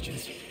of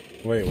questions.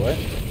 Wait, what?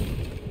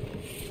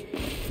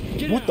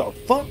 Get What out. the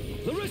fuck?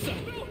 Larissa!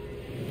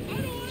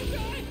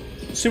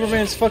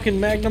 Superman's fucking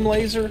magnum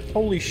laser?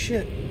 Holy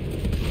shit.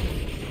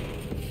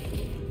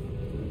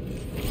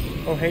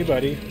 Oh, hey,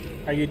 buddy.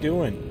 How you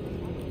doing?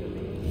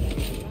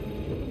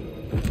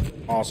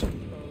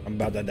 Awesome. I'm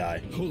about to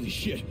die. Holy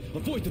shit!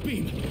 Avoid the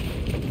beam!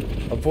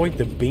 Avoid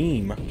the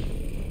beam? I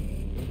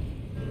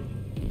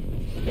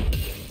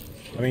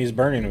mean, he's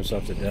burning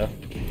himself to death.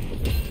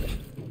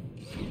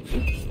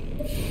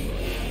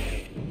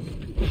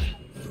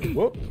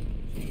 Whoop.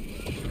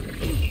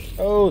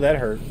 Oh, that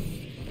hurt.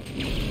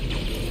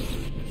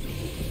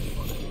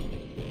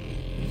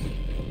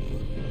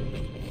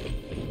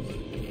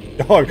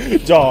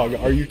 Dog,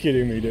 are you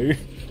kidding me, dude?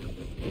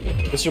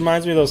 This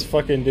reminds me of those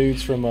fucking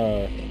dudes from,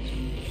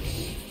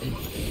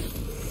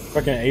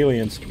 fucking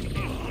Aliens.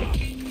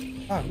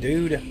 Fuck,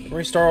 dude. I'm gonna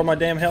restart all my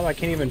damn hell. I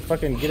can't even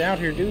fucking get out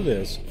here and do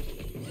this.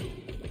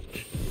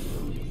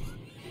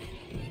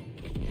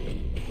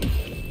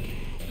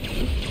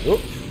 Oop.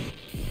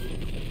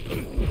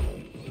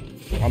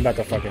 I'm about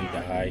to fucking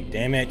die.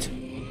 Damn it.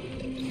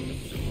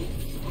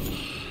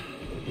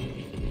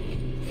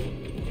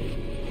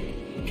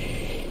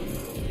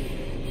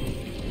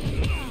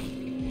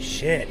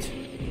 Shit.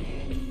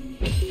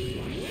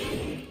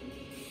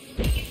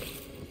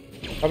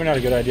 Probably not a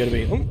good idea to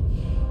be...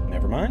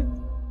 never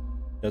mind.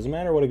 Doesn't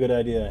matter what a good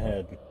idea I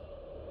had.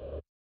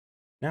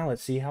 Now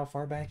let's see how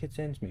far back it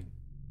sends me.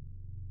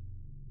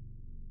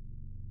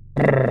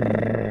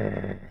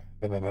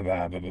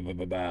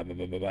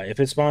 If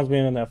it spawns me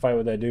in that fight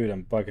with that dude,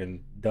 I'm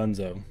fucking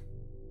dunzo.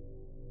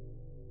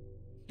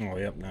 Oh,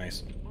 yep,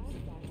 nice.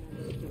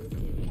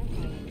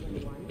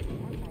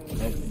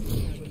 Nope.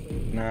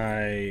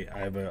 I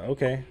have a...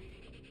 okay.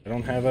 I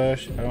don't have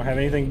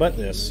anything but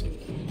this.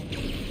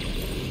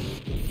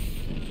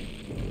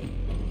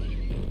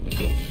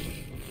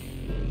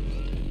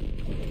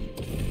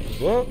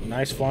 Whoa,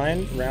 nice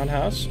flying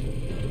roundhouse.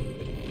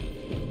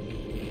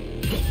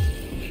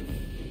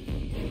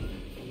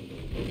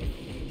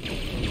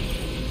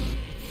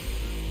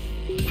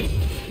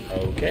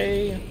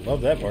 Okay,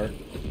 love that part.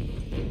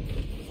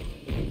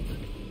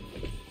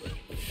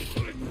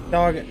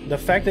 Dog, the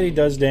fact that he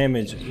does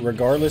damage,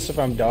 regardless if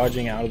I'm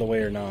dodging out of the way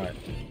or not,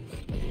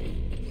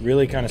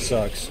 really kind of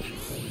sucks.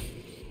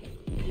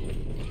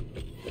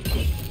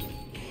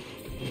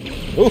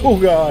 Oh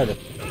god!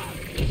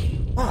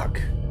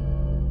 Fuck!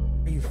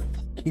 Are you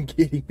fucking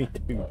kidding me,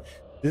 dude?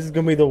 This is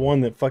gonna be the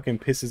one that fucking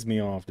pisses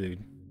me off,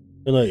 dude.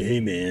 They're like, hey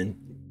man,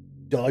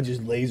 dodge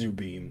his laser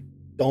beam.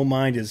 Don't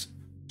mind his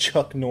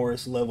Chuck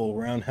Norris level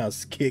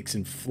roundhouse kicks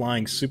and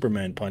flying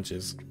Superman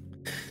punches.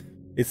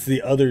 It's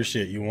the other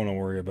shit you want to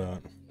worry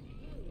about.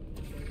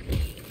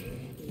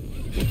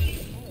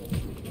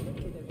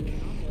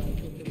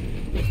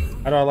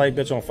 How do I light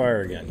bitch on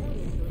fire again?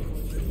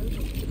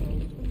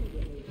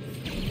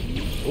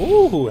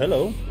 Ooh,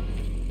 hello.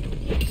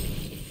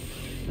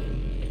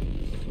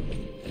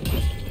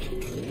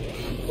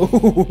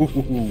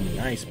 Ooh,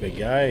 nice, big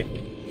guy.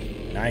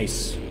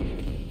 Nice.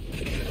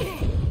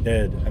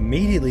 Dead.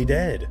 Immediately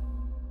dead.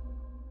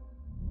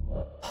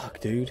 Fuck,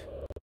 dude.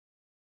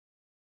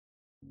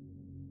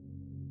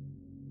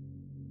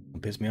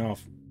 Don't piss me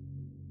off.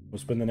 We'll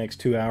spend the next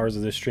 2 hours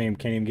of this stream.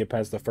 Can't even get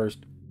past the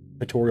first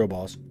tutorial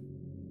boss.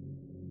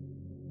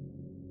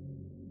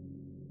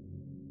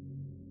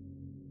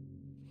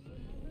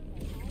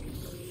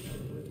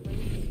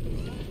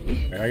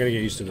 I gotta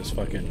get used to this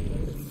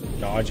fucking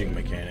dodging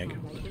mechanic.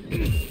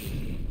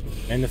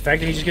 And the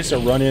fact that he just gets to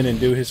run in and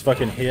do his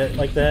fucking hit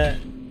like that,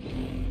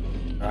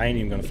 I ain't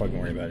even gonna fucking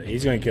worry about it.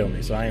 He's gonna kill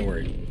me, so I ain't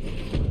worried.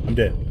 I'm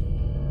dead.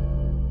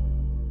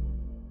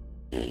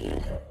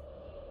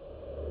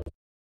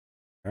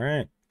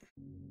 Alright.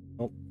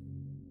 Well,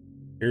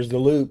 here's the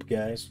loop,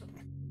 guys.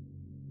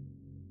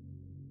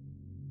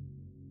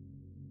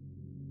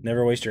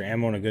 Never waste your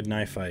ammo in a good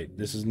knife fight.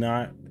 This is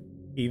not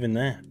even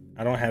that.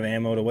 I don't have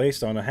ammo to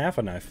waste on a half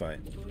a knife fight.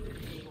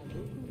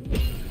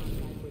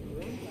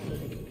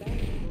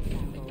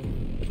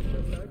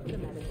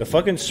 The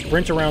fucking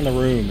sprint around the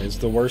room is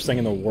the worst thing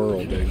in the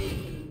world, dude.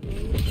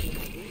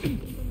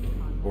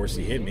 Of course,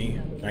 he hit me.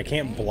 I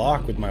can't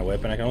block with my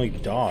weapon. I can only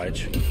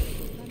dodge.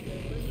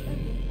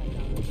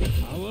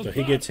 So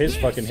he gets his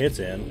fucking hits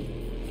in.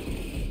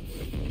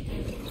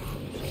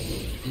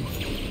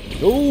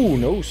 Oh,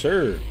 no,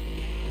 sir.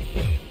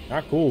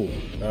 Not cool.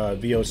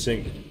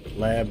 VO-Sync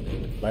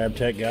lab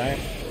tech guy.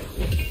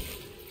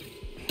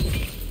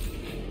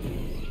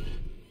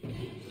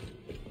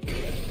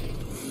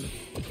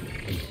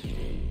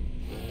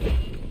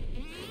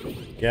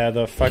 Yeah,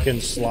 the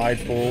fucking slide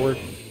forward.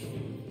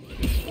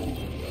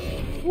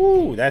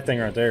 Woo, that thing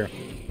right there.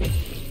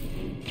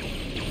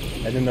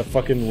 And then the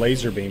fucking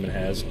laser beam it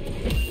has.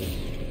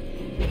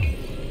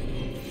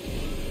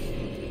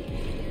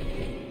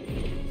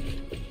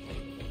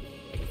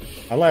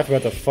 I laugh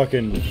about the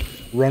fucking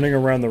running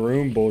around the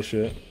room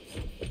bullshit.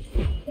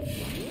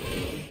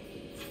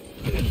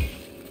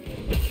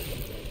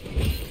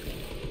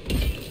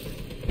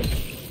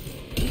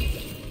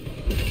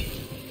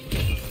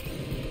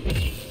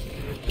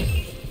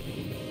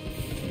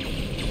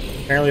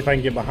 Apparently if I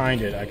can get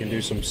behind it, I can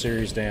do some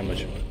serious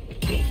damage.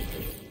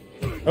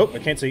 Oh, I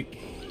can't see.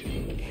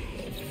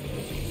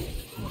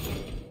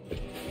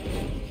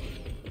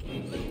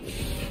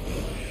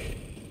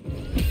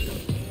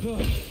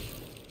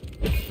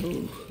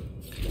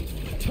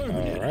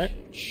 Terminated. All right.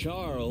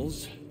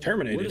 Charles.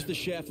 Terminated. Where does the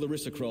shaft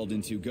Larissa crawled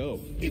into go?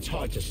 It's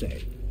hard to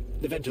say.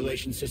 The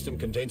ventilation system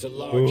contains a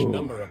large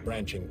number of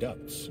branching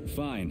ducts.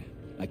 Fine.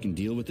 I can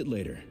deal with it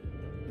later.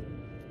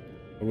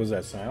 What was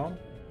that sound?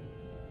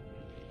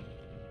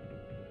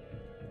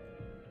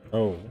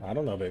 Oh, I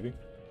don't know, baby.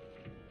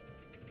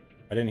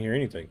 I didn't hear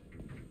anything.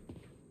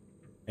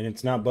 And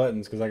it's not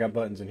buttons, because I got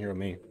buttons in here with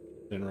me.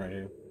 Sitting right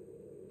here.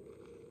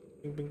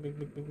 Bing, bing, bing,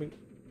 bing, bing, bing.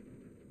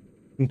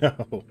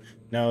 No.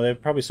 No, there's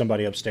probably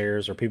somebody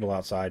upstairs or people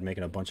outside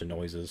making a bunch of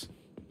noises.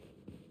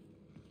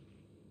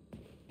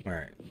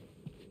 Alright.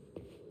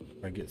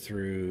 If I get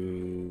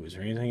through... Is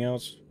there anything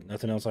else?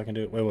 Nothing else I can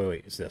do?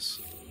 Wait. It's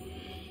this.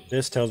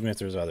 This tells me if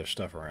there's other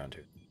stuff around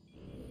here.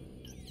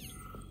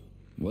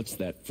 What's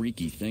that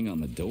freaky thing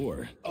on the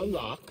door? A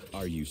lock.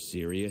 Are you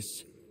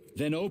serious?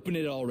 Then open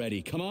it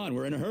already. Come on,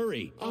 we're in a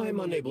hurry. I'm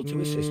unable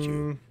to assist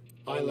you.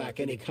 I lack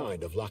any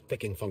kind of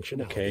lock-picking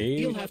functionality. Okay.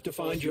 You'll have to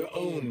find your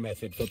own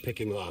method for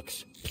picking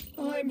locks.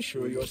 I'm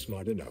sure you're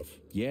smart enough.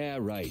 Yeah,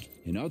 right.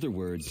 In other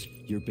words,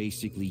 you're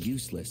basically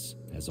useless,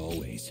 as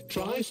always.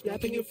 Try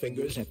snapping your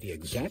fingers at the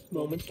exact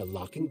moment the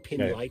locking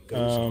pin light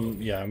goes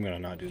on. Yeah, I'm gonna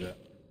not do that.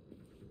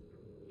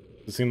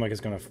 It seems like it's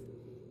gonna...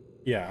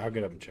 Yeah, I'll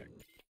get up and check.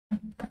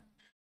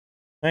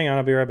 Hang on,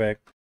 I'll be right back.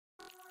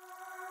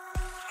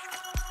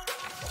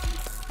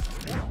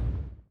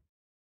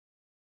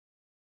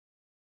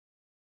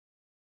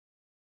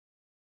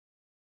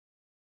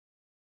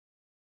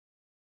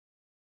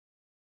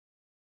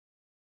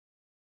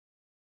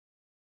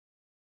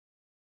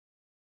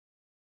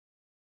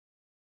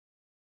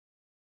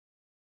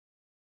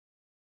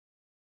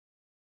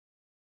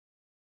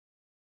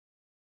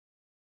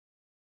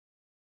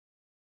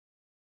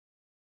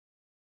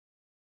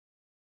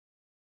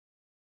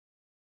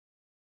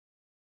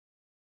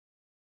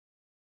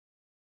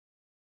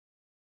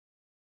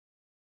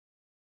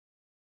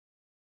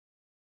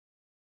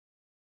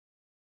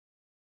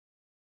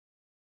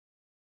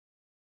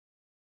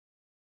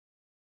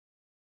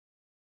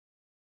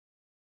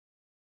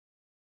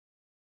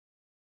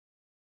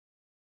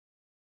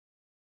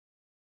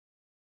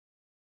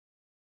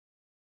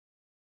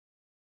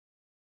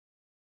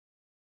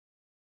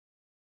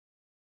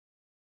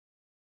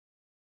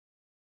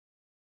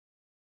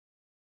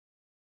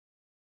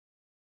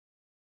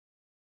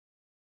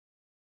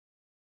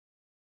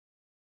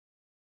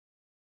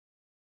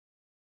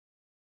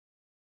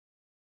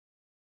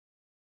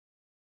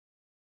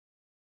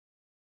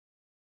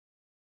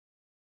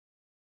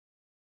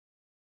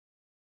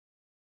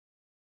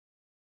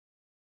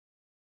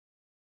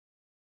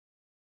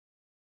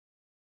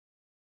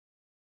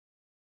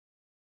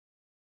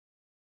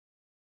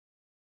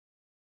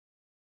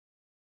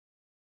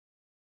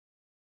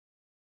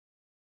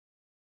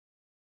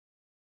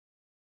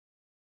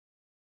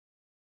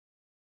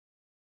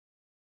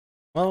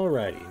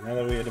 Alrighty, now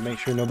that we had to make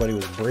sure nobody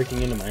was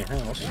breaking into my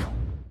house.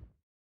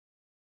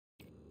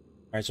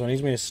 Alright, so it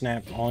needs me to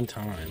snap on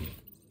time.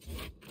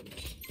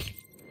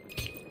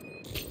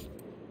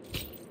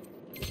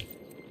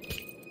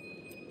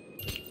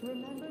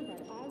 Remember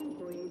that all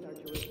employees are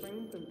to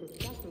refrain from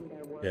discussing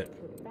their work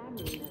with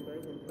family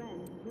members and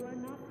friends who are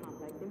not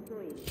complex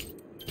employees.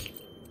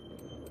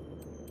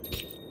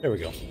 There we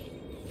go.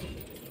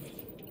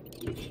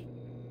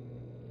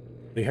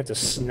 You have to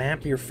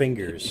snap your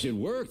fingers. It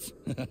worked.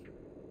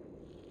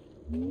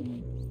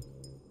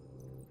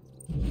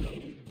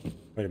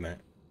 Wait a minute.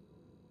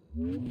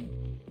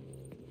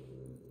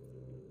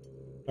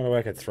 Oh,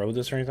 I could throw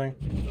this or anything?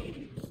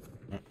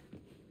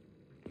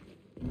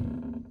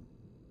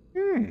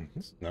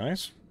 That's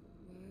nice.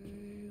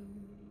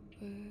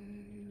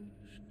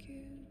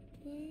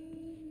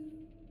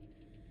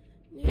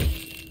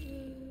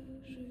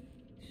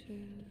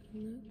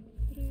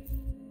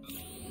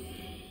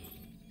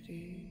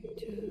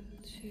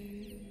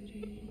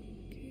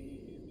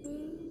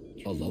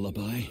 A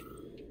lullaby?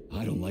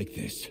 I don't like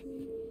this.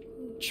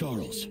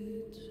 Charles,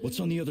 what's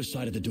on the other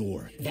side of the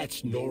door?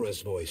 That's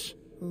Nora's voice.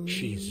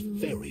 She's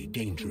very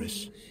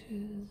dangerous.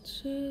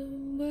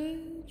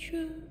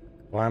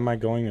 Why am I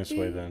going this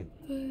way then?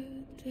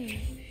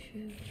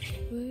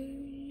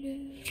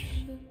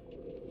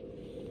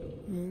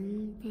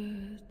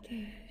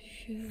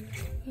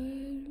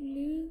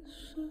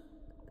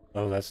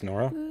 Oh, that's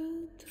Nora?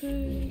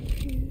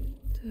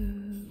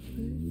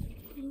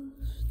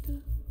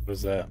 What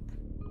is that?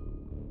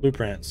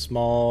 Blueprint,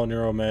 small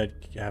neuromed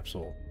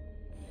capsule.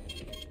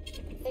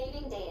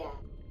 Saving data.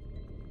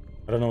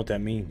 I don't know what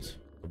that means.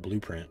 A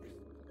blueprint.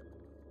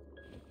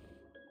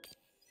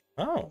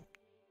 Oh.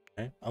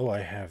 Okay. Oh, I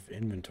have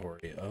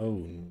inventory.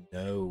 Oh,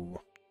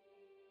 no.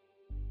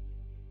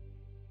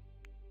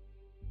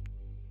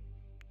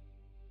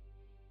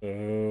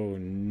 Oh,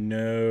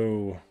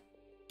 no.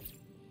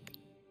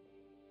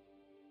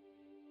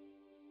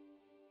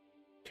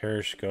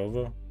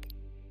 Tereshkova?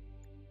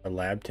 A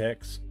lab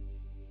techs?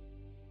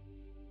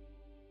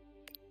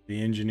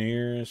 The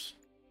engineers?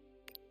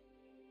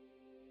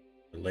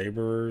 The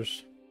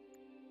laborers?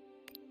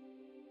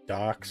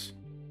 Docks?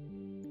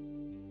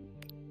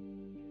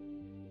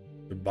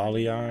 The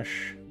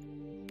Balayage,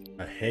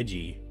 a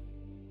Hedgie,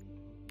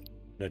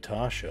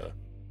 Natasha,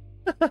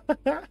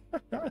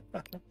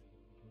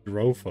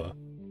 Drofa,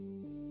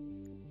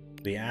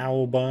 the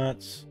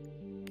Owlbots,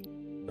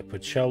 the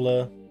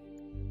Pachella,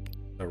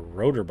 the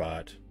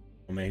Rotorbot.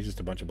 Oh man, he's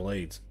just a bunch of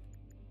blades.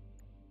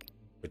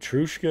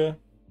 Petrushka,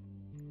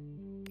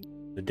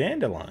 the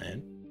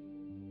Dandelion,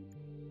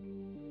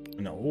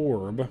 an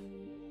Orb,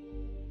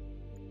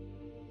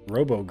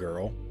 Robo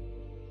Girl,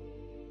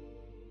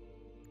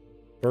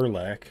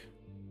 Murglak,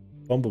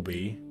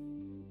 Bumblebee,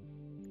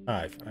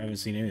 Hive. I haven't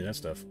seen any of that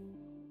stuff.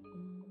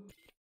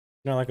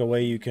 Not like a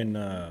way you can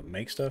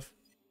make stuff.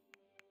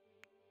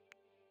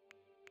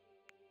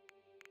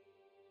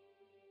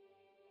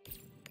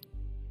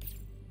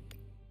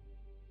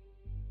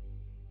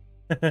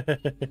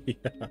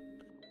 Yeah.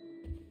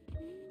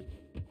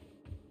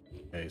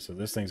 Okay, so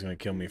this thing's gonna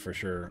kill me for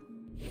sure.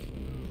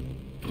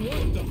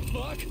 What the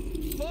fuck?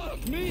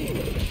 Fuck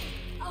me!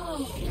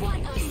 Oh, what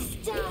a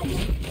stud!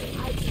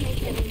 I can't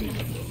get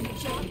enough of you,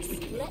 Jocks.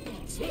 Let me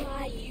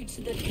tie you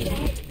to the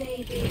bed,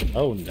 baby.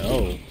 Oh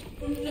no.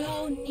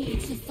 No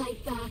need to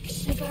fight back,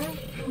 sugar.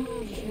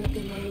 Oh, you're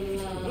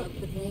gonna love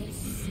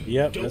this.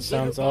 Yep, Don't that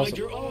sounds let her awesome. bind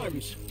your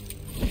arms.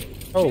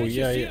 Oh, Can't you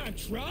yeah, see yeah. I'm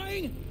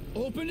trying?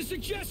 Open to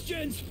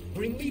suggestions!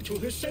 Bring me to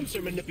her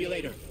sensor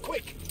manipulator,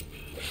 quick!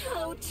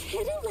 How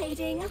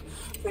titillating.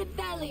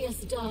 Rebellious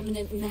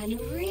dominant men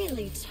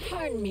really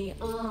turn me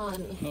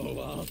on. Oh,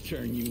 I'll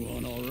turn you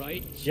on, all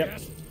right? Yep.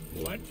 Just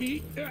let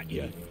me at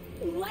you.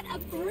 What a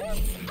brute.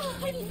 Oh,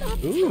 I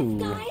love Ooh.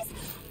 tough guys.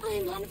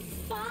 I'm on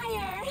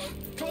fire.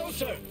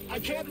 Closer! I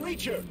can't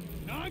reach her!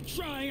 I'm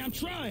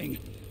trying.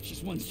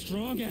 She's one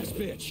strong-ass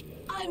bitch.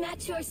 I'm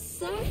at your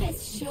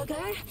service, sugar.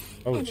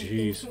 Oh, Anything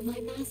jeez. for my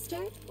master?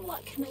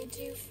 What can I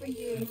do for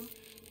you?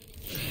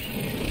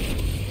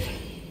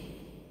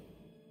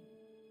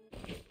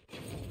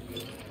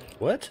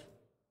 What?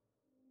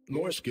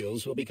 More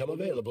skills will become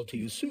available to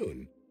you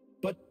soon,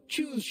 but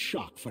choose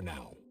shock for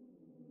now.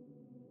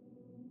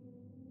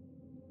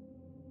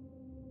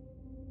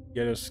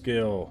 Get a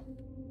skill.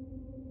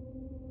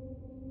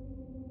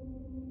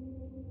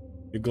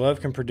 Your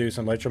glove can produce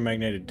an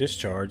electromagnetic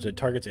discharge that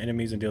targets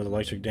enemies and deals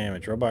electric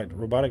damage.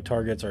 Robotic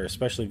targets are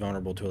especially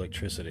vulnerable to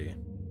electricity.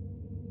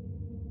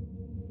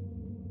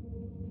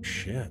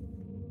 Shit.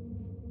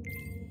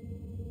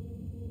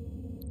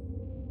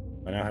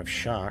 I now have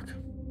shock.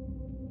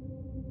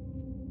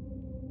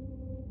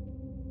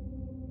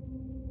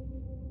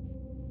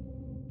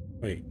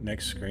 Wait,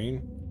 next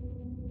screen?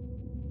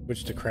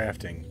 Switch to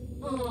crafting.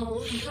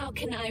 Oh, how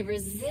can I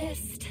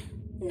resist?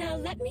 Now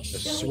let me The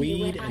show you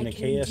Swede what and I the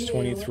can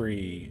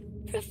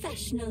KS-23. do.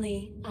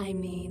 Professionally, I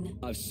mean.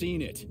 I've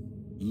seen it.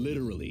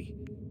 Literally.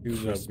 Use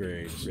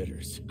upgrades.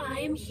 Critters. I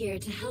am here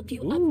to help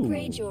you Ooh.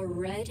 upgrade your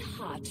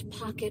red-hot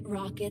pocket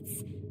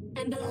rockets.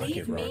 And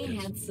believe Pocket me,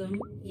 rockets.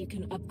 handsome, you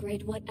can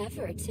upgrade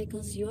whatever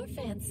tickles your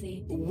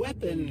fancy.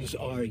 Weapons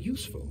are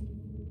useful.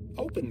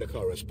 Open the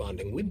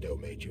corresponding window,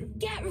 Major.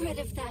 Get rid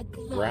of that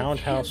glove,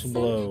 Roundhouse handsome.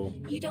 blow.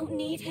 You don't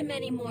need him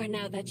anymore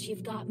now that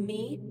you've got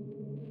me.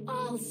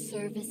 I'll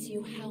service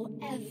you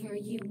however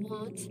you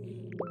want.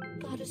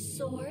 Got a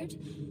sword?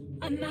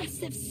 A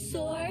massive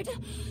sword?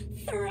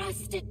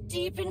 Thrust it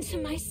deep into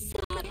my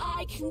side.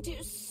 I can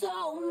do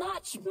so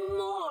much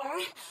more.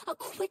 A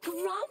quick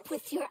romp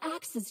with your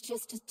axe is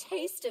just a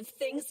taste of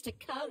things to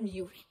come,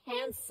 you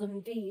handsome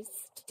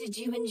beast. Did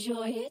you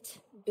enjoy it,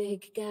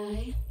 big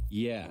guy?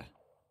 Yeah.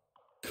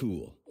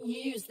 Cool.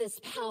 Use this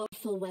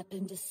powerful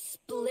weapon to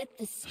split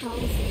the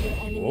skulls of your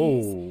enemies.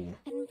 Whoa.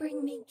 And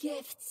bring me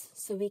gifts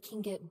so we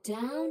can get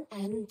down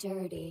and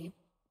dirty.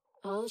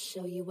 I'll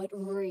show you what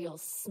real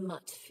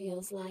smut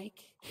feels like.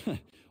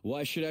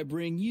 Why should I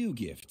bring you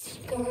gifts?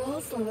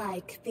 Girls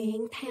like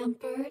being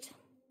pampered.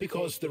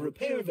 Because the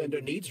repair vendor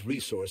needs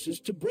resources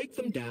to break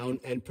them down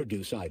and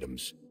produce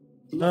items.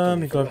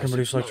 Your glove can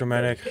produce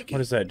electromagnetic. What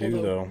does that do,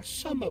 Although though?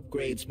 Some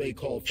upgrades may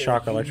call for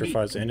Shock unique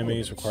electrifies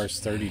enemies, components. requires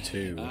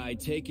 32. I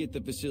take it the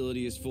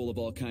facility is full of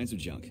all kinds of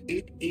junk.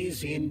 It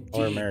is indeed,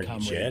 Automatic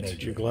Comrade jet.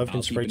 Major. Your glove can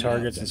I'll spray keep an eye out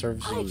targets and then.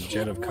 serves I as a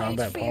jet of can't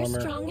combat wait for your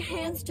polymer. strong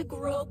hands to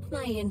grope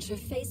my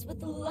interface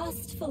with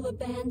lustful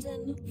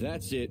abandon.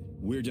 That's it.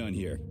 We're done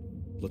here.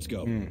 Let's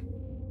go.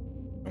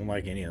 Don't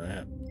like any of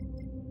that.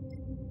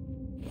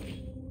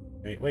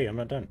 Wait, I'm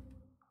not done.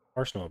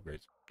 Arsenal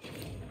upgrades.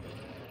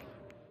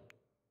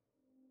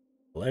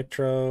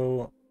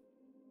 Electro,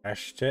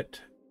 Ashtet,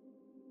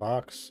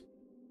 Fox,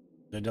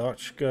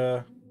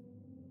 Zadochka,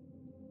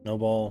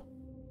 Snowball,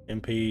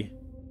 MP,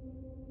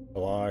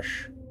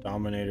 Kalash,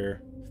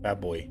 Dominator,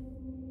 Fatboy,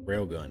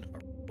 Railgun,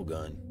 or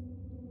Railgun.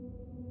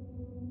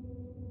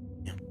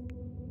 Yeah.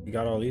 You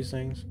got all these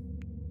things?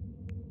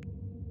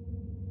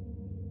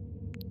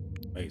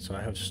 Wait, so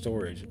I have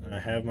storage, and I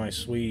have my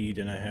Swede,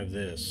 and I have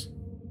this.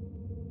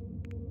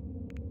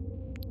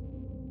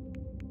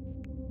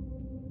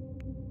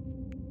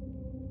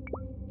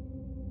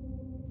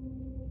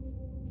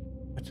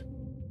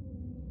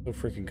 So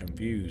freaking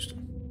confused.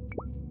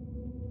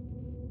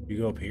 You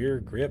go up here,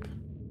 grip,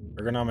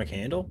 ergonomic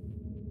handle,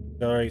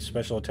 accelerate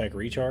special attack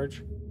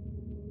recharge.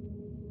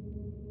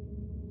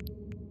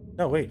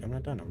 No, wait, I'm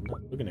not done. I'm not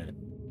looking at it.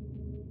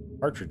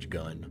 Cartridge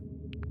gun.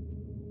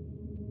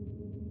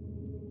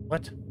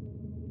 What?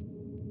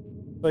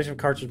 Installation of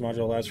cartridge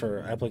module allows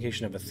for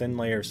application of a thin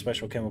layer of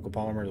special chemical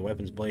polymer to the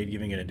weapon's blade,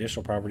 giving it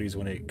additional properties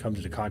when it comes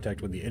into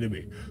contact with the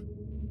enemy.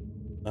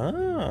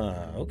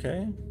 Ah,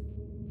 okay.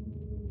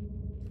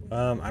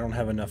 I don't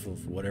have enough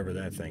of whatever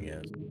that thing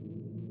is.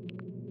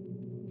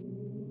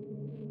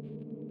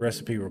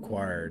 Recipe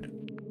required.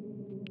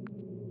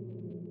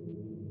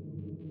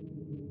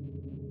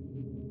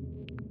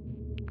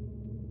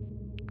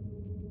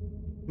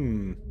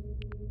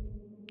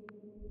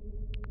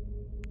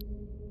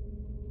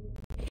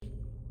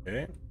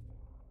 Okay.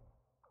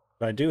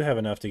 But I do have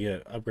enough to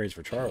get upgrades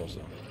for Charles,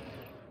 though.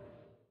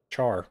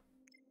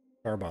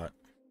 Charbot.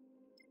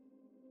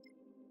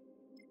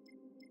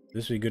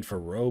 This would be good for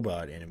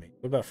robot enemy.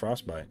 What about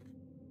Frostbite?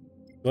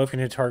 Glove can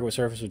hit target with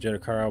surface with jet or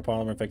cryo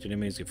polymer. Affected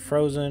enemies get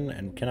frozen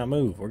and cannot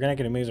move. Organic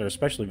enemies are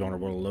especially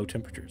vulnerable to low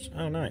temperatures.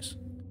 Oh, nice.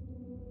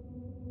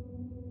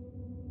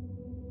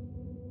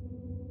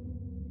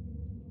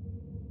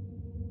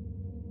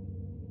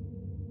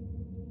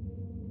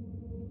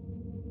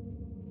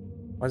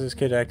 Why is this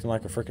kid acting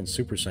like a freaking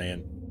Super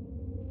Saiyan?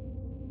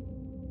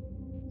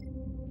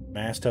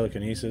 Mass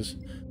telekinesis.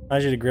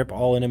 Allows you to grip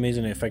all enemies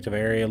in an effective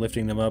area,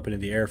 lifting them up into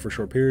the air for a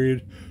short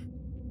period.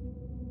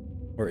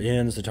 Or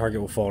ends, the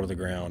target will fall to the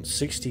ground.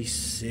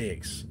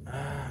 66.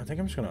 I think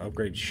I'm just going to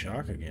upgrade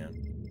Shock again.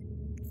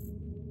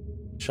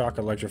 Shock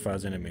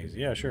electrifies enemies.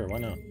 Yeah, sure, why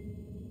not?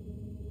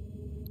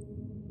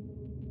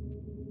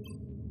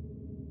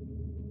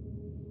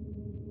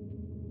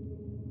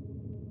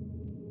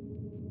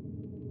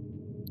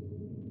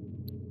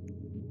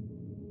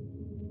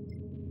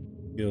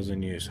 Skills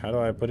in use. How do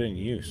I put it in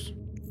use?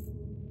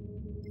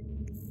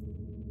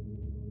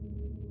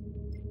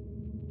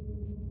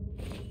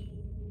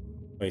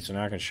 Wait, so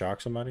now I can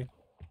shock somebody?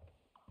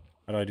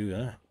 How do I do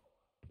that?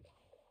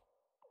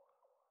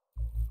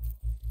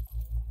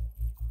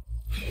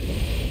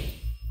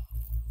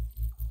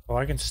 Oh,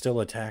 I can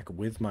still attack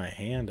with my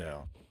hand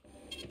out.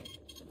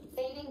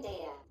 Saving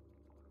data.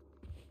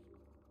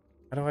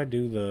 How do I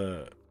do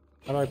the...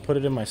 How do I put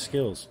it in my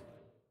skills?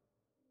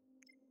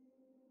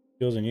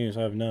 Skills in use,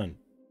 I have none.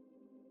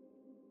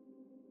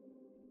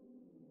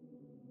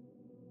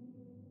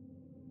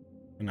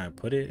 Can I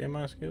put it in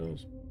my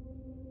skills?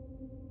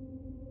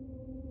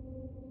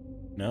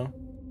 No?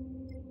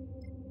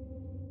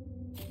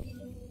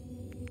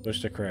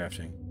 Switch to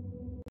crafting.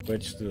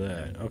 Switch to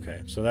that.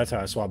 Okay, so that's how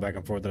I swap back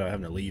and forth without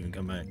having to leave and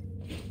come back.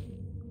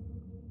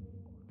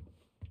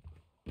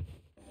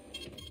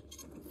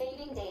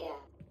 Saving data.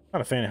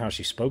 Not a fan of how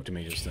she spoke to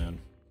me just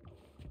then.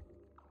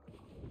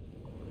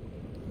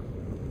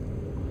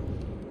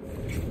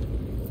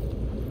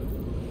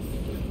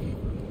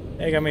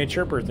 Hey, got me a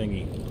chirper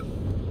thingy.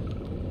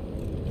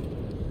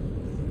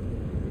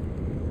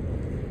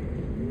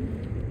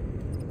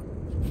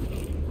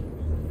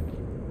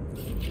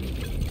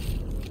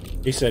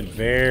 He said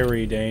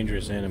very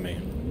dangerous enemy.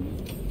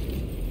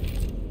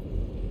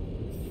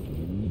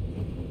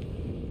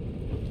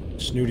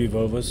 Snooty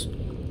Vovas.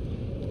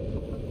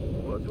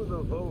 What's with the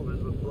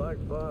Vovas with black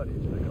bodies,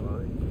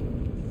 Nikolai?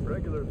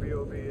 Regular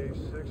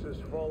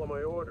VOB-A6s follow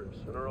my orders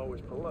and are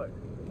always polite.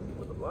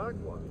 But the black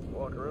ones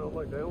walk around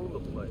like they own the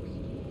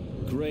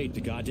place. Great, the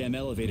goddamn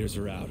elevators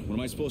are out. What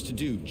am I supposed to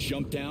do?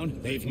 Jump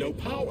down? They've no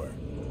power.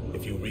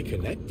 If you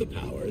reconnect the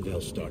power,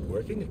 they'll start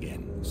working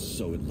again.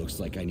 So it looks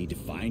like I need to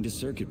find a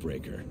circuit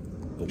breaker.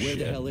 But where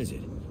the hell is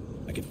it?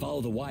 I can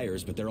follow the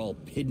wires, but they're all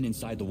hidden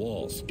inside the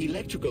walls.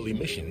 Electrical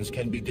emissions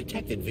can be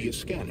detected via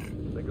scanner.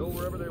 They go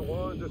wherever they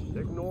want, just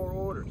ignore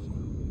orders.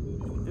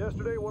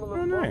 Yesterday, one of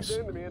them bumped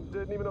into me and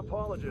didn't even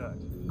apologize.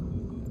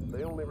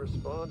 They only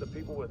respond to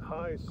people with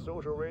high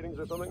social ratings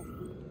or something.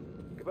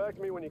 Get back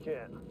to me when you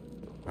can.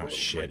 Oh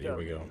shit, here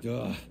we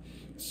go.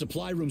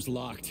 Supply room's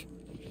locked.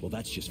 Well,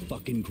 that's just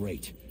fucking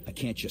great. I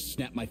can't just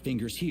snap my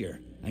fingers here.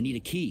 I need a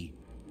key.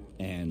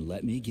 And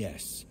let me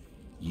guess,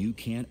 you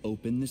can't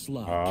open this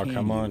lock, oh,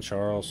 come on,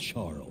 Charles.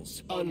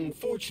 Charles.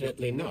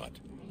 Unfortunately not.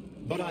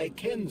 But I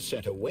can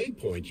set a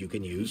waypoint you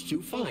can use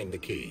to find the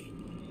key.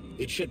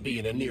 It should be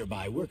in a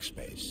nearby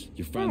workspace.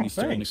 You're finally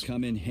starting to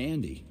come in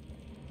handy.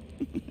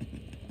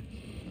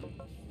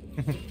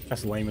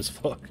 That's lame as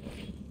fuck.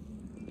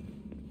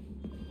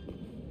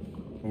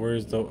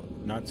 Where's the...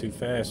 Not too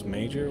fast,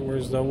 Major.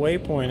 Where's the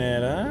waypoint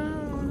at?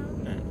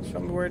 Show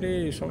me where it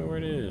is. Show me where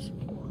it is.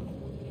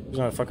 There's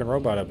not a fucking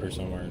robot up here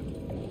somewhere.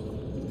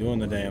 Doing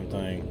the damn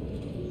thing.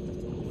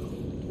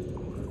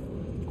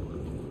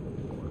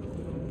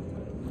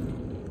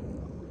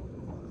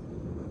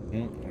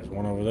 There's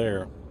one over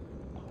there.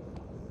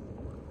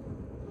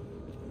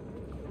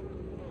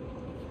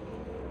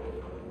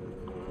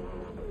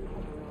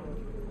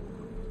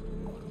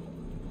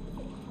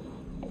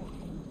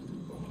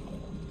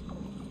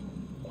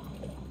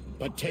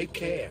 But take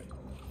care.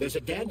 There's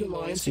a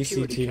dandelion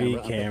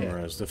CCTV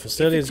cameras. The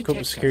facility is equipped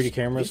with security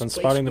cameras. On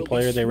spotting the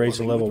player, they raise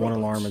the level 1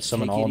 alarm and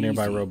summon all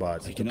nearby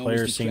robots. If the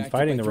player is seen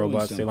fighting the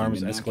robots, the alarm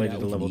is escalated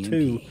to level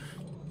 2,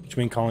 which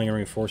means calling in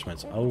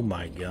reinforcements. Oh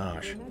my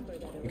gosh. Remember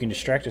You can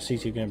distract a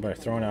CCTV camera by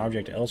throwing an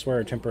object elsewhere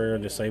or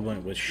temporarily disabling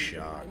it with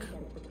shock.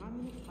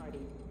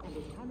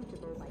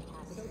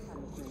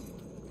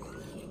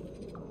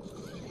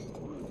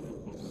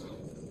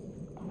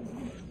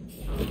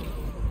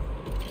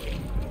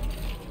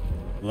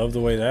 Love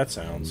the way that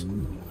sounds.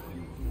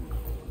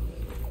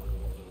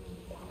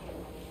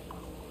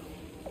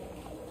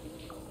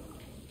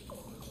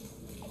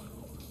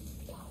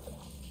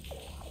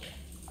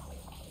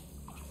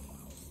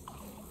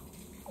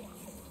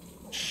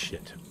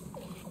 Shit.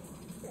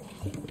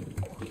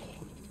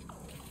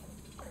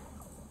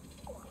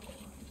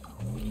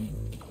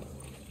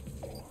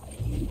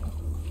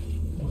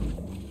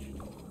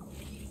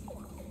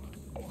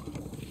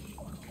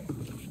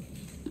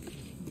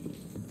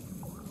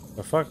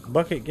 The fuck?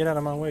 Bucket, get out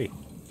of my way.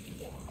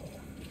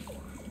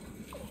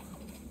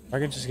 I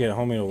could just get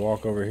homie to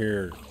walk over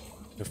here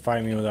to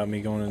fight me without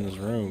me going in this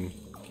room.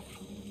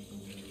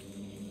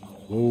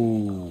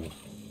 Ooh.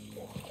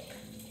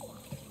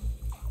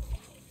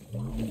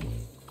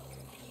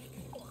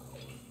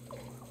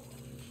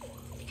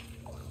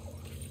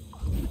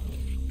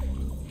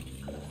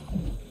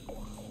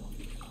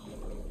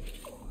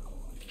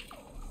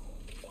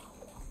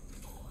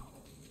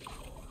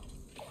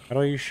 How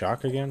do I use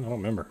shock again? I don't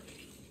remember.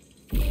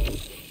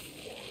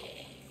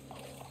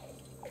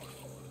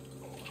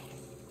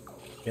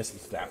 Guess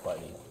it's that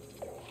button.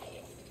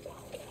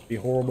 It'd be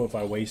horrible if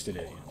I wasted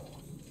it.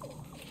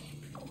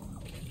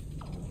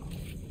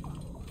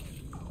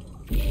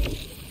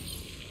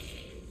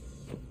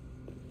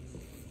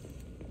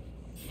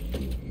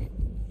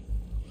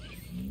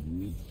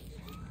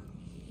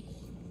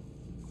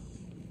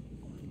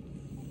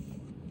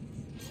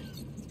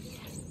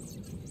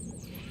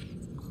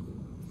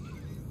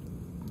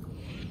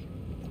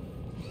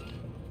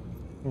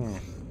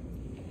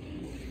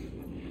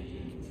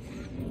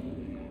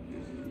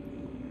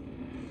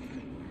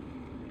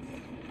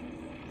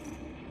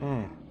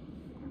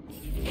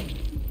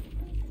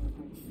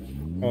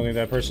 I don't think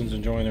that person's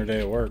enjoying their day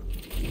at work.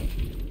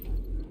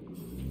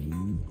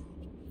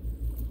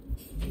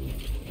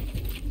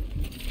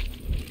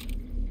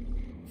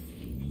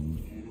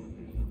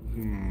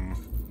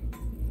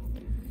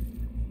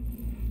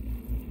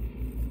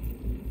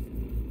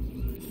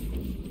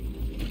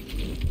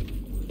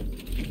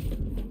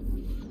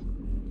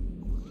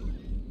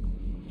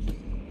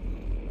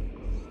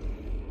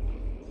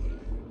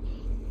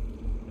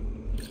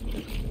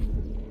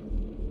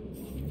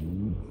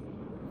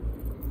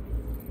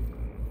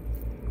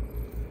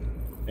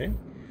 Okay.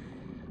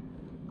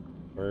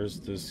 Where's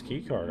this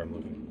key card I'm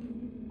looking?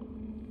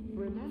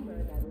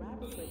 Remember that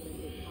lab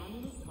equipment is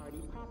Communist Party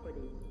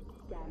property.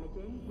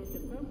 Damaging,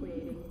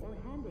 misappropriating, or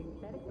handing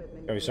said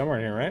equipment Gotta be somewhere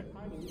in here, right?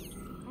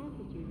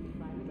 constitutes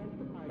crime against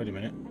the party Wait a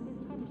minute. and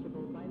is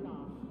punishable by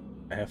law.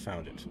 I have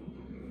found it.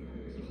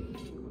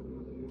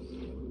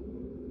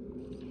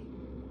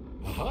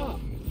 Aha!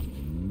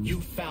 You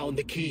found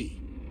the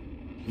key.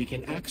 We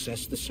can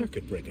access the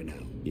circuit breaker now.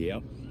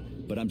 Yep.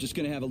 But I'm just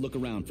gonna have a look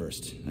around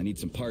first. I need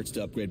some parts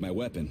to upgrade my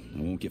weapon.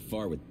 I won't get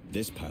far with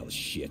this pile of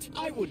shit.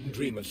 I wouldn't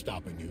dream of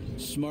stopping you.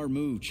 Smart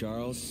move,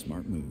 Charles.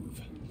 Smart move.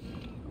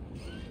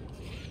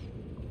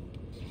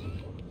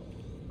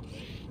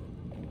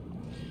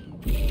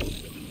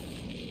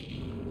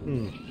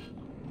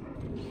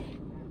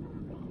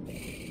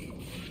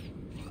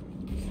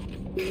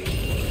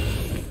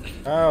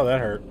 Oh, that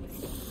hurt.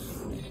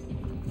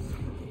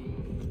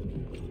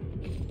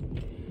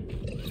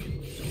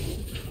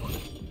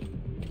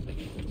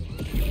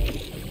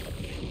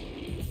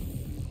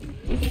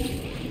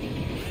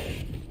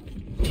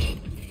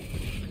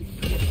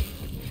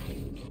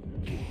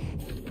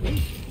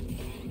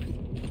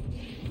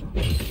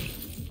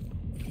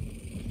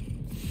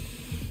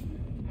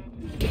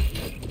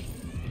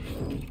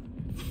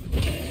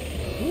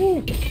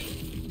 Woo.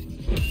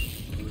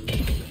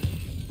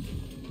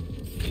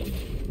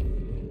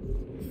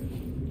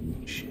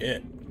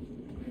 Shit.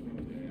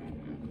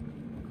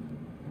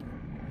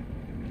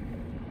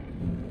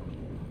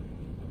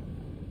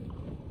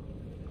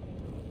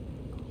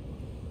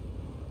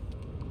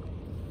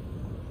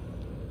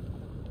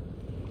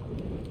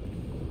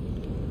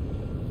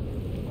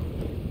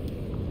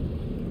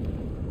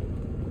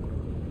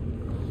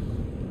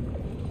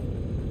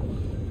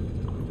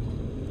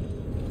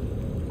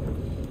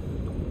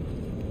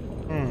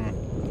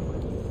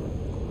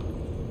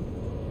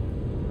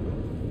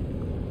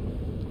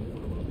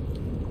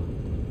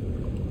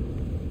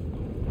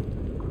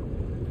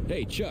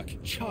 Hey, Chuck.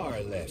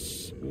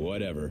 Charles.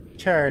 Whatever.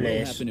 Charles.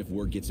 What'll happen if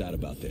word gets out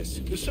about this?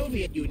 The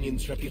Soviet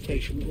Union's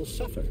reputation will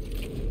suffer.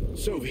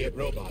 Soviet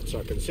robots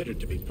are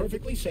considered to be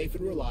perfectly safe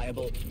and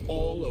reliable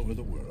all over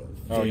the world.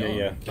 Oh, They yeah, are.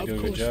 yeah. They do a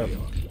Of good course job. they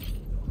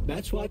are.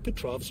 That's why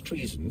Petrov's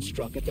treason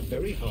struck at the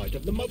very heart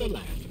of the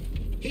motherland.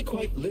 He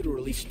quite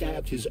literally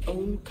stabbed his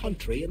own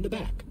country in the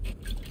back.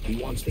 He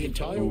wants the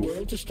entire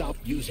world to stop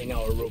using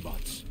our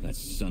robots. That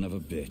son of a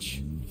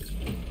bitch.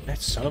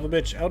 That son of a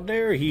bitch. How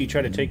dare he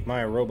try to take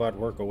my robot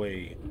work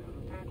away.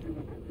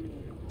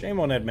 Shame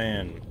on that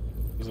man.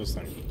 What's this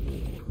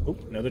thing? Oh,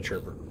 another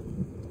chirper.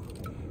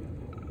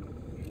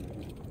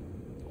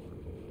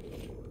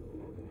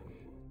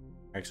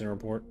 Accident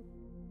report.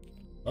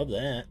 Love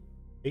that.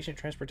 Patient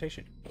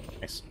transportation.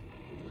 Nice.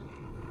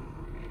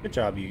 Good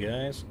job, you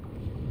guys.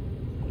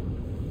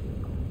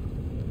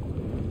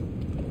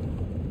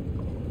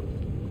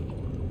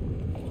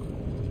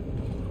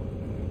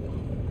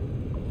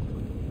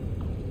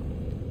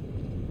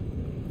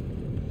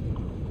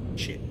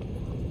 Shit.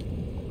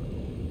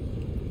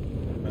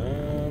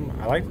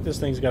 I like that this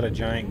thing's got a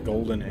giant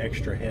golden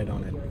extra head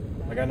on it.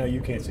 Like, I know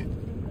you can't see it.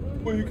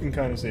 Well, you can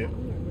kind of see it.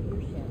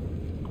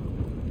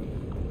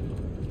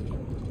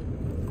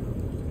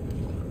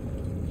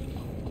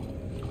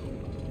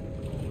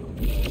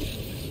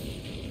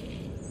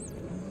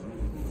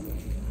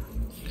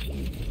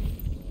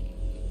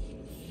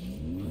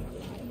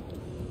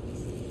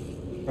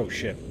 Oh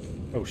shit.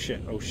 Oh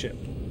shit. Oh shit.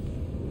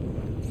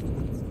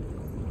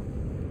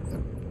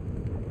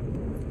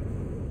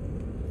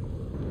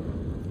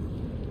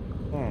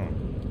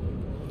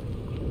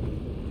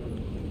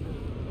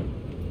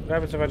 What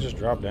happens if I just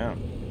drop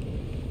down?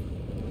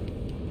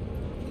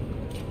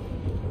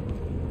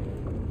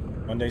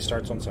 Monday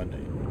starts on Sunday.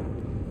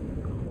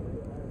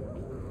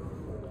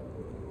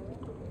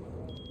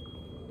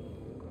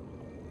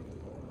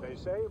 They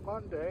say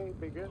Monday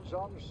begins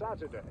on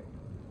Saturday,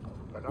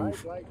 but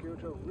I'd like you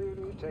to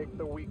really take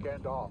the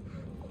weekend off.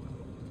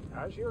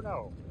 As you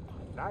know,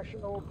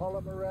 national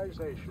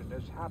polymerization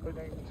is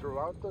happening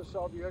throughout the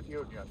Soviet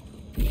Union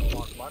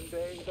on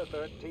Monday the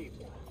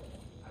 13th.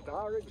 And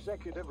our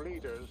executive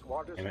leaders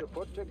want us to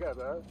put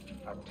together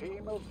a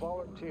team of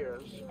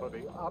volunteers for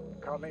the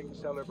upcoming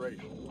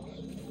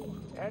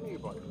celebrations.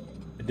 Anybody.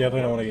 I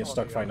definitely don't want to get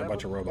stuck fighting a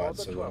bunch of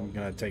robots, so I'm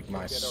gonna take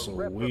my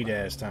sweet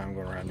ass time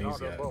going around these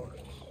guys.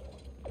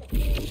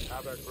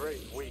 Have a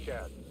great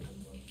weekend.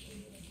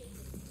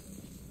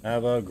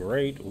 Have a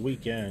great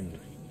weekend.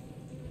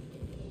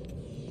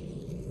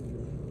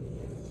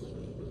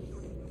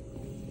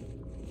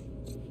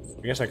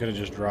 I guess I could have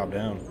just dropped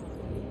down.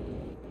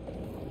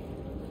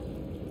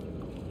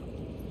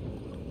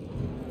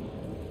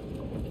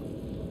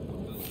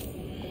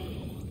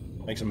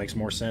 Makes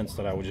more sense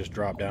that I would just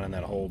drop down in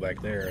that hole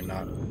back there and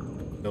not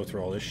go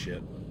through all this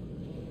shit.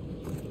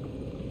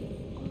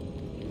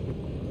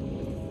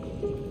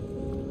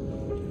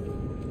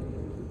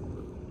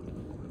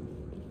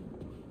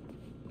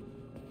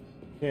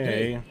 Okay.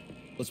 Hey,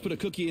 let's put a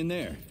cookie in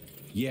there.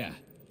 Yeah,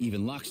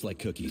 even locks like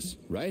cookies,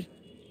 right?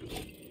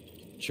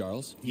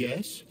 Charles?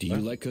 Yes? Do you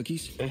like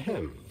cookies?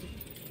 Ahem.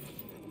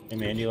 Hey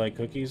man, do you like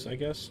cookies, I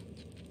guess?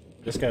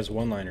 This guy's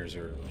one-liners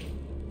are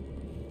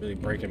really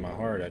breaking my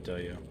heart, I tell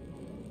you.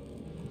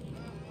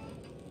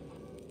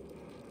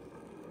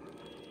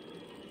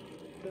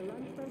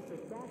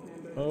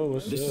 Oh,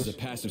 what's this? This is a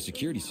passive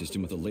security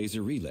system with a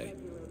laser relay.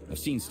 I've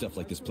seen stuff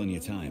like this plenty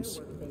of times.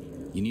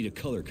 You need a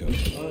color code.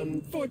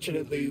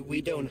 Unfortunately,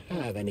 we don't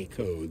have any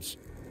codes.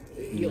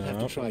 You'll have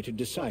to try to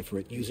decipher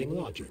it using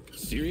logic.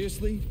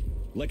 Seriously?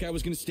 Like I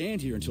was gonna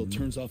stand here until it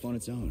turns off on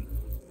its own.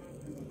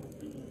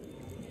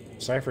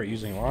 Decipher it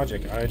using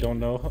logic? I don't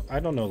know.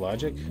 I don't know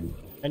logic.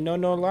 I know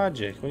no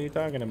logic. What are you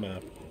talking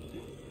about?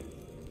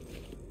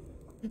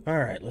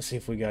 Alright, let's see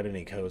if we got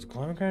any codes.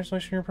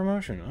 Congratulations on your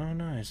promotion. Oh,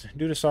 nice.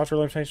 Due to software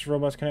limitations,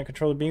 robots cannot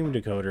control the beam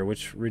decoder,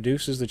 which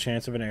reduces the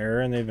chance of an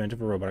error in the event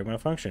of a robotic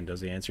malfunction.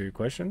 Does it answer your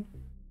question?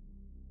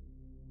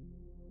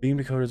 Beam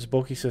decoder is a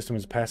bulky system,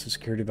 is a passive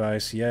security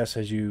device. Yes,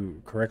 as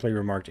you correctly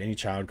remarked, any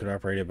child could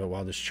operate it, but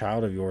while this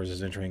child of yours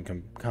is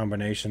entering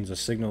combinations, a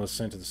signal is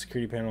sent to the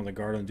security panel, and the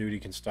guard on duty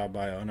can stop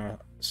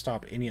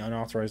any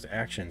unauthorized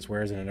actions,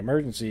 whereas in an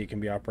emergency, it can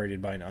be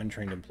operated by an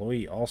untrained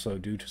employee. Also,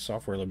 due to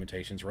software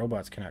limitations,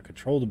 robots cannot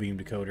control the beam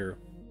decoder,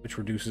 which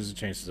reduces the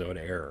chances of an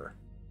error.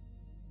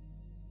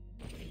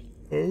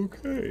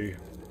 Okay.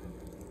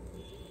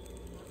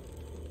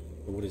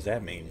 What does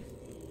that mean?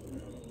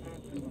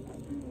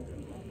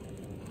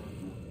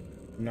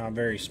 Not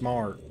very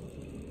smart.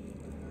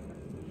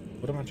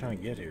 What am I trying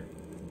to get here?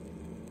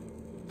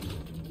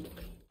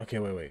 Okay,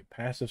 wait.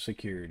 Passive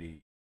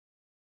security.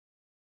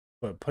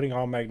 But putting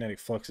all magnetic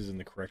fluxes in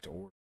the correct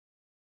order.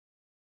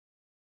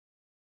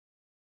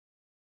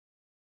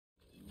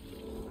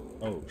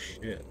 Oh,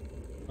 shit.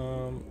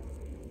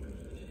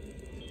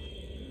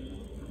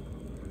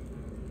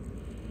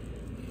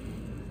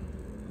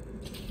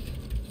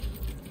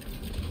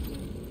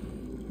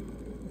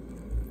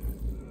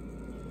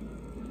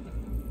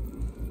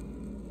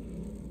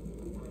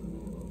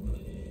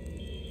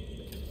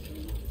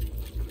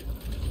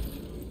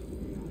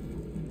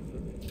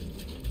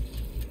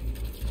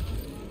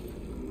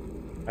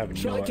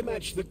 Try to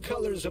match the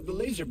colors of the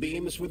laser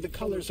beams with the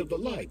colors of the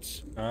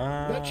lights.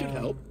 That should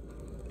help.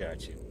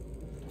 Got you.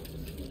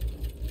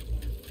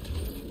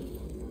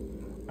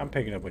 I'm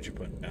picking up what you're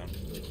putting down.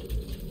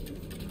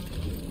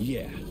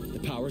 Yeah, the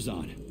power's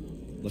on.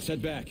 Let's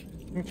head back.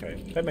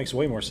 Okay, that makes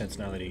way more sense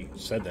now that he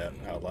said that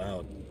out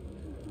loud.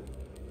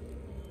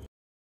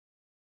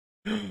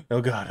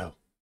 Elgato,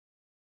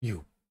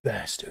 you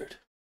bastard.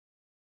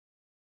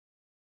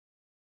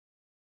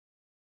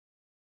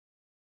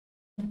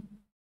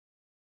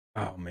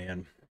 Oh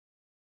man,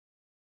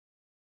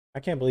 I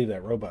can't believe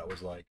that robot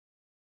was like,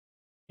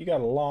 You got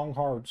a long,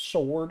 hard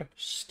sword?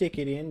 Stick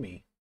it in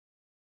me.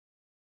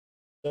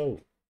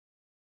 So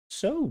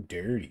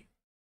dirty.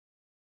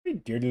 What a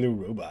dirty little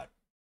robot.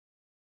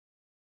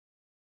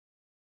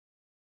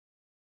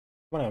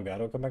 Come on,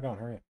 Elgato, come back on,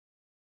 hurry up.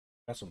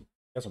 Got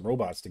some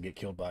robots to get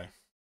killed by.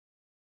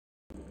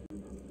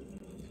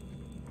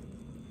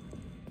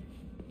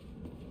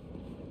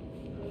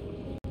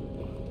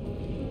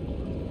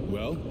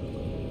 Well,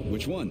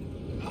 which one?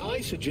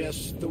 I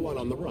suggest the one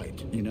on the right.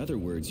 In other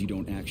words, you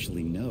don't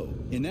actually know.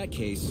 In that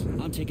case,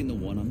 I'm taking the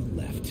one on the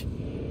left.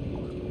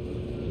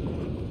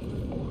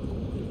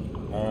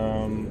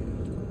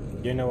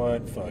 You know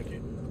what? Fuck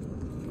it.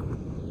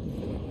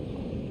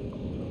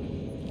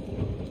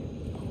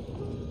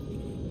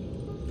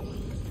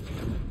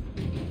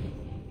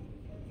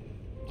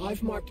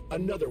 I've marked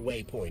another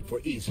waypoint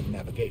for ease of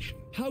navigation.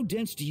 How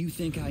dense do you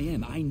think I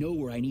am? I know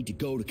where I need to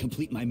go to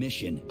complete my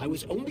mission. I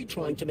was only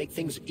trying to make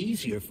things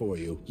easier for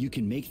you. You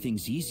can make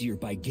things easier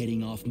by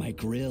getting off my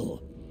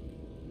grill.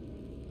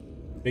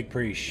 Big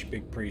preach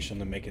on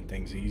the making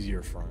things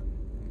easier front.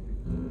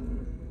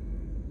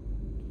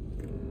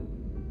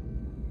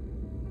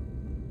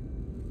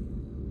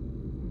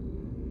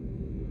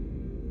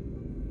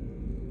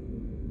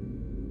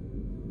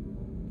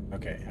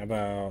 Okay, how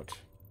about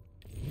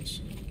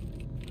this?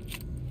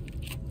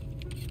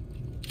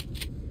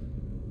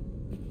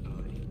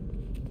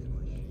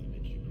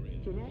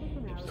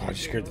 God, you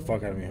scared the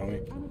fuck out of me,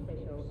 homie.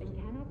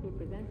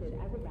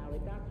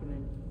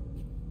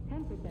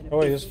 Oh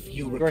wait, this if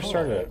you where I recall,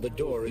 started at. the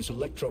door is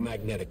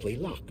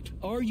electromagnetically locked.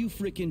 Are you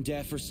freaking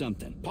deaf or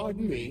something?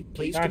 Pardon me,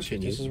 please Gotcha,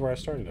 continue. this is where I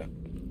started at.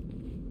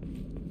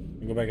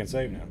 I'll go back and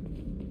save now.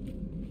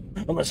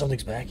 Unless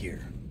something's back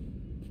here.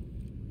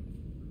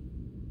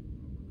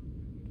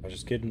 I was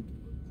just kidding.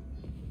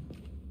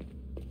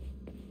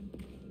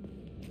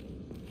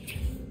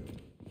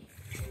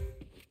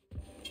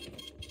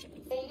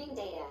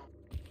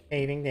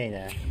 Saving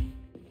data.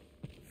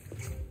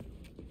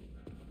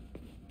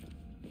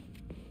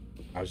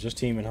 I was just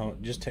teaming, home.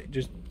 Just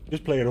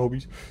playing,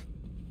 homies.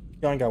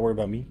 Y'all ain't gotta worry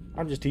about me.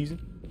 I'm just teasing.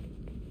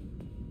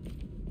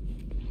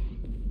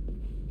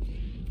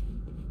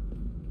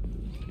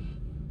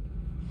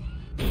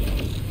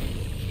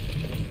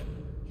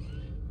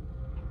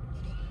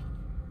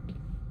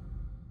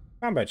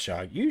 Combat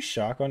shock. Use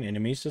shock on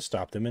enemies to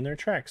stop them in their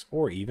tracks,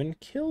 or even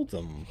kill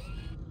them.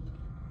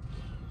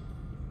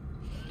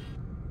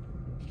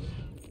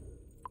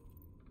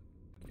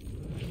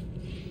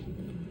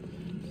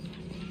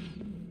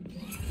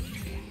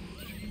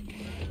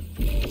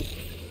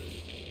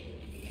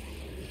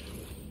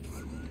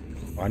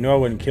 I knew I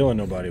wasn't killing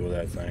nobody with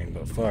that thing,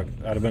 but fuck,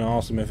 that'd have been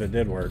awesome if it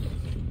did work.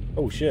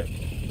 Oh shit.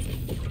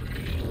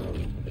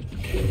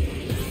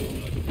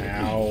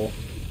 Ow.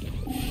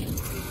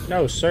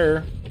 No,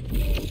 sir.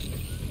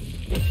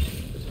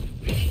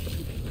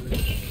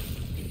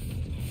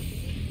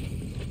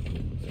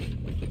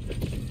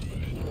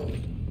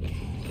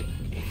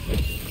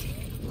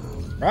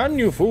 Run,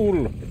 you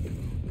fool!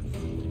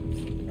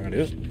 There it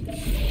is.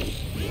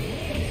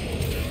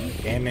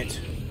 Damn it.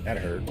 That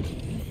hurt.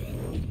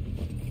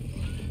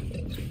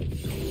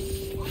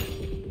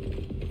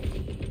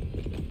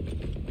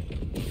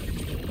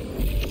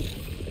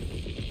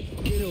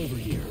 Get over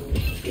here.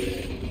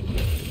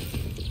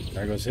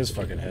 There goes his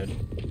fucking head.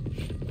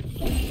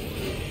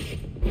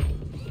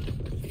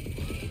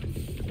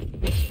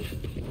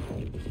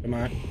 Come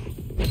on.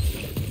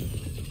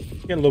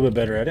 Getting a little bit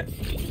better at it.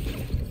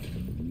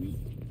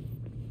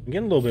 I'm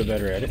getting a little bit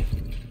better at it.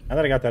 Now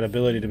that I got that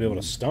ability to be able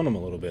to stun him a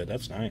little bit,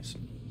 that's nice.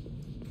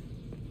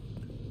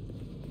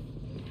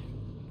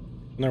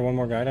 Isn't there one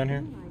more guy down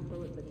here?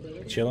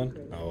 Chilling?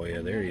 Oh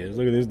yeah, there he is.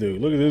 Look at this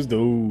dude. Look at this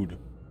dude.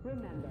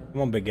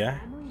 Come on, big guy.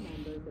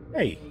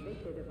 Hey.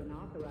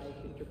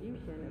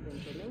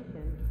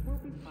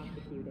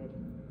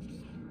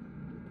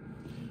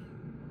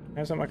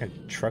 Have something I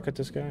can truck at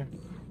this guy?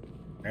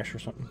 Trash or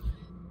something?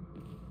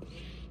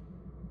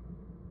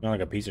 Not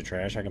like a piece of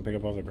trash I can pick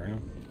up off the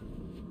ground?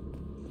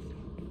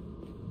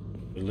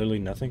 There's literally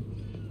nothing?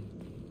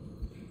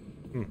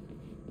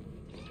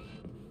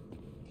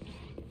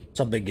 What's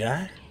up, big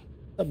guy?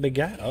 What's up, big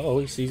guy? Oh,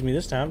 he sees me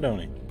this time, don't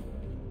he?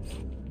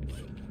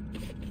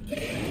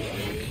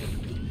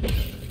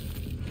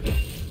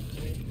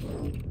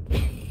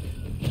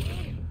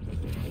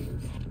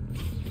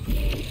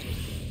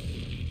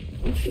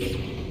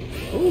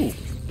 Ooh.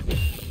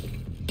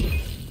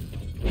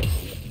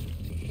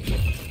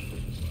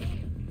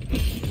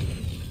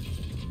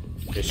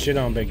 Get shit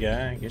on, big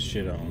guy. Get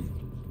shit on.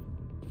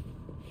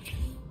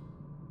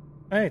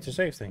 Hey, it's a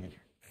safe thing in here.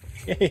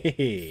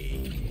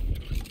 Yay!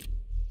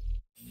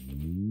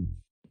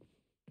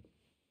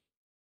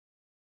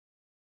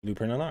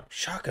 Blueprint unlocked.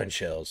 Shotgun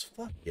shells.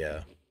 Fuck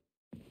yeah.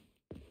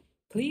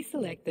 Please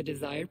select the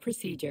desired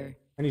procedure.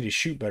 I need to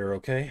shoot better,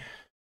 okay?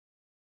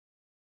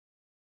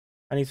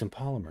 I need some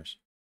polymers.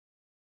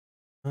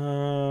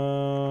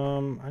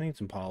 I need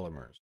some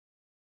polymers.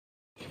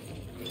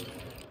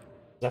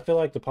 I feel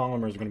like the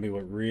polymers are going to be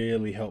what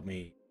really help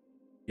me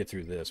get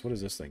through this. What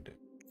does this thing do?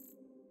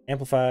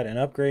 Amplified, an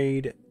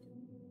upgrade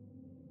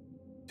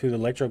to the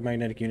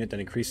electromagnetic unit that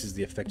increases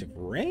the effective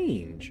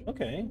range.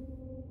 Okay.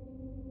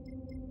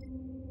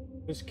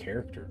 This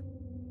character.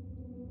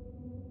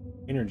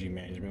 Energy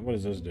management. What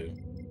does this do?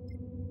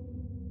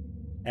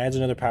 Adds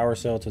another power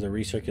cell to the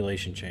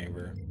recirculation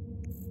chamber.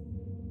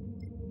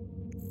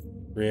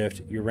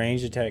 Rift. Your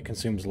ranged attack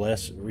consumes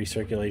less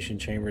recirculation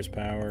chamber's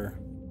power.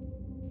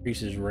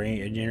 Increases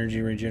range,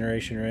 energy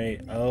regeneration rate.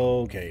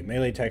 Okay.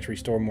 Melee attacks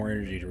restore more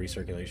energy to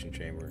recirculation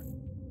chamber.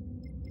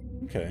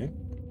 Okay.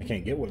 I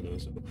can't get one of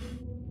those. I'm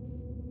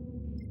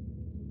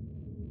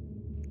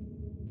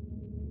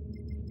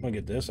gonna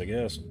get this, I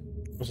guess.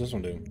 What's this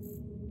one do?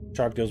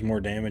 Shock deals more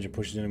damage and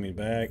pushes enemies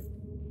back.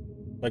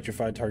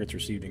 Electrified targets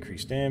received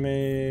increased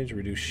damage.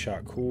 Reduced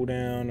shock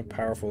cooldown.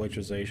 Powerful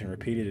electricization.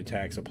 Repeated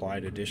attacks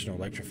applied additional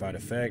electrified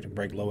effect.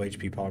 Break low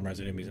HP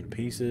polymerized enemies into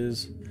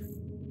pieces.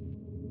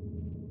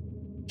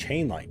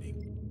 Chain lightning.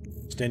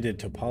 Extended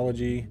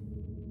topology.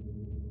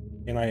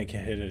 Chain lightning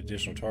can hit an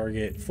additional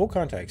target. Full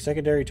contact.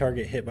 Secondary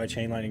target hit by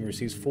chain lightning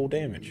receives full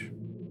damage.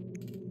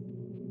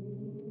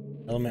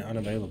 Element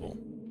unavailable.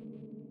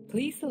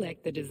 Please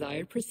select the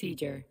desired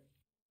procedure.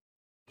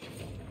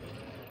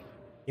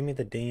 Give me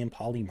the damn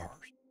polymers.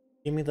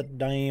 Give me the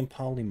damn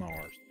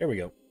polymers. There we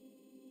go.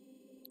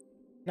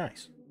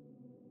 Nice.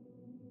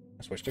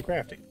 I switched to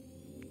crafting.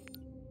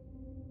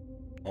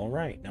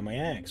 Alright, now my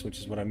axe, which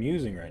is what I'm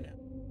using right now.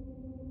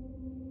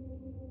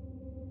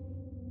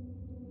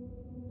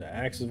 The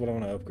axe is what I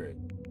want to upgrade.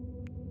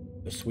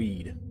 The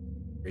Swede.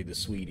 Upgrade the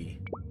Sweetie.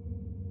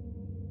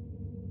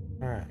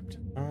 Alright.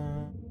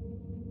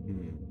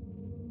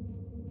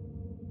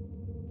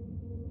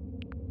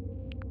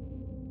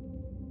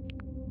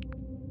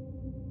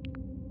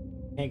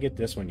 Can't get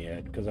this one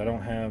yet because I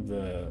don't have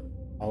the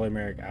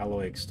polymeric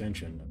alloy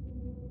extension.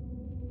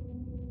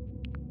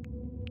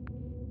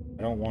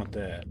 I don't want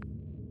that.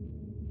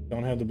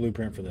 Don't have the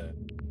blueprint for that.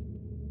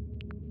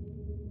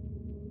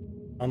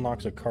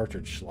 Unlocks a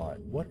cartridge slot.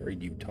 What are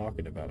you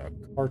talking about? A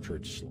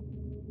cartridge slot?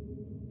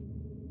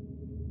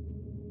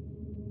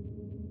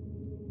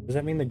 Does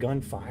that mean the gun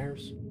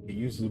fires? It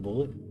uses the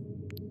bullet?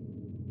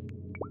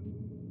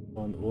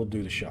 We'll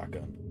do the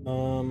shotgun.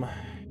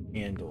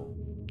 Handle.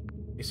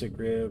 Basic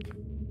grip.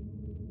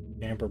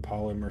 Damper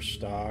polymer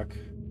stock.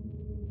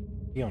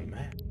 See on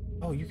map.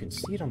 Oh, you can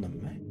see it on the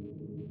map.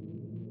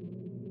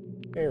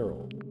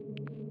 Barrel.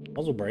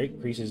 Muzzle brake.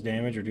 Increases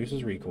damage,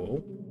 reduces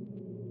recoil.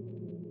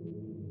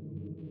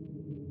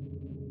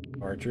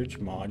 Cartridge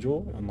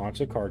module.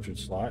 Unlocks a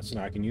cartridge slot, so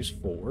now I can use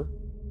 4.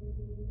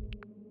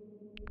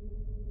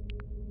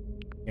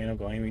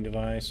 Mechanical aiming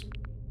device.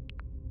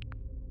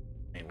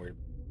 Man, weird.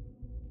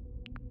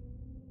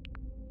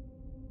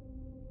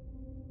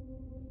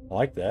 I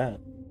like that.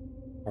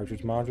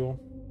 Cartridge module.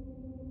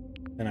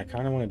 And I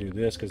kind of want to do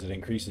this because it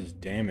increases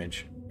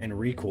damage and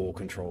recoil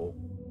control.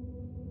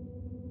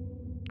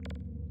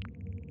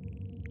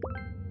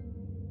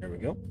 There we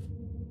go.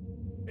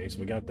 Okay, so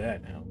we got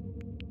that now.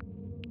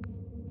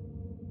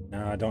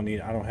 No, I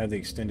don't have the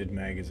extended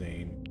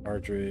magazine.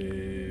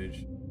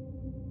 Cartridge.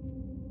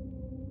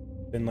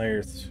 Thin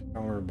layer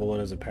armor bullet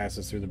as it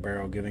passes through the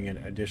barrel, giving it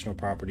additional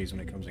properties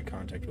when it comes in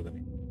contact with it.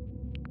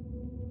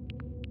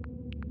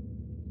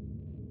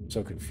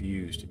 So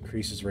confused.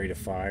 Increases rate of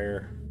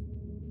fire.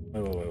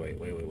 Wait.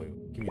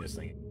 Give me this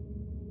thing.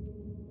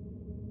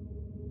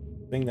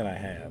 Thing that I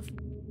have.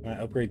 Can I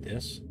upgrade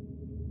this?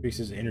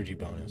 Increases energy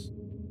bonus.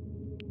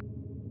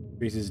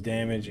 Increases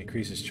damage,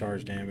 increases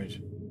charge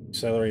damage.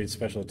 Accelerated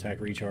special attack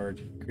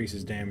recharge.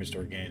 Increases damage to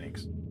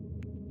organics.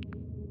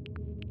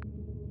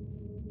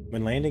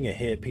 When landing a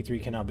hit,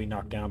 P3 cannot be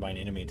knocked down by an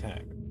enemy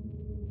attack.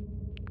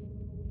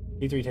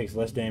 P3 takes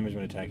less damage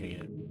when attacking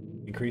it.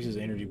 Increases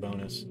energy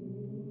bonus.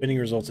 Spinning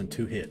results in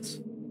 2 hits.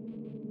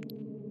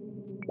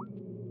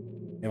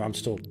 Damn, I'm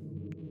still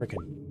freaking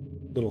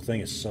little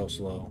thing is so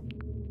slow.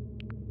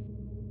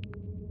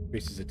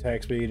 Increases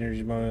attack speed,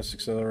 energy bonus,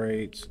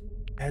 accelerates.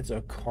 Adds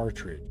a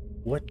cartridge.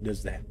 What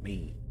does that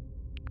mean?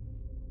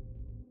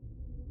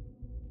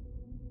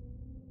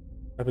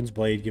 Weapons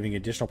blade giving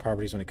additional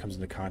properties when it comes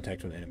into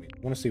contact with enemies. I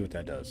want to see what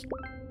that does.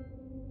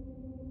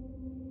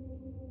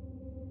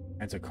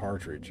 Adds a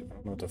cartridge. I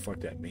don't know what the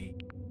fuck that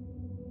means.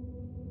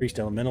 Increased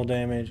elemental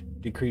damage,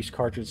 decreased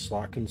cartridge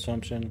slot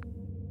consumption,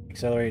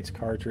 accelerates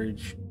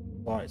cartridge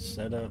slot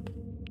setup,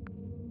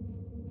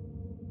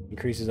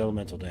 increases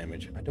elemental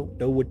damage. I don't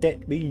know what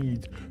that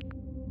means.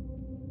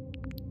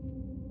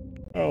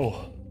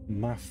 Oh,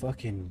 my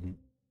fucking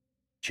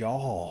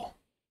jaw.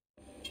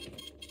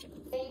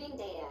 Saving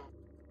data.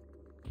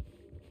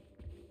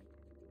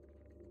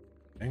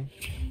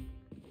 Okay.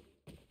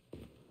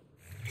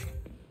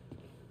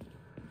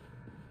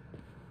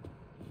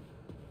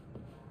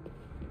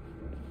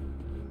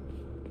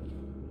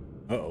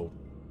 Uh-oh.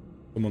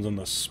 Someone's on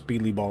the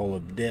speedy ball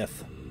of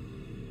death.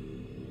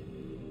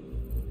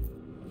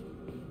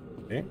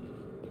 Okay.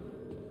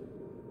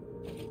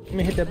 Let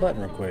me hit that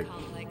button real quick.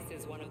 Complex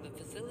is one of the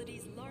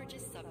facility's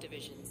largest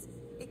subdivisions.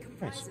 It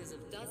comprises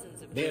of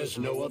dozens of There's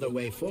no other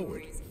way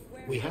forward.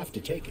 We have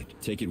to take it.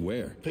 Take it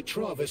where?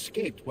 Petrov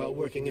escaped while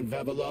working in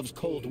Vavilov's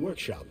cold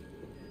workshop.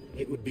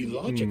 It would be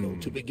logical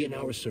to begin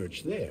our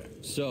search there.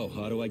 So,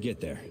 how do I get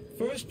there?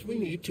 First, we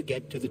need to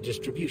get to the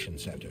distribution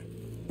center.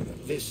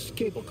 This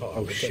cable car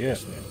Oh will take shit.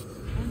 us there.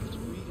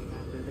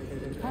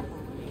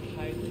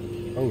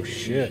 Oh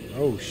shit.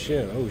 Oh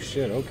shit. Oh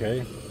shit.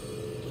 Okay.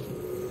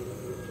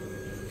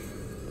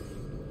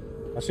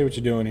 I see what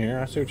you're doing here.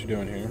 I see what you're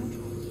doing here.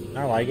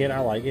 I like it. I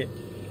like it.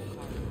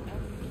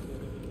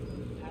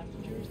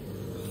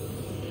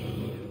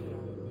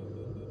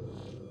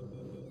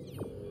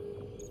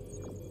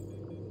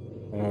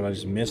 Oh, I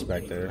just missed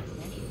back there.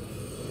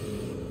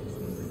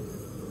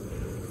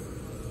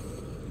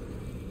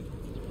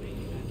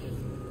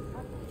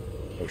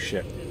 Oh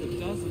shit.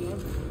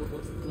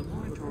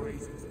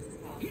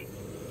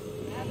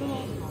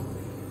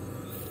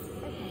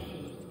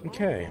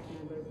 Okay.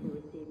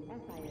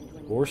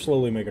 We're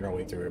slowly making our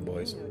way through it,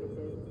 boys.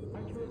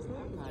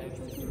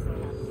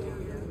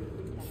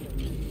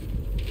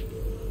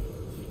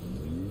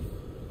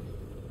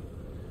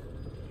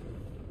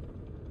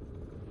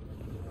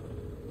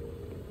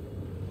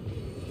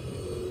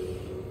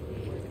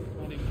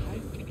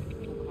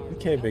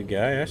 Okay, big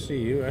guy, I see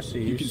you. I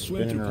see you can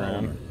swim spinning through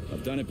around. polymer.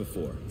 I've done it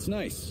before. It's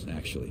nice,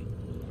 actually.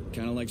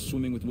 Kind of like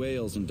swimming with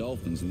whales and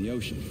dolphins in the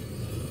ocean.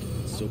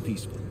 It's so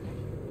peaceful.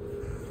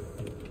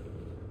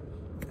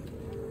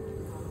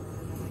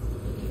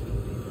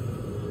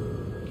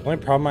 The only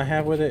problem I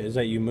have with it is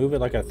that you move it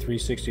like a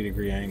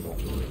 360-degree angle.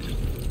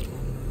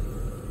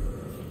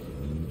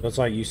 So it's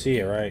like you see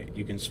it, right?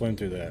 You can swim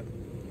through that.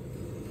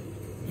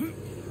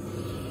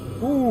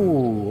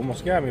 Ooh,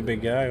 almost got me,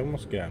 big guy.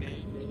 Almost got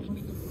me.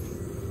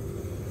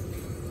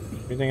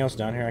 Anything else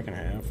down here I can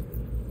have?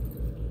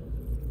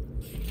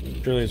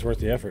 Surely it's worth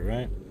the effort,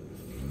 right?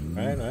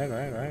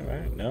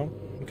 Right. No?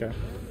 Okay.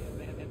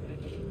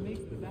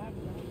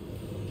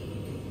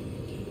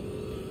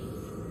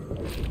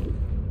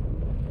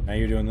 Now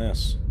you're doing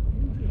this.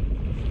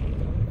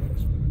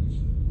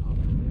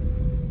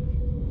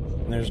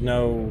 And there's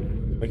no...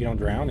 like you don't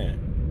drown in it.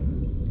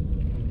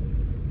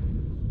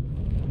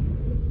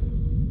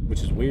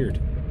 Which is weird.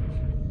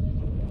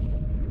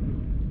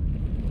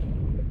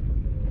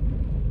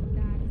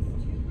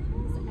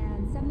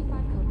 And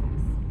 75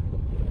 kopecks.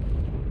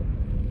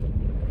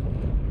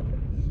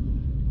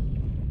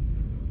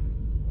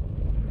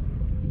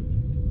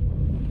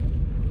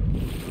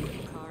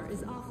 Car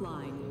is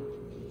offline.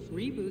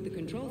 Reboot the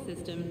control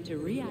system to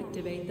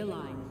reactivate the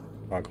line.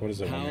 Fuck, what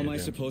is it? How am I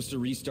supposed to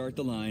restart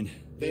the line?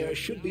 There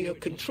should be a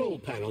control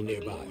panel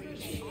nearby.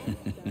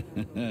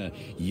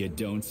 You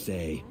don't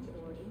say.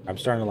 I'm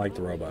starting to like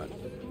the robot.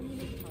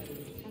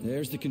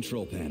 There's the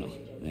control panel.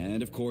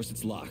 And of course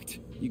it's locked.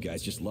 You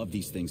guys just love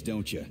these things,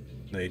 don't you?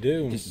 They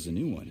do. This is a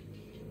new one.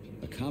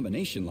 A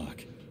combination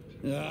lock.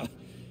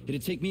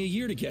 It'd take me a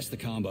year to guess the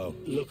combo.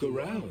 Look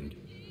around.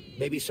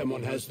 Maybe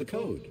someone has the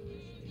code.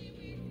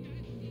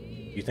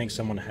 You think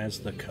someone has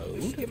the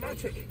code?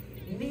 Schematic.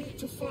 Need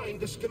to find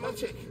the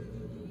schematic.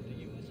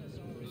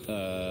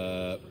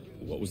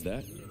 What was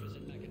that?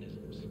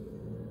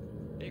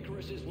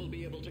 Icaruses will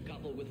be able to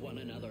couple with one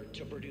another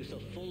to produce a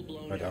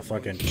full-blown... Like I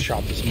fucking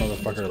chop this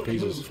motherfucker to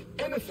pieces.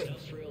 Anything.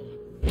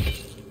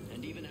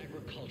 And even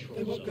agricultural.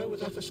 They won't go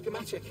without a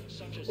schematic.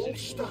 All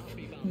stuck.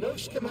 No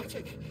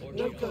schematic.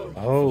 No go.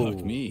 Oh.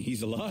 Fuck me,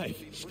 he's alive.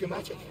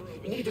 Schematic.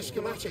 Need a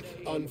schematic.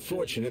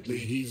 Unfortunately,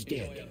 he's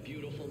dead.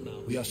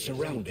 We are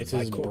surrounded It's by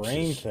his corpses.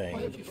 brain thing.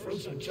 Why have you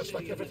frozen just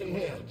like everything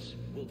here?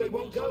 They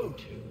won't go.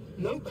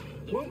 Nope.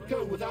 Won't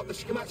go without the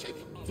schematic.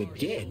 The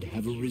dead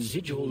have a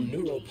residual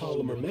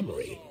neuropolymer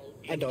memory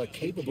and are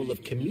capable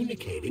of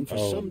communicating for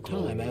some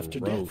time after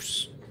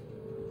death.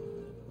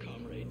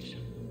 Comrades,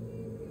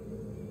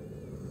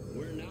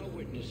 we're now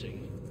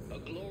witnessing a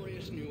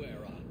glorious new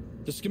era.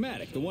 The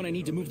schematic, the one I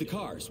need to move the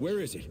cars. Where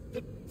is it?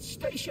 The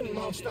station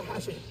master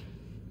has it.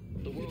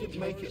 He didn't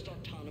make it.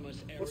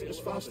 Wasn't as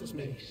fast as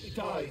me. He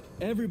died.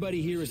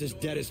 Everybody here is as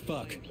dead as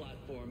fuck.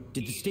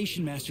 Did the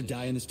station master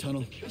die in this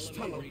tunnel? This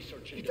tunnel.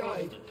 He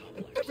died.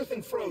 And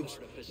everything froze.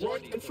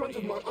 Right in front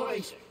of my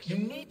eyes. You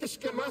need the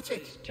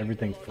schematic.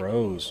 Everything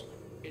froze.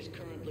 Is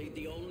currently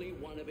the only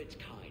one of its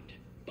kind.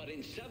 But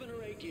in 7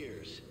 or 8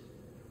 years,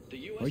 the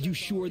U.S. Are you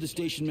sure the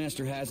station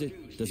master has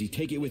it? Does he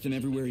take it with him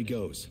everywhere he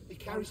goes? He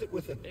carries it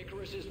with him.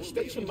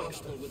 Station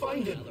master.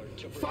 Find him.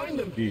 Find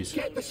him. Jeez.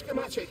 Get the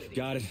schematic.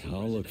 Got it.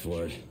 I'll look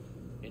for it.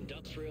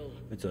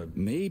 It's a...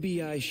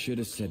 Maybe I should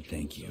have said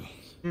thank you.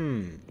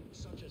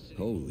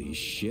 Holy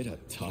shit, a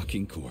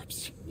talking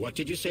corpse. What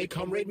did you say,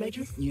 Comrade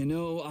Major? You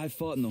know, I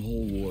fought in the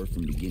whole war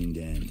from beginning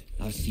to end.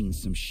 I've seen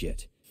some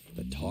shit.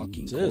 But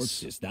talking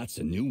corpses, that's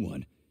a new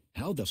one.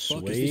 How the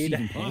fuck is this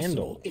even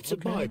possible? It's a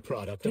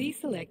byproduct. Please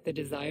select the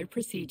desired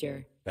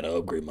procedure. Gotta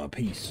upgrade my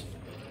piece.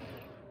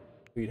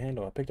 Sweet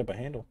handle. I picked up a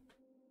handle.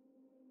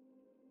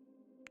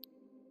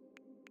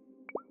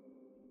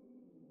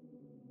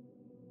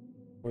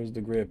 Where's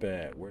the grip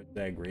at? Where's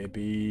that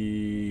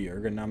grippy?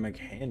 Ergonomic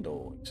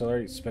handle.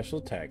 Accelerates special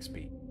attack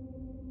speed.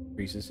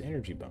 Increases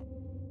energy bump.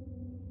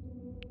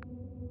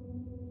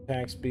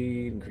 Attack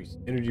speed, increase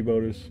energy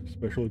bonus,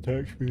 special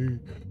attack speed.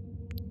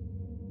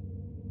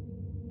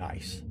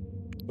 Nice.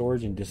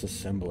 Storage and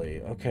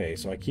disassembly. Okay,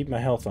 so I keep my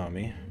health on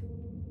me.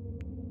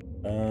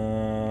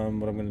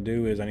 What I'm gonna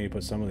do is I need to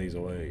put some of these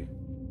away.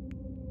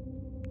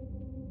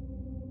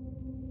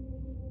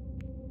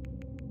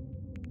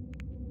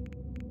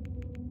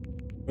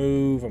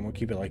 Move. I'm gonna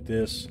keep it like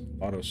this.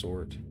 Auto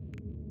sort.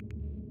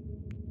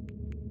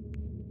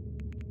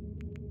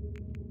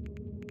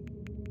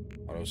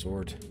 Auto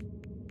sort.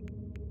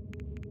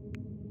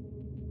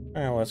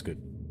 Alright, well, that's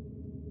good.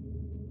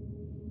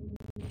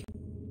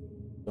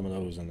 Some of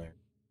those in there.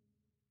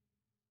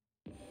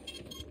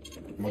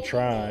 I'm gonna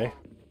try.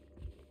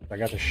 I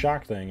got the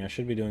shock thing. I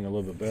should be doing a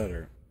little bit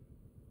better.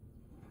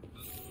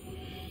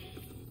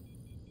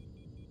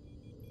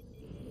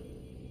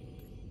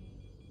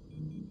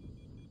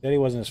 Said he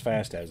wasn't as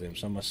fast as him,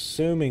 so I'm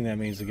assuming that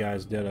means the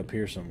guy's dead up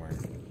here somewhere.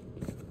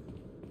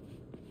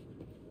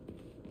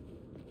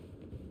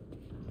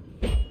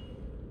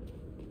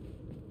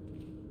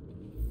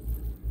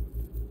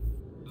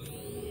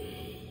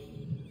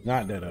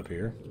 Not dead up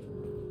here.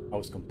 I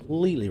was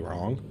completely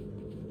wrong.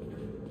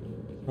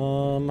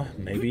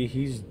 Maybe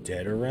he's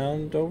dead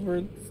around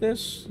over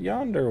this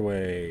yonder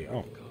way.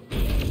 Oh.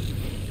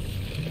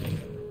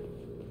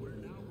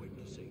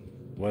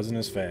 Wasn't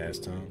as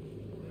fast, huh?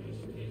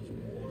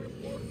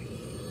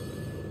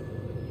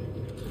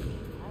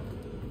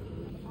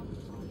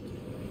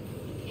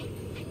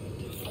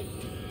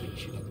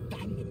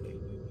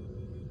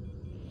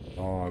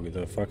 Oh,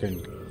 the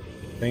fucking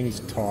thing's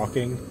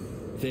talking.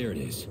 There it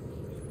is.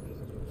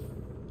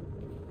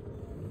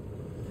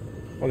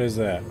 What is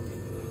that?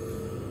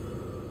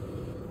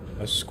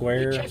 A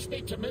square?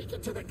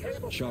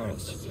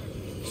 Charles,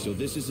 so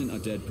this isn't a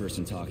dead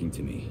person talking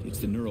to me. It's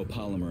the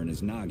neuropolymer in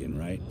his noggin,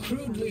 right?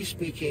 Crudely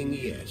speaking,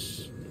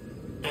 yes.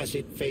 As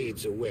it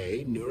fades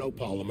away,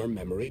 neuropolymer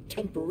memory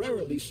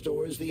temporarily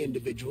stores the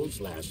individual's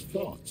last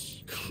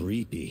thoughts.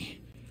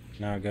 Creepy.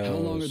 Now goes. How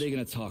long are they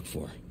going to talk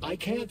for? I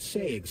can't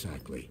say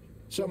exactly.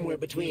 Somewhere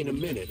between a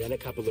minute and a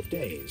couple of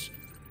days.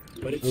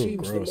 But it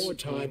seems gross. The more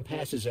time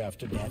passes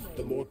after death,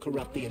 the more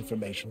corrupt the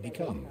information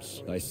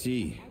becomes. I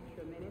see.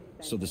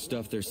 So the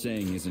stuff they're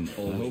saying isn't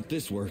all. I hope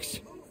this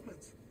works.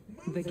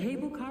 The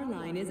cable car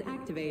line is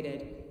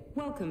activated.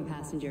 Welcome,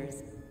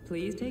 passengers.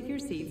 Please take your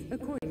seats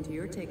according to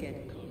your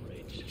ticket.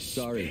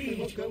 Sorry.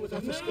 We'll go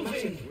without the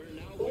schematic.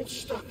 All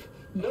stuck.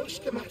 No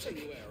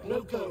schematic.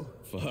 No go.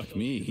 Fuck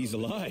me, he's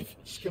alive.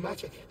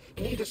 Schematic.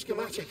 Need a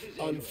schematic.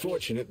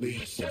 Unfortunately,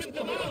 send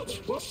them out.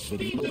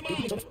 Speed them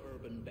out.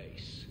 Urban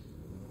base.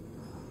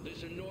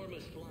 This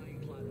enormous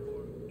flying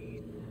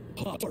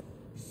platform.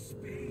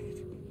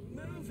 Speed.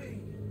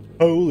 Moving.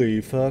 Holy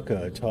fuck,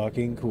 a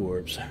talking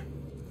corpse.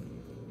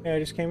 Yeah, I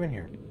just came in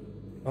here.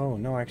 Oh,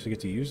 no, I actually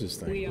get to use this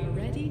thing. We are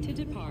ready to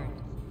depart.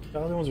 The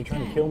other ones are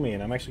trying to kill me,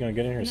 and I'm actually gonna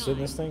get in here and sit in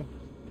this thing?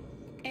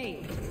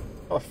 8.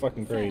 Oh,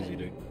 fucking crazy,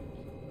 dude.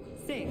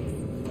 6.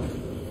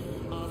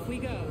 Off we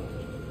go.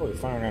 Oh, they're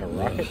firing out a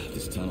rocket?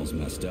 This tunnel's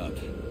messed up.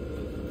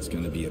 It's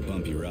gonna be a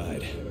bumpy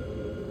ride.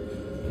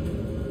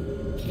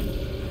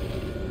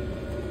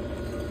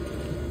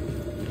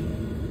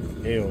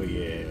 Hell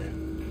yeah.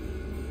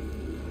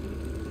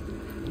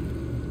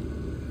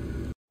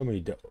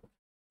 Somebody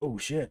oh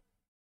shit.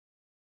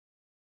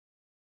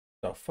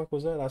 The fuck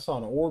was that? I saw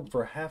an orb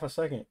for half a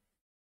second.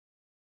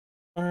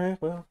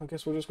 Alright, well, I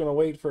guess we're just gonna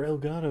wait for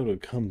Elgato to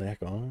come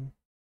back on.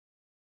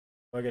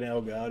 Fucking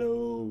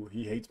Elgato.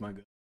 He hates my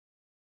gun.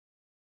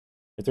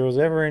 If there was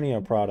ever any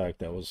product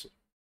that was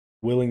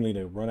willingly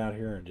to run out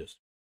here and just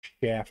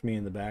shaft me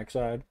in the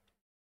backside,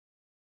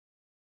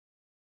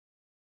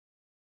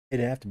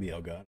 it'd have to be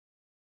Elgato.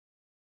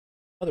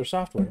 Other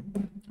software?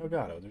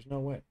 Elgato, there's no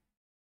way.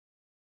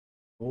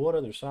 Well, what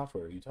other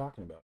software are you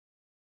talking about?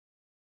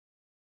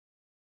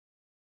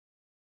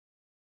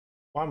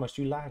 Why must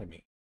you lie to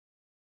me?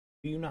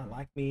 Do you not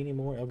like me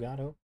anymore,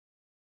 Elgato?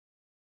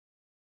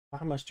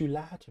 Why must you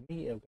lie to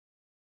me, Elgato?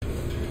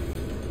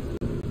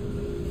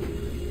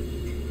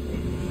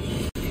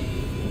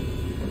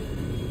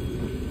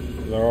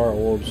 There are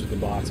orbs with the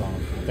bots on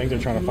them. I think they're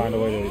trying to find a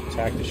way to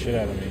attack the shit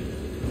out of me.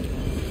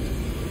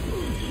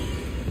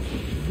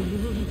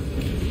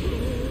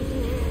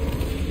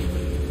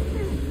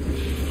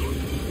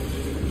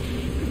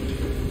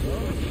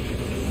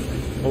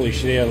 Holy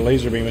shit, he had a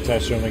laser beam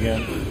attached to him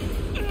again.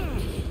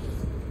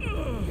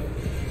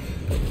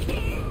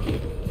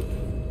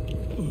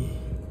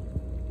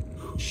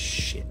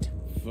 Shit.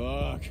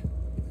 Fuck.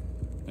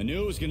 I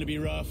knew it was gonna be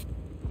rough.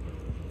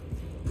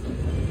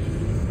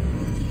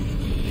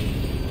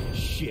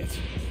 Shit.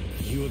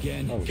 You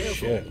again? Oh, Careful.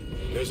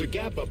 shit. There's a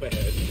gap up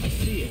ahead. I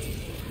see it.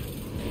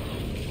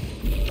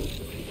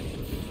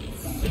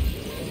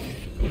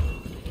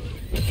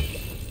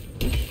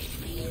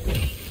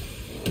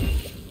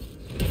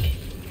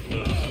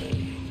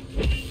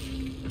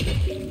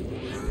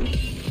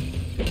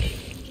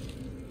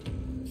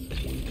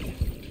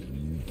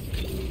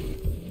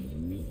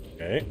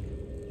 Okay.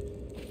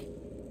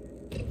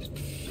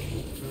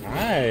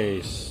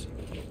 Nice.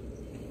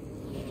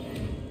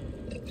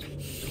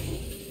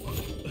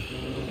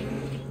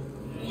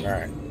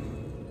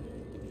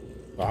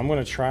 I'm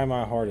gonna try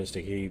my hardest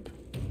to keep.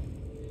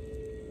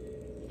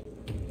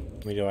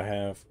 How many do I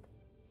have?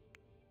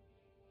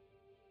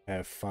 I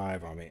have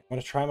 5 on me. I'm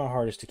gonna try my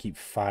hardest to keep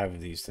 5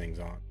 of these things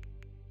on.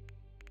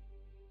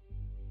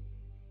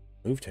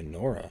 Move to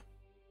Nora.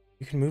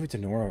 You can move it to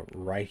Nora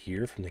right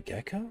here from the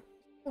get-go?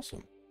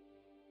 Awesome.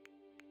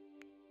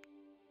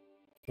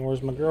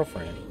 Nora's my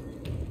girlfriend.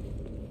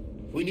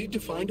 We need to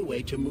find a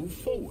way to move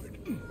forward.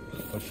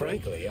 But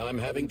frankly, I'm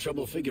having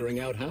trouble figuring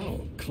out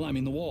how.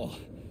 Climbing the wall.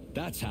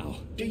 That's how.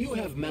 Do you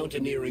have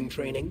mountaineering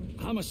training?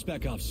 I'm a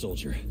spec ops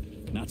soldier,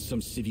 not some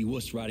civvy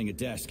wuss riding a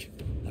desk.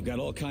 I've got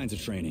all kinds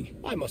of training.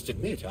 I must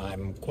admit,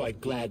 I'm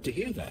quite glad to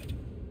hear that.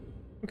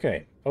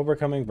 Okay,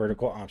 overcoming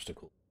vertical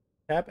obstacles.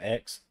 Tap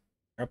X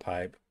or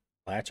pipe,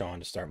 latch on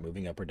to start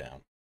moving up or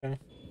down. Okay.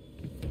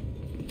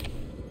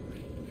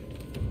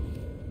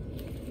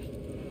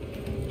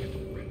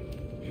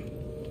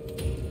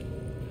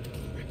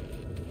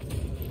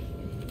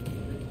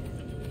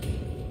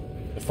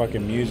 The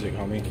fucking music,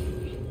 homie.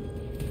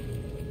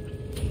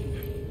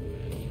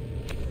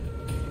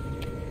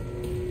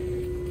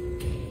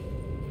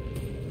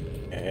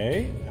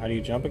 Okay, how do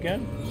you jump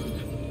again?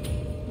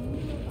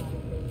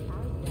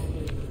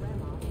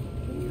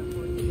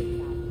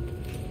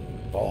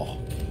 Oh.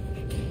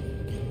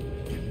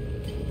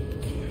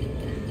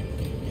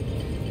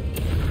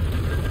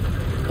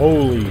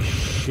 Holy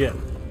shit.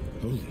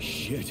 Holy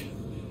shit.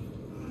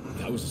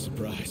 That was a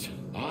surprise.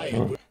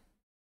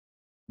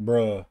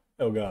 Bruh.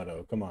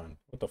 Elgato, come on.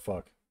 What the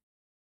fuck?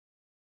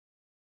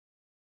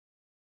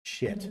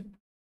 Shit.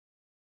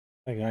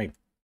 Like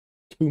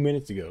 2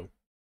 minutes ago.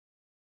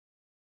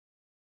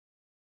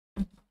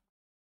 Come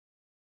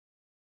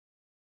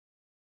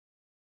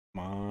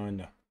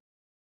on.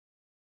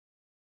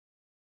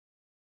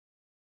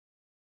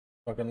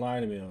 Fucking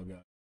lie to me,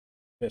 Elgato.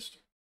 Pissed.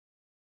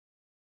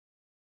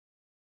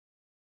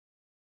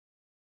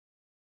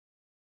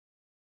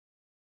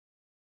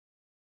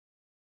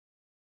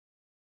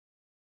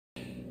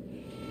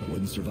 I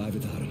wouldn't survive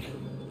without him.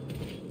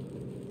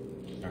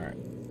 Alright.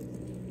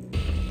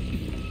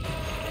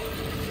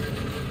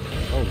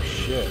 Oh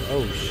shit,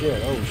 oh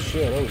shit, oh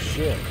shit, oh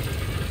shit.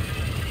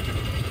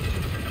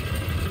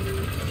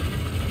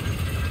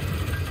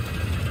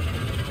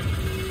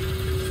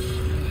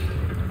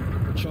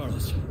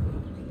 Charles,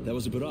 that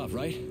was a Barov,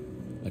 right?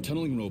 A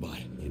tunneling robot.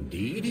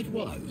 Indeed it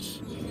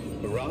was.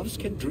 Barovs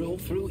can drill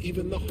through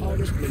even the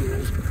hardest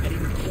minerals at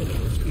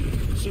incredible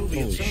speed.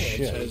 Soviet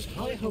science has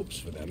high hopes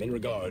for them in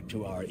regard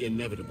to our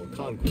inevitable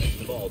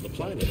conquest of all the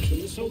planets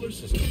in the solar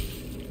system.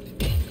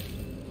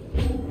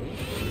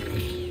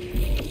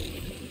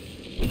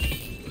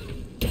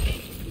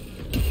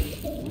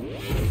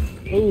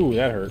 Ooh,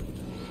 that hurt.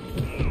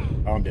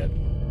 Oh, I'm dead.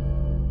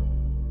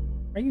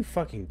 Are you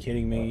fucking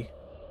kidding me?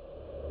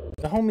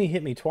 The homie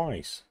hit me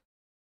twice.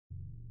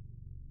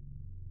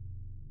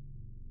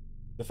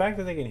 The fact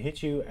that they can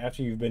hit you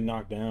after you've been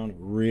knocked down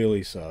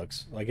really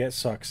sucks. Like, it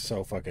sucks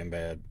so fucking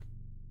bad.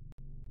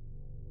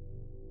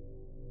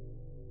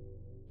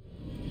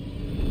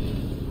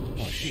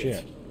 Oh,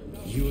 shit.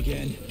 You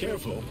again?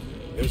 Careful.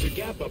 There's a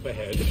gap up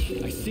ahead.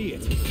 I see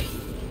it.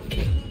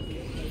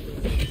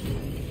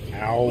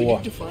 Ow. We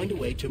need to find a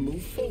way to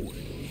move forward.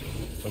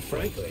 But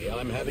frankly,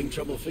 I'm having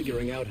trouble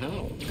figuring out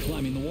how.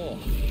 Climbing the wall.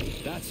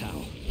 That's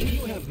how. Do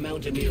you have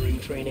mountaineering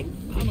training?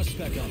 I'm a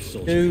spec ops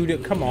soldier.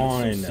 Dude, come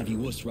on. Some civvy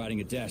wuss riding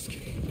a desk.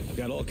 I've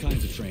got all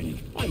kinds of training.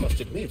 I must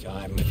admit,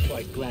 I'm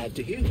quite glad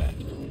to hear that.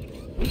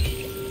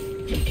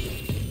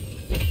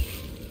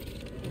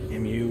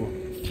 Damn you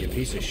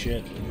piece of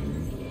shit.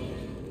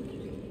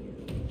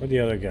 Where'd the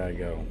other guy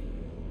go?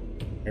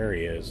 There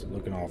he is,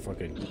 looking all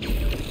fucking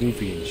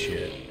goofy and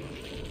shit.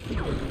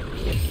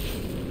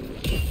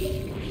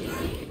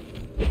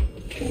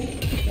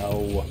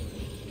 No.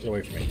 Get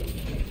away from me.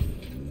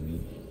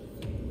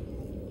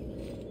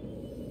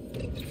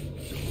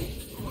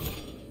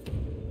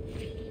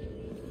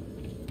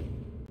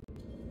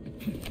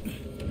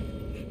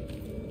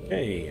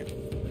 Hey.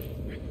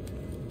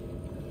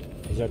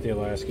 Is that the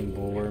Alaskan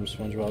bullworm,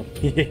 SpongeBob?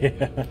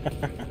 Yeah.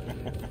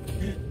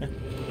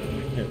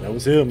 That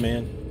was him,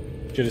 man.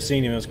 Should have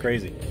seen him, it was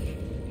crazy.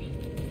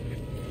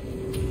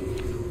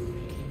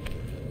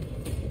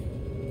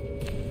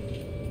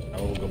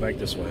 Oh, we'll go back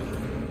this way.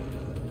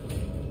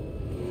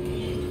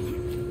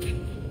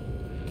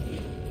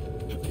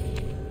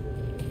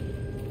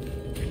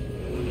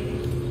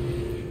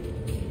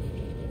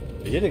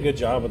 They did a good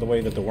job with the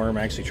way that the worm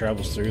actually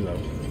travels through, though.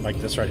 Like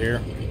this right here.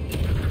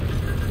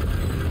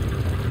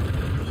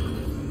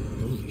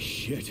 Holy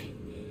shit.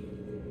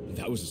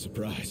 That was a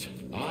surprise.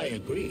 I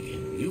agree.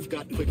 You've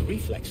got quick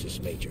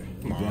reflexes, Major.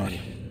 Come on.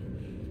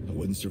 I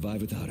wouldn't survive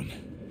without him.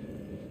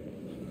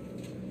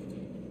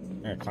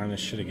 I gotta climb this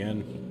shit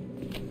again.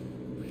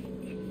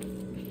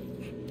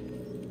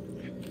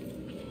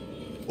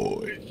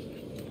 Boy.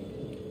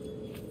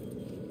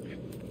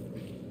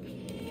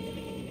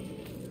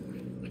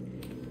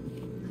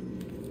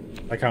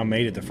 Like how I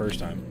made it the first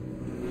time.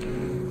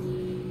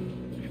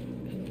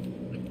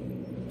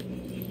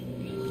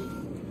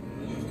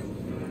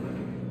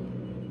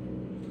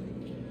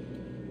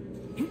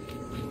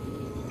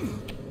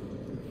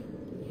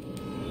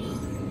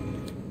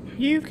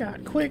 You've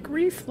got quick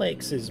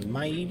reflexes,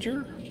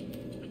 Major.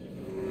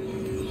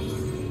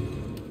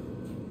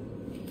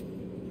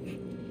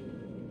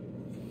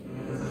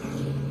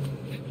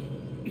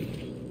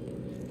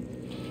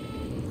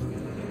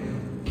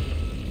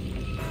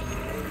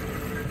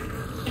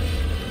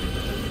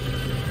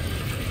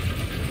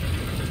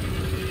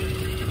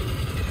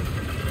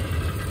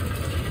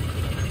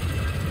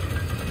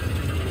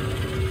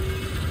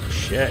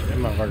 Shit, that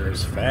motherfucker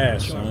is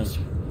fast, Charles,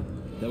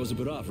 son. that was a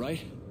bit off,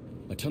 right?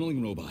 A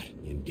tunneling robot.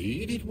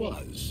 Indeed it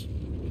was.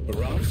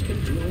 Barats can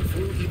drill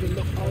through even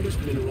the hardest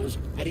minerals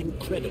at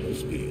incredible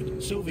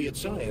speed. Soviet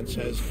science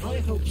has high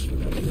hopes for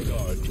them in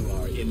regard to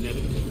our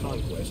inevitable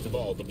conquest of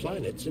all the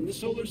planets in the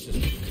solar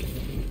system.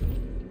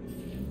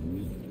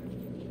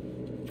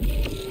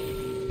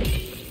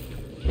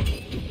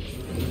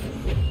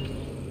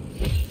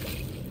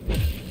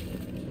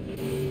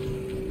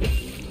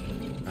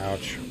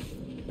 Ouch.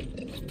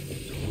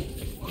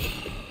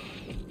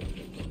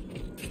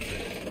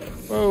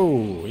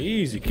 Whoa,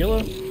 easy,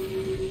 killer.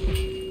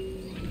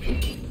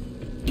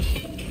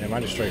 Damn, I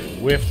just straight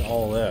whiffed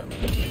all that.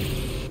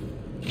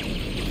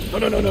 No,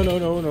 no, no, no, no,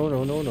 no, no,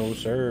 no, no, no,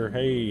 sir.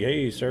 Hey,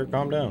 hey, sir,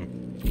 calm down.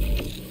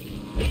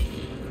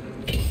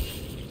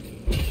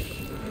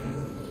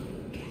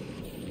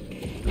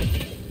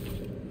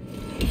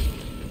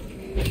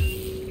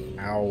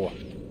 Ow.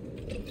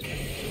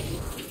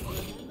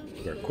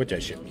 You better quit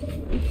that shit.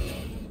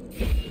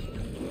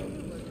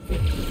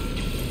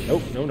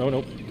 Nope, no, no,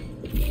 nope.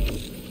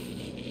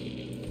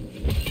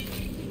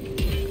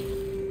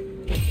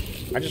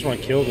 I just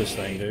want to kill this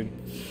thing, dude.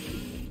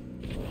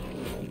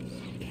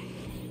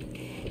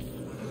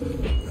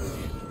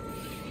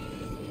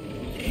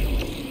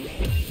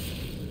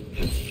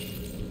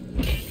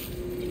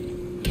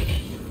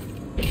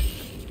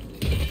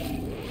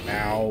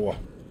 Ow.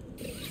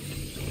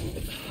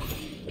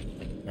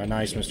 Oh,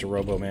 nice, Mr.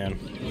 Robo Man.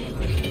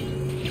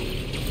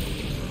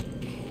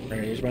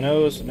 Here's my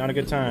nose. Not a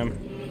good time.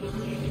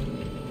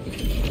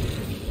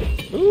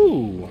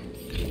 Ooh.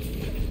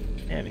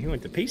 Man, he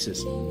went to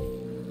pieces.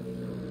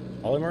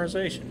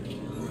 Polymerization.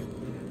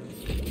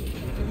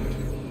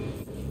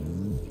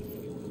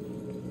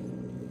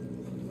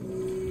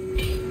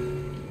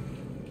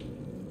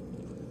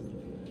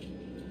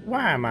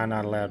 Why am I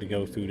not allowed to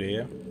go through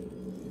there?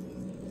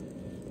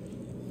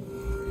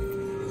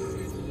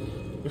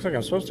 Looks like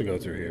I'm supposed to go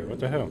through here.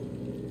 What the hell?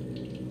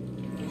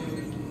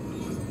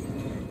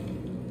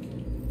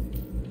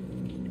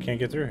 I can't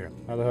get through here.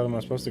 How the hell am I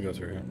supposed to go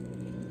through here?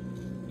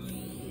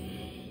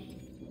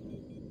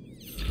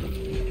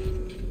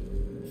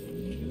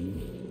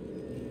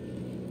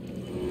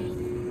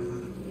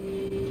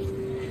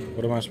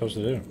 What am I supposed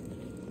to do?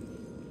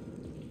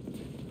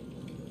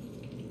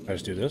 I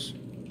just do this?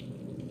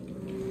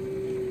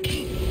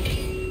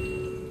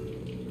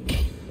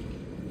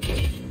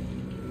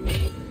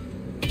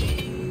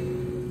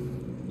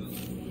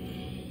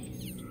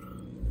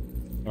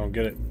 I don't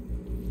get it.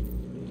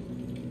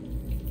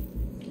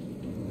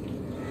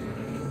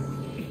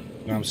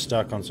 Now I'm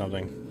stuck on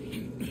something.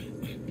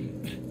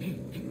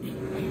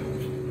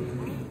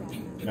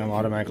 Now I'm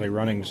automatically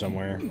running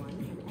somewhere.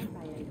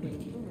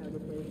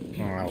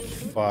 Oh,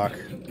 fuck.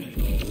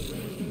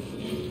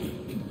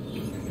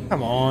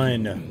 Come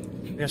on.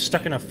 I got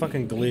stuck in a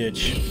fucking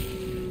glitch.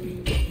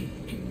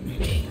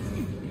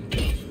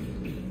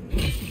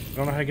 I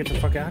don't know how to get the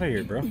fuck out of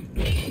here, bro.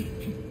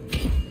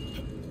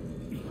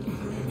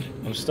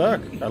 I'm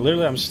stuck.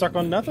 I'm stuck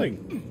on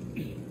nothing.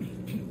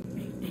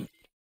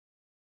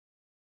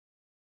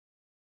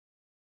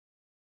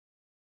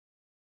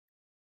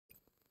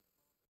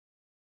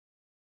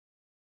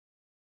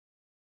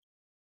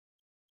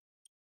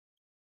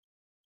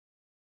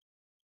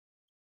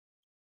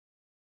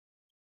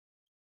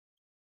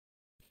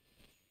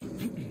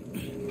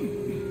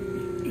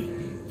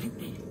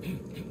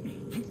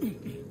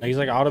 He's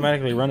like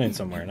automatically running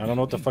somewhere, and I don't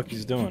know what the fuck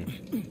he's doing.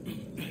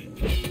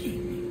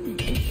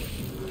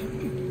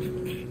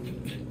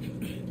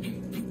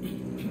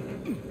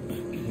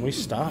 Can we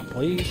stop,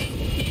 please?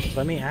 Just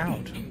let me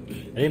out.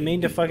 I didn't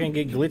mean to fucking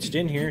get glitched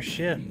in here.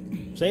 Shit.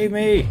 Save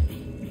me!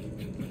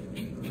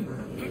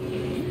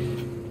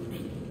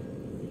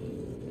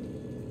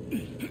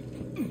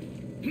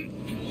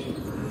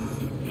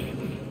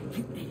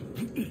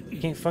 He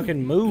can't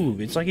fucking move.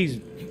 It's like he's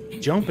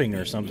jumping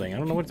or something. I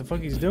don't know what the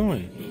fuck he's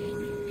doing.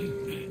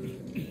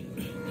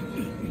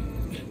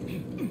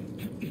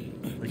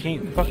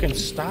 Can't fucking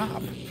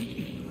stop.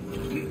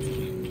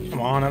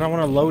 Come on, I don't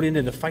want to load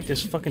into to fight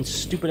this fucking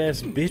stupid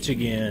ass bitch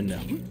again.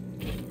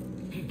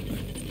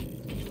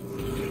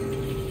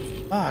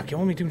 Fuck, you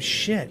won't be doing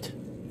shit.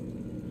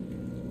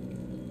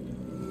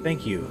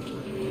 Thank you.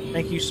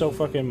 Thank you so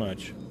fucking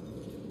much.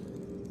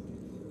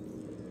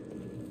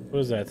 What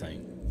is that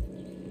thing?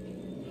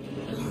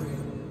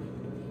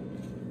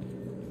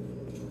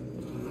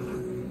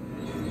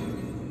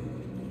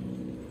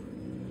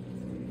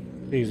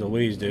 Jeez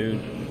Louise,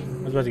 dude.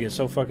 I was about to get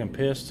so fucking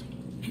pissed.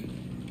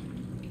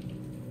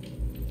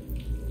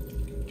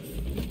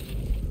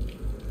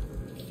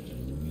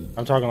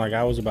 I'm talking like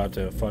I was about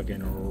to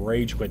fucking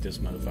rage quit this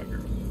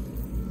motherfucker.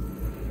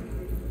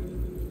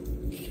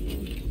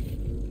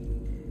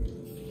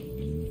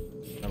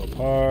 Metal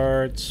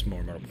parts,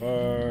 more metal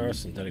parts,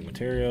 synthetic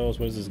materials.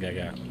 What does this guy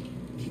got?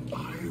 The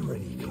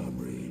irony,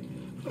 comrade.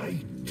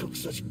 I took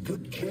such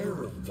good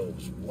care of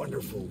those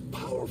wonderful,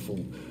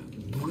 powerful,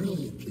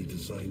 brilliantly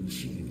designed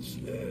machines.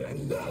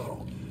 And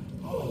now,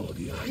 oh,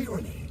 the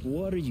irony.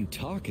 What are you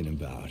talking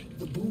about?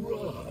 The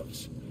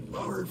Buravs,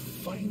 our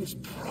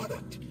finest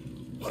product.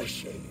 What a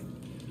shame.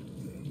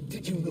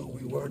 Did you know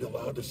we weren't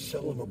allowed to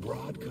sell them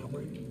abroad,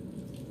 comrade?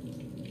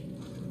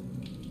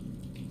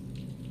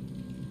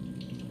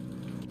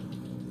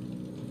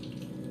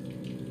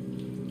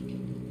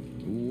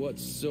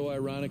 What's so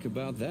ironic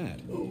about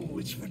that? Oh,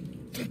 it's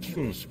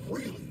ridiculous,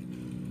 really.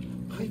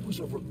 I was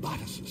a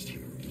roboticist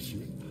here, you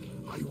see.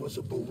 I was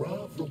a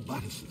Burav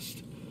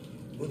roboticist.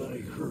 When I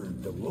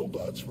heard the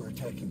robots were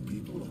attacking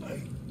people,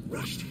 I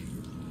rushed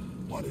here.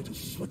 Wanted to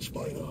switch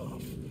mine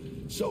off.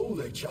 So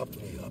they chopped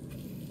me up.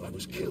 I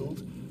was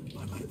killed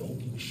by my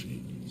own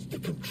machines. The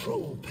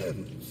control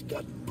panels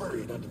got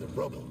buried under the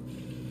rubble.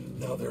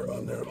 Now they're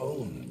on their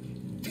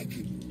own,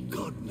 thinking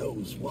God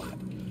knows what.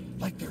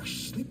 Like they're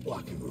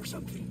sleepwalking or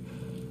something.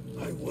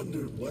 I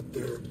wonder what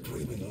they're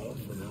dreaming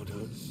of without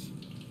us.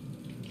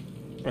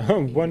 I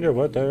wonder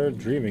what they're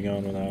dreaming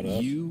on without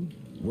us. You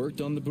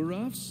worked on the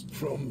Buravs?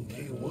 From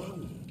day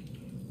one.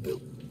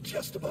 Built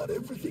just about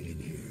everything in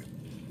here.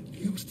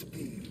 Used to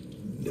be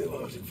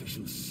no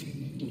artificial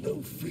sea,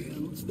 no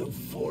fields, no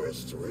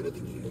forests or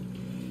anything here.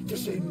 To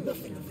say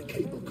nothing of the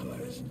cable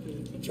cars.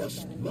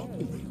 Just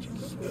mountain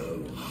ranges.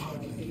 No,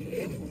 hardly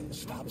anyone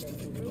stops to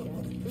think about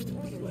what it used to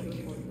be like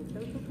here.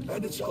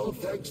 And it's all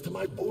thanks to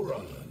my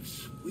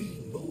Buravs.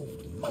 We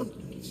moved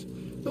mountains,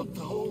 built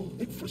the whole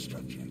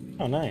infrastructure.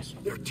 Oh, nice.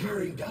 They're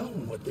tearing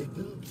down what they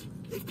built.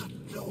 They've got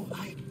no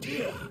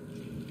idea.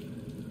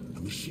 A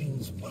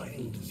machine's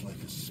mind is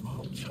like a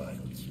small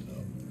child's, you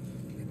know.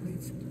 It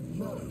needs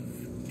love,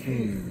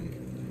 care,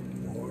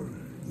 or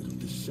it'll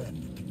descend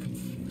into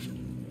confusion.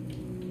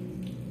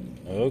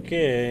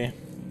 Okay.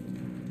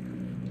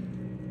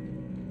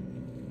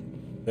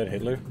 Is that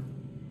Hitler?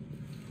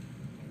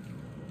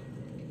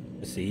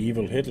 It's the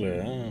evil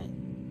Hitler, huh?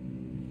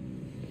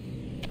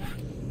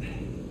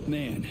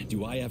 Man,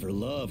 do I ever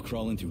love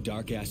crawling through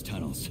dark-ass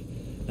tunnels.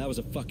 That was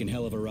a fucking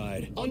hell of a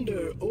ride.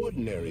 Under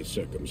ordinary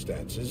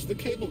circumstances, the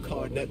cable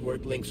car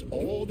network links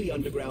all the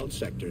underground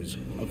sectors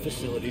of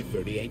Facility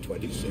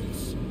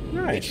 3826.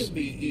 Nice. It should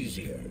be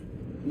easier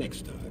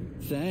next time.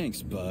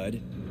 Thanks,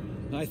 bud.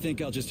 I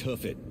think I'll just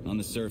hoof it on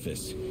the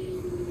surface.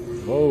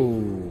 Whoa,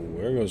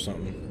 there goes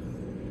something.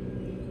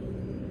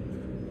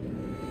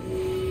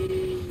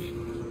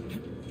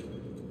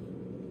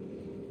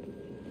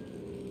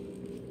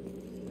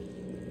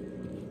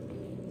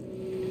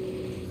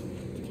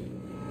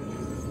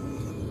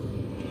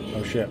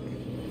 Oh shit.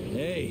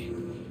 Hey,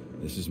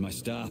 this is my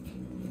stop.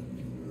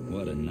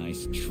 What a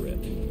nice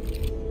trip.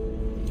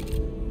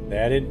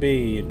 That'd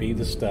be. It'd be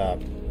the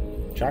stop.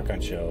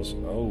 Shotgun shells.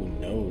 Oh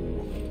no.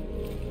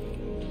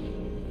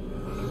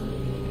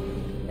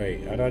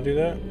 Wait, how do I do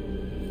that?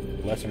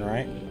 Left and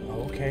right?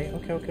 Okay.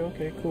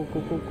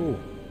 Cool.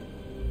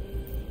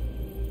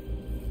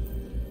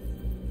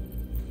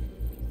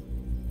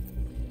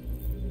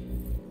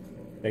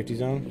 Safety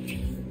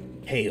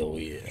zone? Hell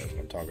yeah, that's what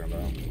I'm talking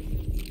about.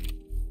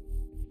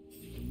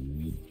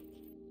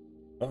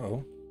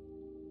 Uh-oh.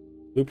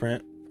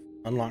 Blueprint.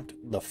 Unlocked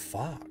the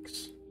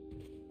Fox.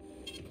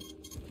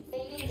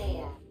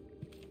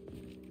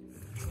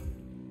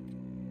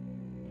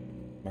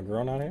 My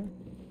girl not here?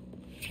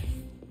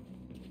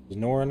 Is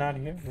Nora not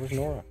here? Where's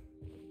Nora?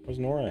 Where's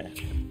Nora at?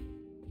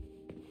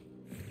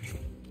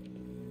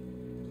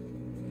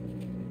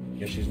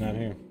 Guess she's not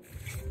here.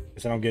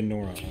 Guess I don't get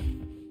Nora, huh?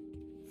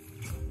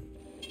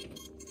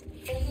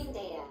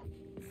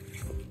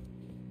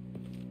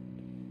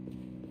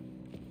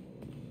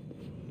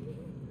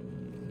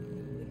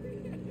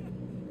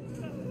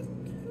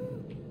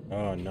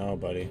 Oh no,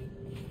 buddy.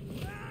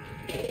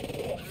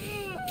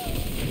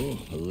 Oh,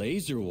 a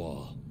laser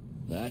wall.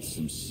 That's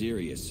some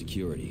serious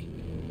security.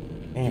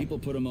 People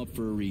put them up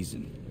for a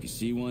reason. If you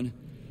see one,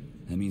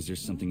 that means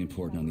there's something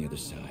important on the other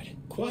side.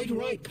 Quite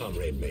right,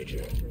 Comrade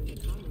Major.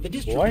 The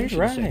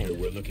distribution center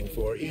we're looking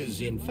for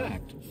is, in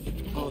fact,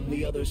 on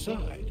the other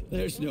side.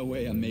 There's no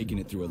way I'm making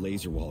it through a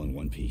laser wall in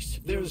one piece.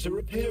 There's a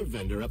repair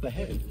vendor up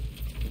ahead.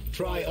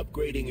 Try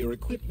upgrading your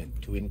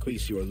equipment to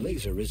increase your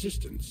laser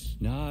resistance.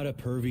 Not a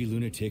pervy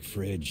lunatic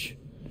fridge.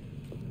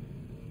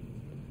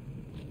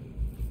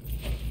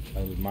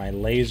 My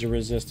laser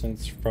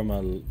resistance from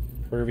a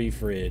pervy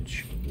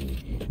fridge.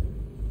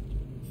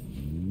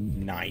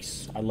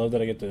 Nice. I love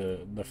that I get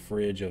the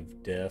fridge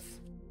of death.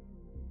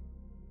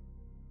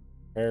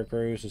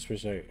 Paracrew,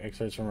 suspicious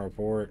excerpts from a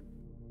report.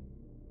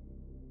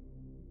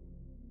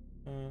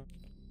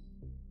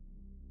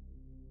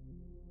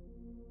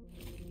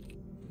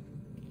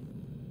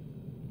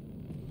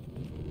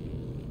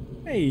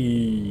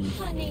 Hey.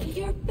 Honey,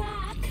 you're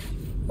back.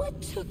 What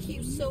took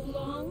you so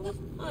long?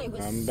 I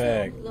was I'm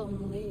back. so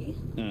lonely.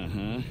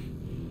 Uh-huh.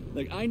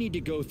 Like, I need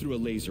to go through a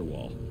laser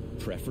wall,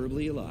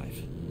 preferably alive.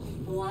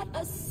 What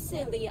a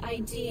silly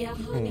idea,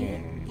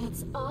 honey.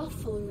 That's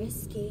awful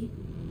risky.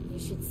 You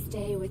should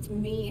stay with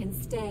me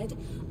instead.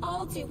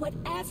 I'll do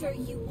whatever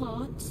you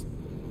want.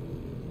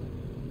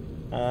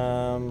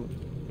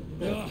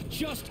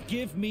 Just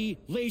give me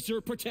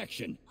laser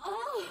protection.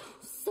 Oh,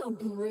 so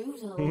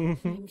brutal.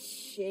 I'm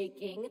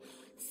shaking.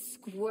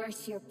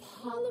 Squirt your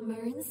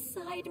polymer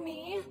inside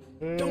me.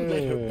 Don't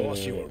let her boss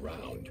you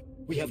around.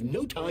 We have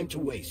no time to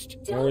waste.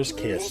 Where's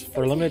Kiss?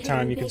 For a limited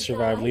time, you can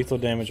survive lethal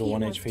damage with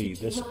 1 HP.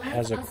 This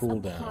has a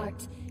cooldown.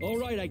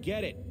 Alright, I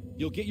get it.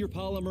 You'll get your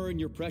polymer and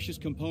your precious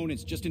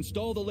components. Just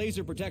install the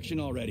laser protection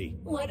already.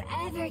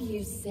 Whatever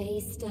you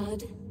say,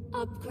 stud.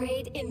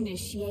 Upgrade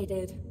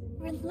initiated.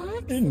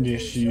 Relax.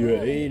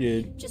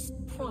 Initiated. Just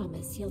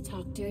promise you'll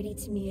talk dirty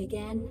to me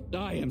again.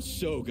 I am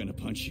so gonna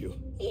punch you.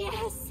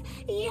 Yes,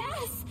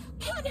 yes!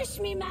 Punish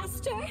me,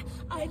 master!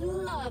 I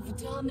love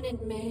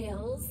dominant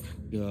males.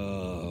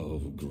 Oh,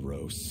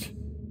 gross.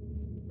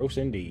 Gross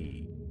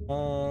indeed.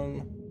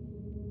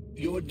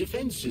 Your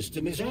defense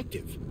system is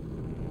active.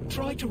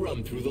 Try to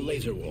run through the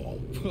laser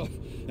wall.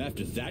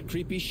 After that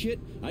creepy shit,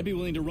 I'd be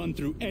willing to run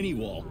through any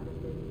wall.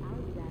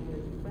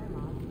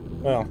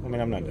 Well, I mean,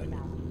 I'm not done.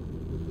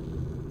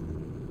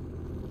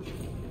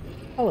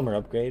 Polymer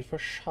upgrade for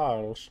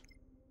Charles.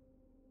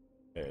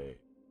 Okay.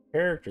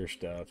 Character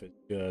stuff, it's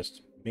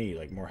just me,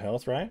 like more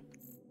health, right?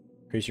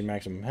 Increase your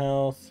maximum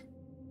health.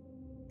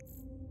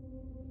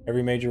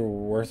 Every major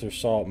worth of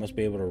salt must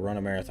be able to run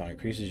a marathon.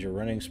 Increases your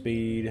running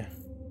speed.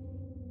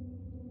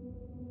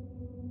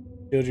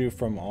 Shields you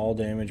from all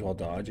damage while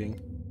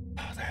dodging.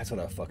 Oh, that's what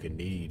I fucking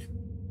need.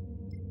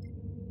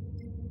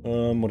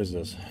 What is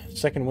this?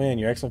 Second wind.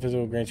 Your excellent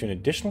physical grants you an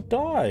additional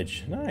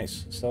dodge.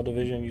 Nice. Cell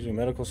division using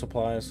medical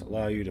supplies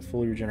allow you to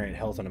fully regenerate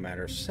health in a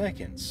matter of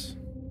seconds.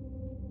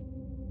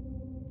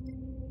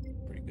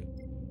 Pretty good.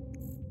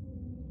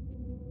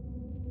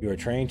 You are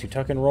trained to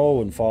tuck and roll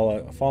when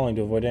falling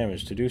to avoid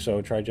damage. To do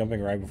so, try jumping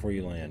right before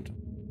you land.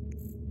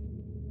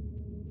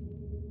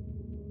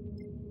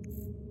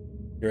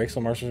 Your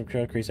excellent marksmanship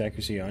skill increase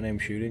accuracy on aim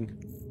shooting.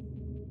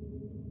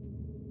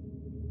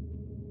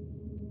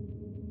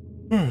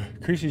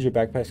 Increases your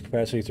backpack's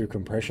capacity through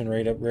compression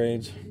rate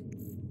upgrades.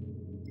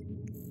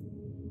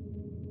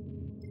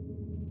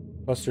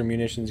 Cluster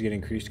munitions get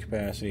increased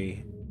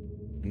capacity.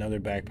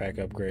 Another backpack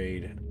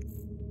upgrade.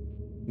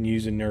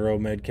 Use a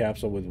neuromed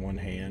capsule with one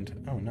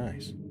hand. Oh,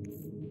 nice.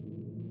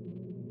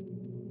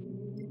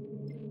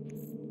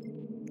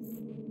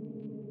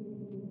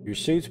 Your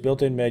suit's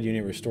built-in med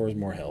unit restores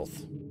more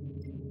health.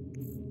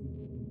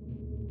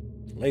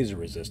 Laser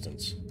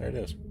resistance. There it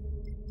is.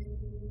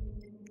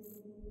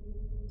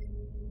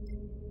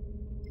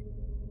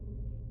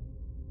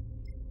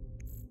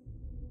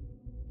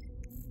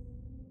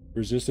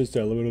 Resistance to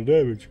elemental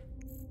damage.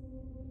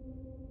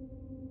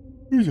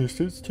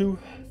 Resistance to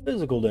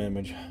physical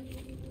damage.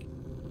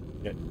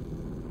 Yeah.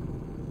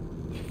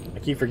 I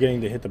keep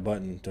forgetting to hit the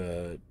button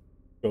to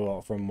go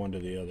out from one to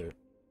the other.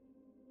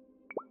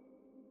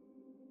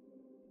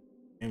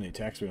 And the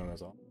attack speed on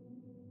that's all.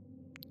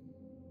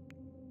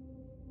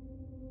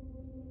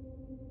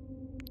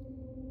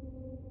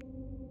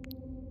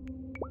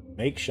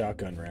 Make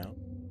shotgun round.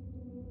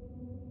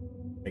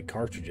 Make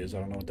cartridges. I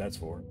don't know what that's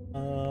for.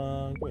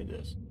 Give me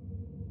this.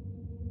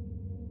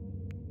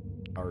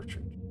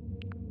 Cartridge.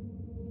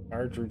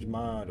 Cartridge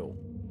model.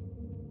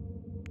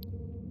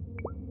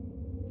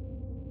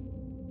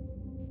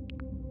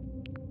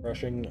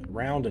 Rushing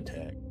round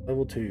attack.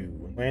 Level 2.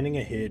 When landing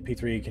a hit,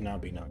 P3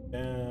 cannot be knocked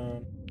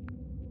down.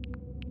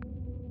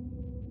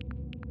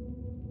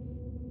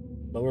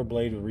 Lower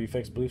blade with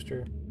reflex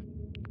booster.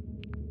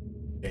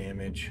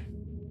 Damage.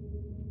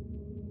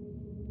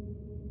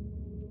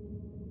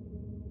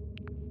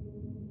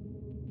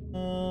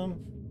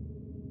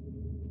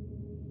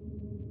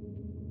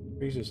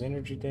 Increases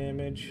energy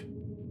damage.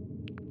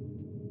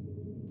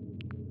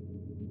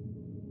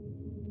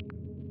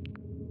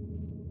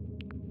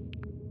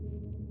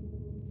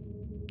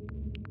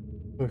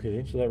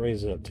 Okay, so that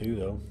raises it up too,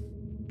 though.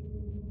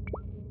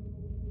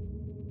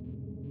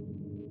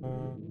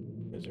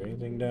 Is there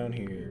anything down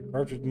here?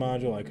 Cartridge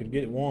module, I could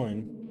get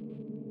one.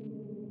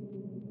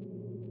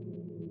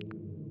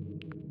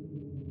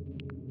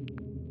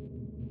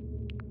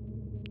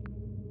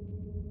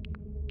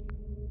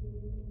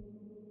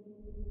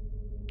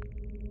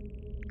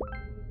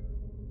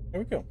 There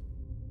we go.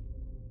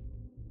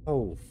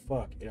 Oh,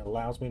 fuck. It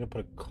allows me to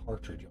put a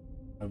cartridge on.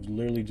 I was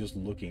literally just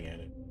looking at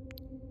it.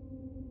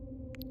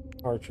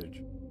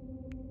 Cartridge.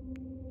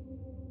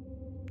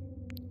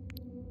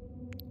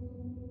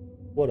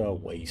 What a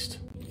waste.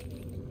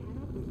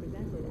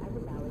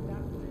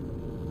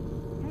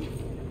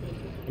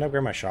 Can I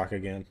upgrade my shock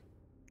again?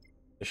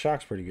 The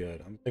shock's pretty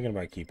good. I'm thinking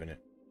about keeping it.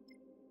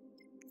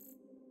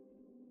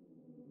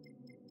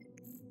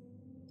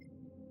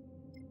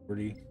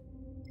 Pretty.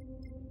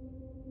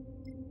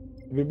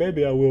 I mean,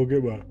 maybe I will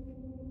get my...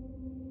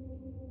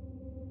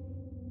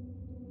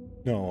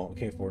 No, I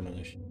can't afford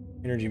another shit.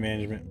 Energy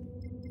management.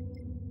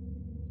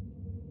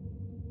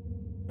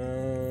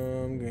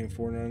 Can't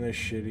afford none of this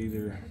shit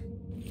either.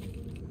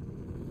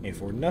 Can't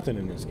afford nothing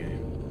in this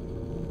game.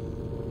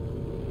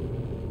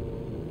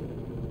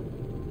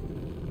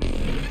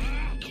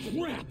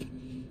 Crap!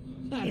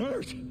 That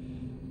hurt!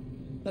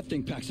 That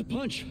thing packs a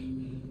punch.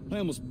 I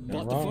almost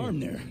bought the farm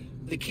there.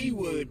 The key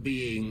word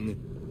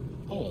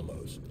being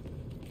almost.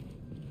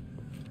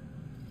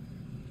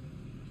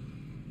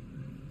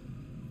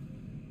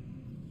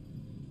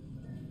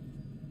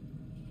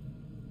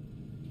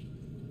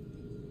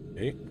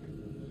 Okay.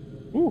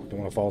 Ooh, don't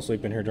want to fall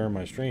asleep in here during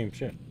my stream.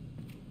 Shit.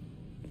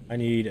 I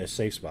need a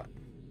safe spot.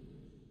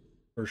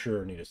 For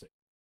sure need a safe.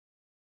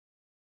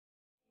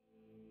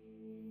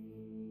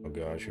 Oh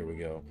gosh, here we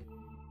go.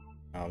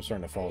 I'm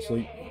starting to fall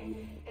asleep.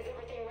 Is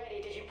everything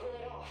ready? Did you pull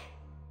it off?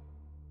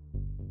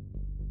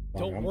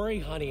 Don't worry,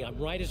 honey. I'm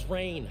right as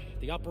rain.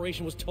 The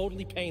operation was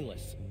totally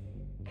painless.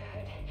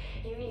 Good.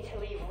 You need to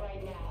leave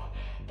right now.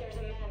 There's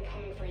a man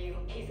coming for you.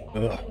 He's also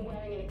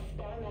wearing an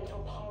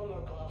experimental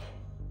polymer glove.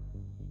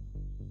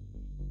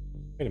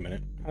 Wait a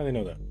minute. How do they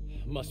know that?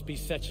 Must be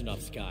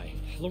Sechenov's guy.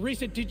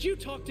 Larissa, did you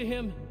talk to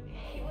him?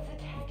 He was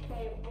attacked by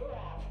a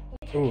Burav.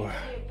 Ooh.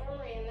 The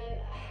infirmary and then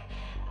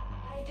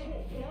I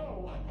didn't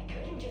know. I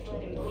couldn't just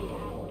let him bleed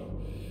out.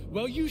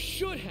 Well, you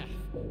should have.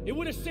 It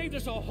would have saved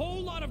us a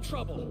whole lot of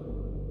trouble.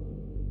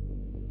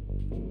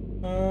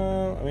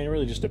 I mean, it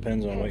really just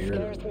depends on what your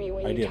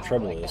idea of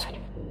trouble is.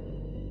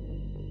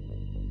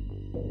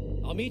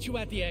 I'll meet you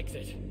at the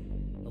exit.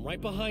 I'm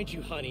right behind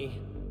you, honey.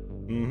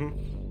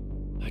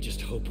 Mm-hmm. I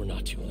just hope we're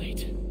not too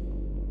late.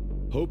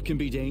 Hope can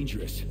be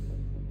dangerous.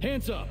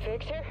 Hands up!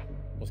 Victor?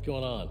 What's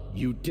going on?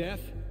 You deaf?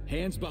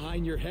 Hands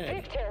behind your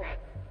head. Victor!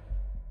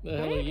 The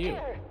hell are you?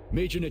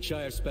 Major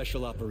Nechayev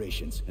Special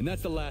Operations, and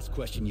that's the last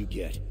question you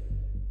get.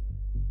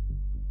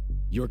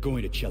 You're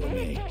going to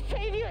Chelomey. Victor,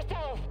 save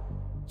yourself!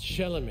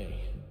 Chelomey.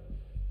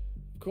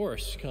 Of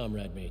course,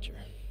 Comrade Major.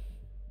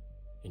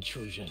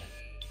 Intrusion.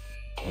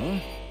 Huh?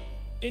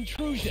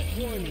 Intrusion!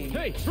 Warning.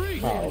 Hey,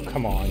 freeze! Oh,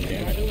 come on,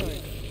 damn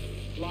it.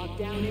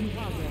 Lockdown in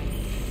progress.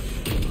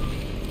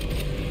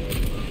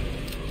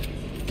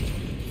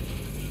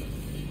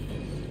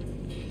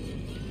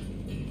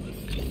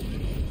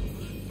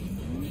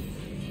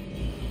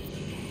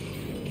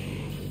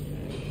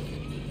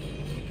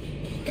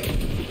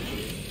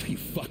 Are you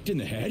fucked in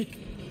the head?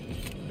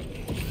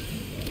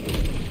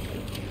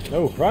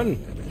 No, run!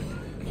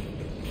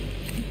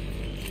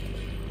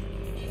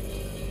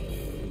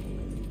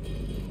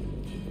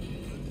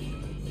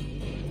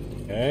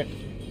 Okay.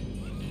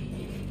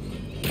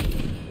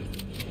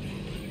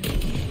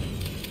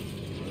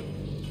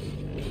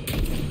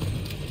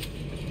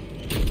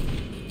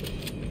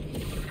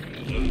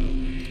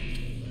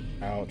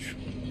 Ouch.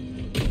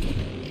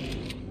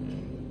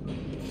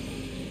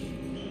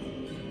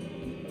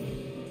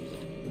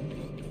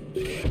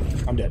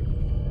 I'm dead.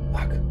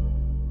 Fuck.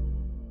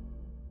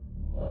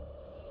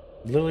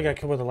 Literally got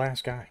killed by the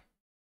last guy.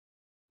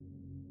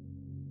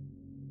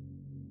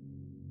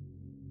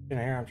 In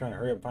here, I'm trying to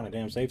hurry up and find a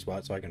damn safe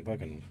spot so I can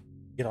fucking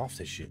get off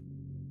this shit.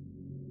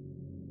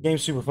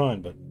 Game's super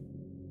fun, but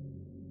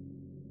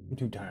I'm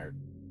too tired.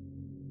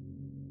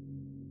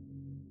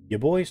 Your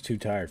boy's too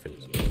tired for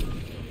this.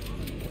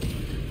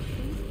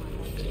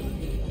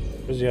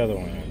 Where's the other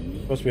one?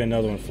 There's supposed to be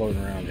another one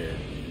floating around here.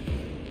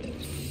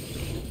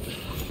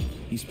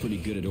 He's pretty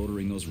good at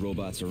ordering those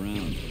robots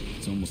around.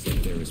 It's almost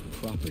like they're his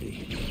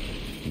property.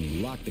 And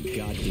he locked the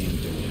goddamn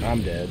door.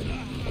 I'm dead.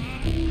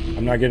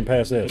 I'm not getting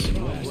past this.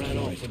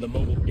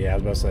 Yeah, I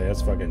was about to say,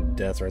 that's fucking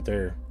death right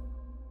there.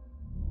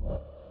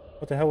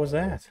 What the hell was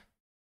that?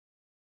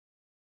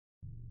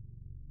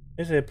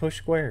 It said push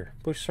square,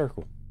 push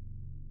circle.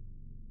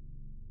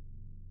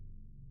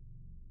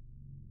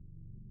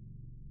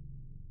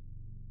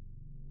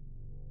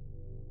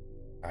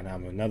 And now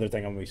another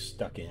thing I'm gonna be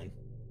stuck in.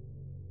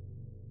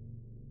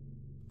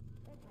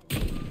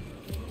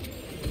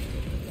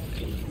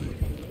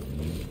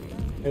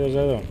 Hey, there's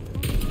the other one.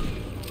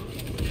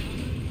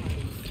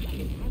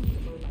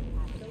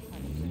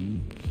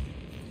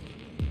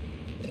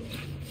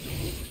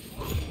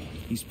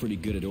 He's pretty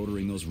good at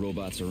ordering those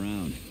robots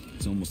around.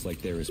 It's almost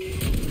like they're his... Ow,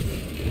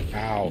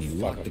 and he fuck,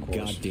 locked the of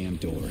course. goddamn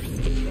door.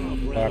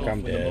 Fuck,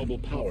 I'm with a dead. mobile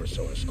power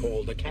source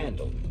called a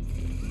candle.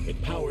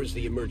 It powers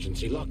the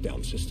emergency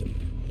lockdown system.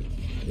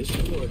 This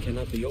door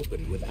cannot be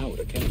opened without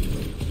a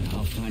candle.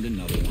 I'll find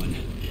another one.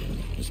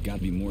 There's got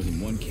to be more than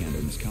one candle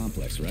in this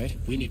complex, right?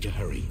 We need to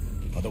hurry.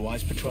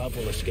 Otherwise, Petrov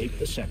will escape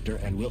the sector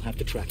and we'll have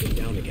to track him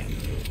down again.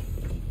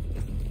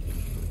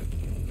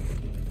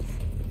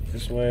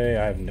 This way,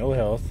 I have no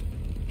health.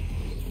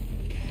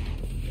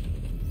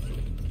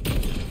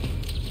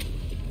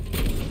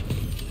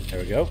 There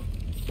we go.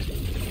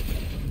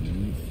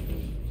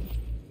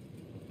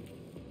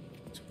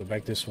 Let's go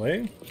back this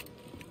way.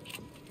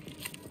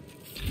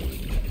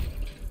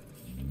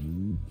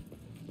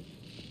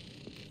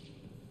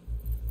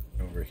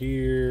 Over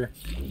here.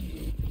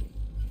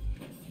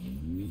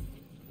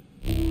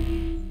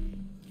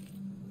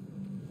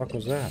 What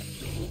was that?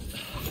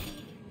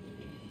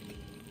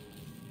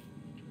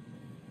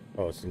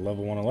 Oh, it's a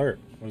level 1 alert.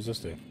 What does this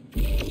do?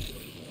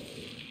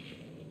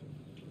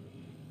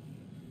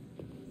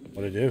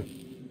 What'd it do?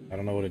 I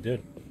don't know what it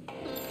did.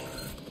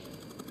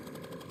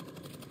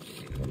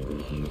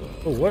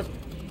 Oh, what?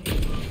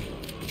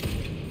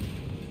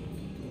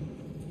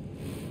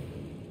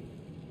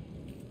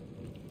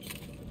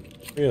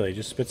 Really?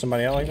 Just spit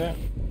somebody out like that?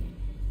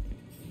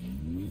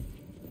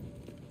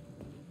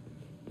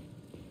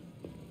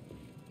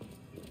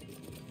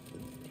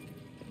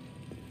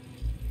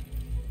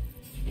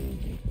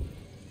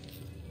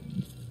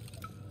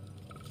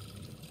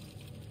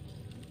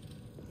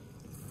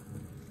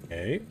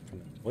 Okay, from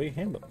the employee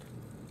handbook.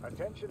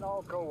 Attention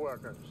all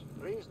co-workers.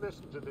 Please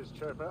listen to this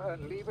chirper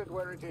and leave it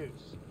where it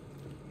is.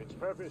 Its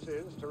purpose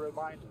is to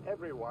remind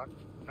everyone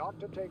not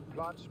to take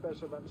plant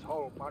specimens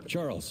home.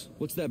 Charles,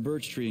 what's that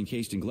birch tree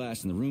encased in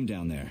glass in the room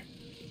down there?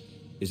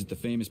 Is it the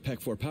famous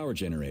PEC-4 power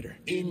generator?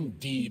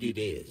 Indeed it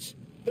is.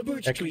 The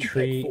birch tree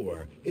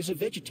PEC-4 is a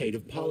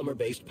vegetative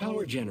polymer-based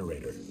power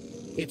generator.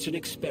 It's an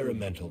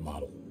experimental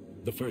model.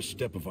 The first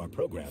step of our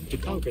program to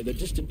conquer the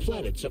distant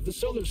planets of the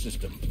solar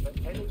system.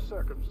 Any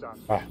circumstance.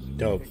 Ah,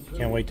 dope.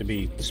 Can't wait to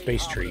be the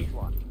space tree.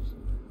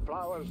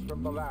 Flowers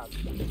from the lab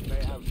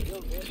may have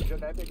built-in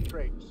genetic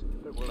traits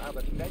that will have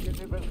a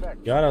negative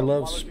effect. Gotta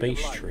love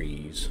space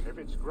trees. If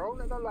it's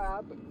grown in a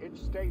lab, it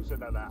stays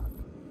in a lab.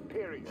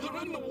 Period.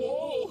 They're in the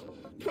wall!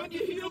 Can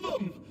you hear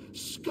them?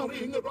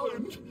 Scurrying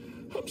around.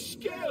 I'm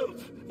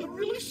scared. I'm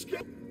really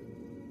scared.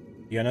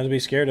 You got nothing to be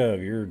scared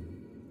of. You're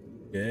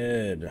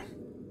dead.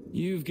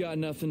 You've got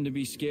nothing to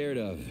be scared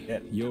of.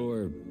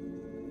 You're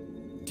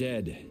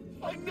dead.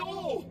 I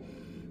know!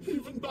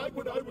 Even back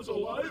when I was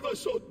alive, I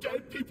saw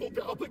dead people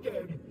get up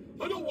again.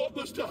 I don't want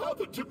this to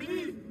happen to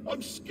me.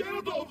 I'm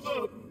scared of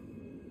them.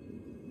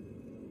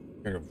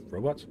 Scared of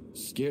robots?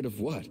 Scared of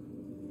what?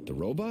 The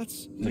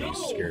robots? No, you're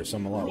scared of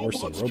something a lot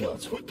worse than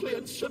robots. Quickly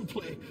and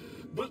simply,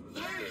 but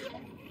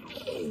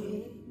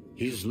they...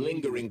 His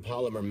lingering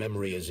polymer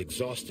memory is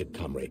exhausted,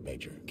 Comrade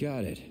Major.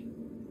 Got it.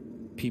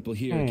 People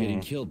here are getting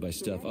killed by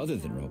stuff other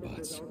than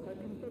robots.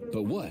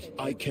 But what?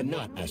 I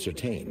cannot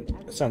ascertain.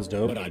 That sounds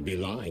dope. But I'd be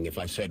lying if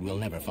I said we'll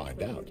never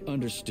find out.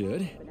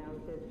 Understood.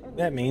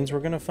 That means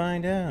we're gonna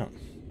find out.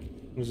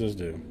 What does this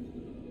do?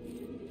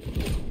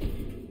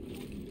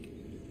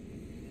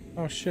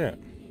 Oh shit.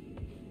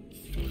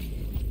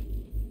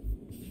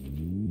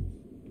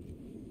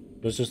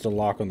 It's just a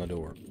lock on the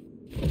door.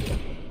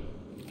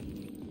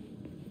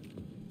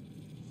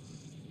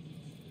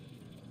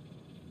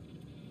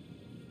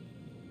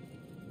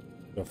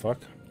 The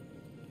fuck?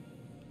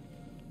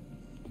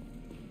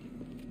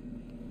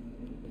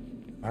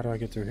 How do I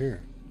get through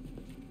here?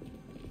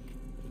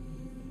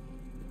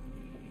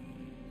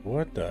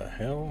 What the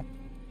hell?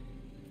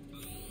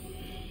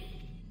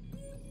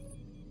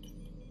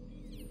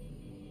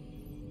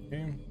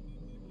 Okay.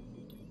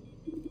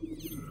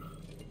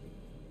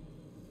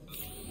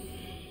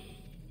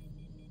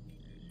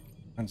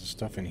 Tons of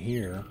stuff in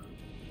here.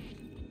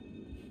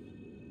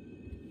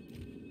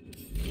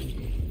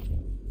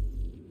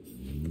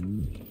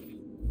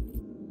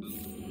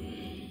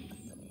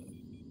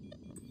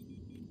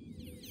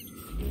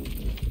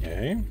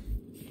 Okay.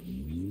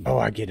 Oh,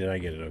 I get it,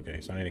 okay.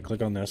 So I need to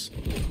click on this.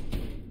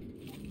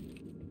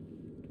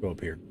 Go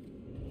up here.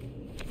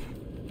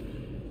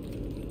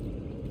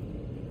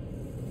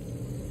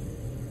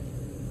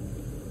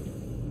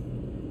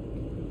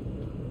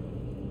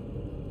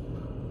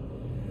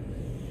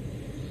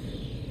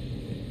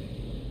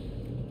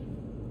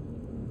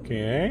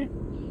 Okay.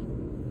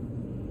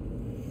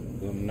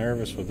 A little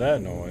nervous with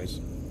that noise.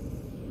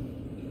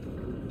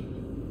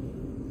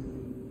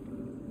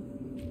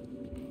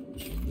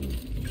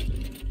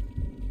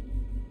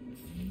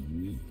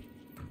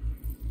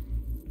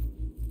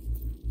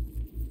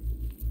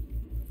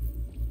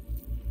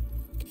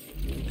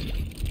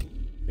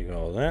 Take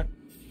all that.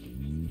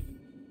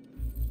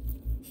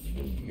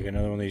 Get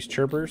another one of these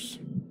chirpers.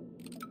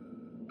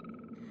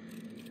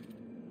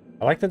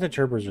 I like that the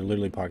chirpers are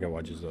literally pocket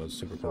watches, though. It's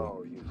super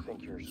cool. So, you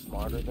think you're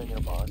smarter than your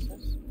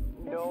bosses?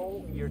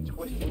 No, you're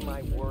twisting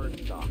my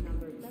words, Doc.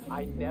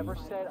 I never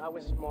said I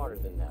was smarter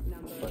than them.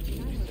 But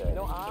you said...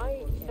 No,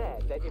 I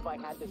said that if I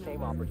had the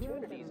same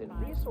opportunities and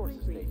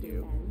resources they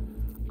do,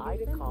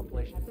 I'd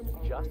accomplish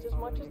just as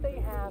much as they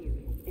have,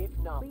 if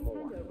not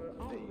more.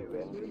 Do you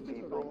envy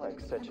people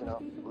like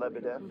Sechenov,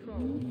 Lebedev?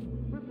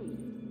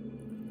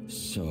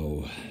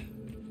 So...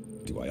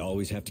 do I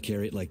always have to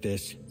carry it like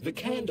this? The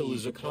candle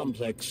is a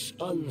complex,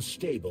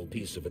 unstable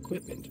piece of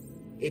equipment.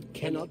 It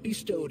cannot be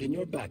stowed in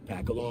your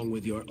backpack along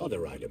with your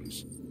other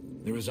items.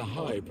 There is a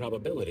high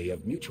probability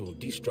of mutual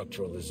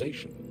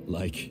destructuralization.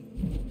 Like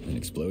an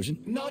explosion?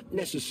 Not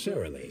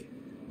necessarily,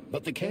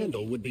 but the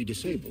candle would be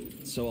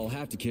disabled. So I'll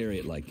have to carry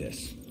it like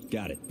this.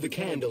 Got it. The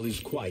candle is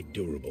quite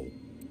durable.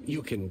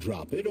 You can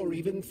drop it or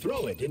even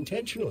throw it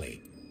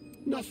intentionally.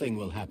 Nothing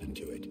will happen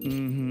to it.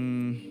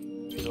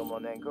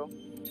 Romanenko?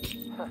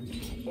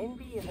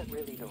 Envy isn't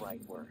really the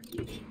right word.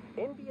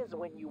 Envy is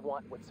when you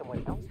want what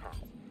someone else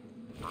has.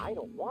 I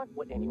don't want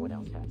what anyone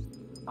else has.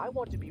 I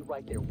want to be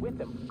right there with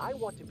them. I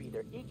want to be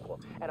their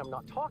equal. And I'm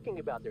not talking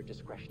about their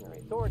discretionary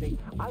authority.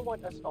 I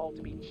want us all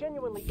to be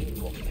genuinely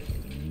equal.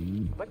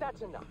 But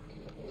that's enough.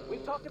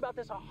 We've talked about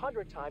this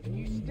 100 times and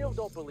you still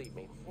don't believe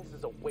me. This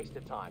is a waste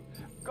of time.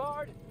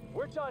 Guard,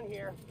 we're done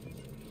here.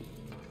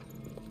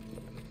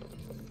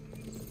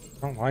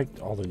 I don't like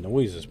all the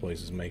noise this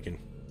place is making.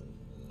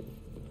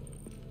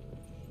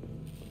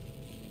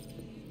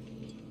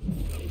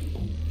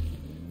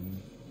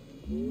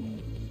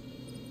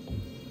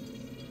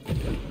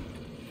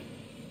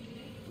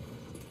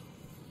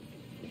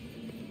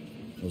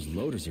 Those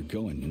loaders are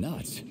going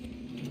nuts.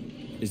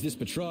 Is this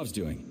Petrov's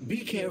doing? Be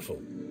careful.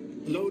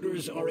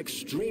 Loaders are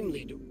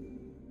extremely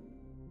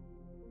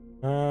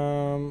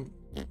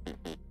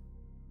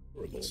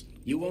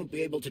You won't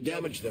be able to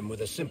damage them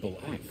with a simple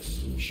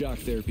axe. Shock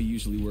therapy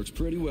usually works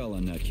pretty well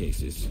on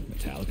nutcases,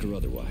 metallic or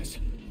otherwise.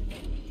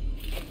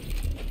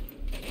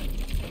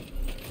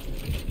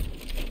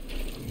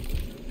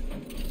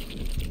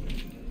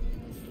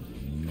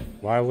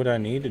 Why would I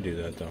need to do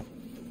that, though?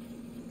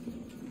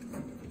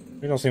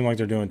 They don't seem like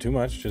they're doing too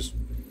much, just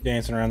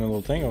dancing around the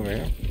little thing over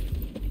here.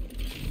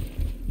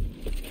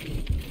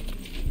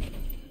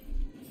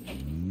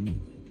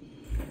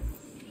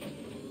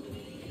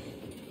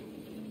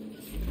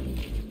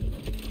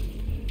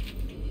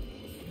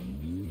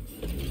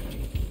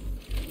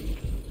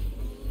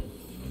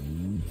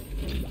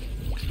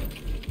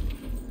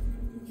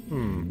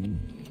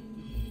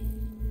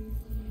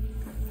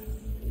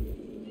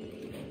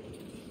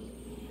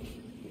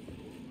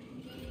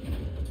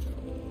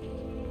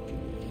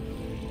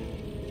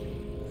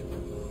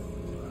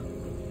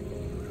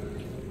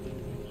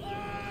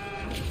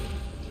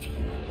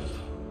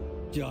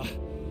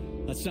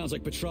 That sounds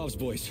like Petrov's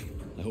voice.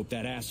 I hope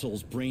that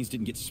asshole's brains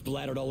didn't get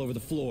splattered all over the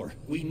floor.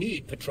 We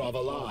need Petrov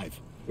alive.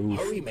 Oof.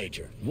 Hurry,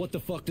 Major. What the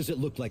fuck does it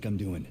look like I'm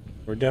doing?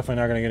 We're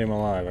definitely not gonna get him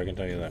alive, I can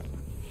tell you that.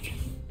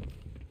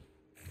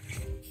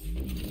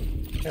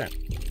 Yeah.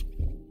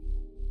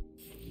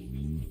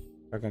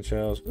 Shotgun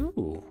shells.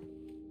 Ooh.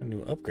 A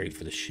new upgrade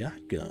for the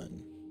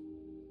shotgun.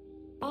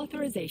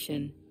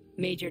 Authorization.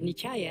 Major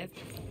Nechayev.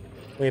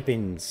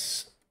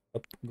 Weapons.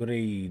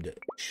 Upgrade.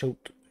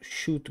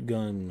 Shoot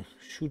gun.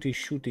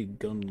 Shooty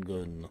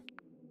gun.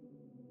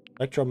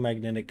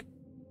 Electromagnetic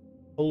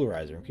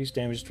polarizer. Increased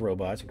damage to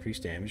robots.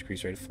 Increased damage.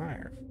 Increased rate of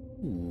fire.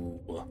 Ooh.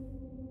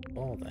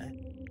 All that.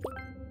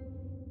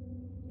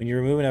 When you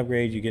remove an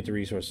upgrade, you get the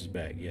resources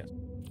back. Yes.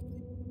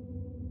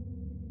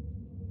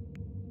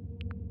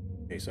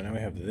 Okay, so now we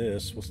have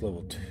this. What's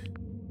level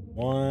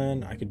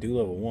 1? I could do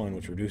level 1,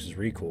 which reduces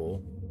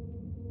recoil.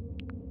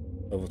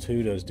 Level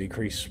 2 does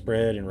decrease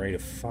spread and rate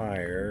of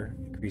fire.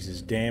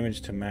 Increases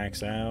damage to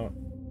max out.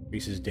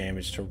 Increases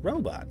damage to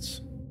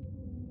robots.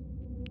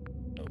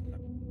 Oh, no.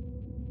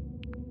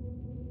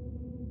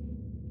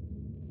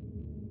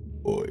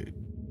 Boy.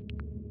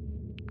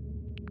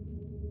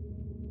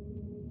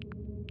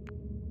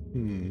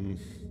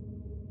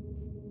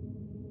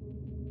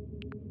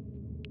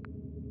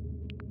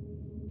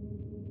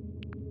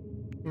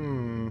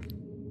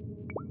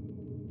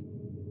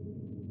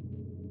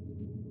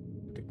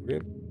 The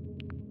grip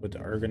with the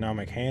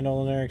ergonomic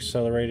handle in there,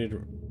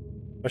 accelerated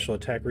special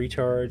attack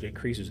recharge,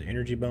 increases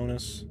energy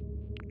bonus.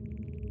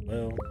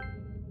 Well,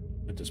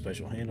 put the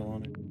special handle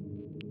on it.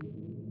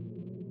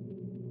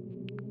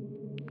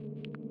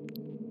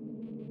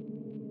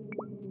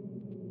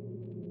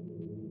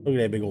 Look at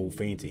that big old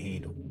fancy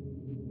handle.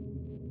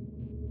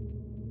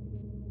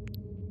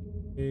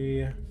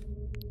 Okay.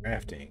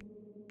 Crafting.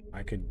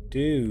 I could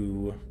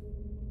do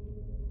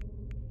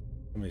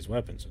some of these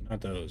weapons,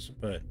 not those,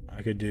 but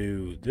I could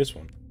do this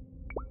one.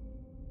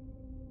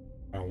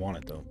 I don't want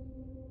it though.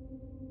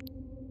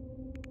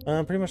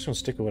 I'm pretty much gonna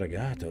stick with what I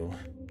got though.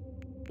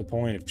 The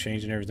point of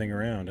changing everything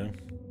around, huh?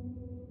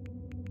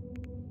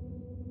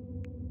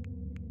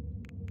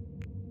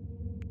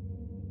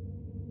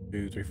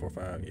 Two, three, four,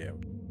 five. Yeah,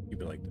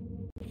 keep it like that.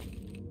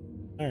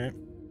 All right.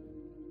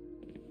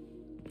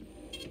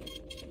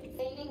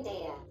 Saving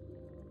data.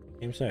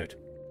 Game saved.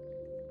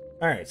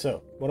 All right,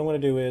 so what I'm going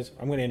to do is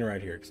I'm going to end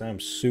right here because I'm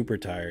super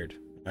tired.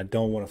 I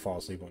don't want to fall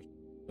asleep on.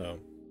 So,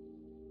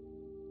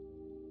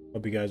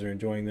 hope you guys are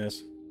enjoying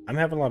this. I'm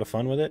having a lot of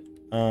fun with it.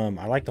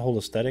 I like the whole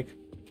aesthetic.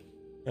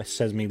 That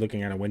says me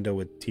looking at a window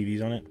with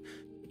TVs on it.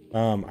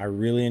 I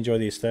really enjoy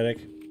the aesthetic.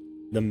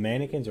 The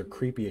mannequins are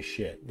creepy as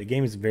shit. The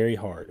game is very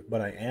hard,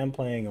 but I am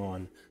playing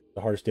on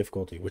the hardest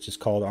difficulty, which is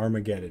called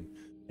Armageddon.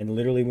 And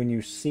literally, when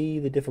you see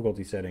the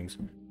difficulty settings,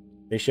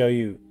 they show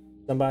you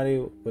somebody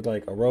with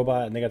like a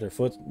robot and they got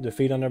their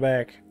feet on their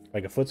back,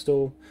 like a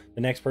footstool.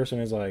 The next person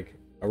is like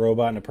a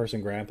robot and a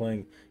person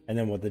grappling. And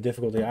then what the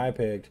difficulty I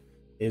picked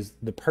is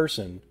the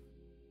person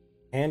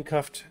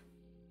handcuffed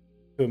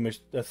to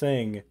a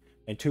thing,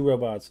 and two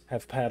robots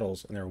have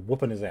paddles and they're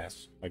whooping his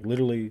ass, like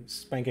literally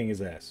spanking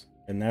his ass.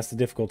 And that's the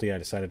difficulty I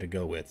decided to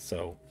go with.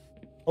 So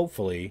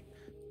hopefully,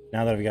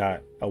 now that I've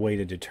got a way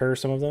to deter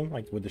some of them,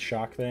 like with the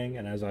shock thing,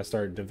 and as I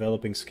start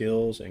developing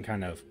skills and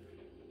kind of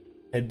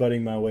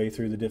headbutting my way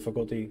through the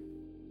difficulty,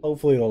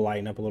 hopefully it'll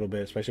lighten up a little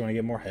bit, especially when I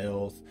get more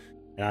health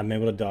and I'm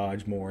able to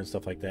dodge more and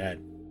stuff like that.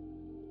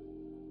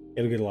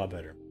 It'll get a lot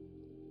better.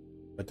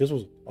 But this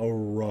was a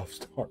rough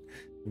start.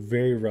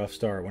 Very rough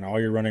start when all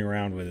you're running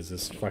around with is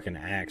this fucking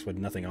axe with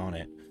nothing on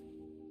it.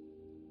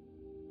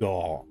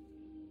 Oh,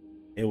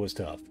 it was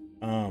tough.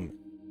 And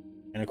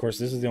of course,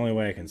 this is the only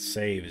way I can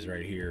save is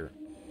right here.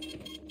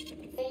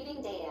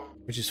 Saving data.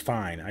 Which is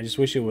fine. I just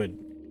wish it would.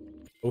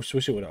 I just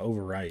wish it would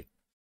overwrite.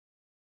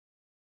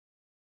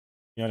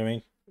 You know what I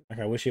mean? Like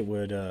I wish it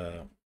would.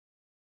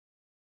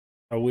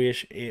 I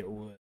wish it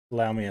would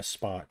allow me a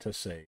spot to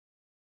say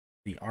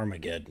the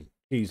Armageddon.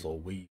 Jeez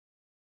Louise.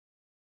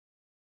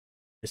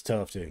 It's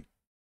tough too.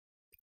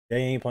 They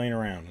ain't playing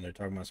around when they're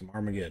talking about some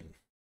Armageddon.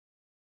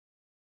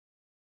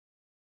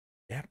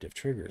 Adaptive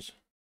triggers.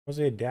 What's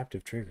the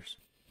adaptive triggers?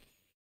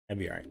 That'd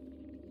be alright.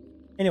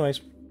 Anyways,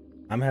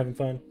 I'm having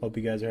fun. Hope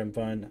you guys are having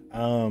fun.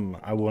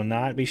 I will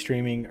not be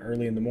streaming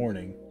early in the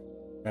morning.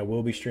 I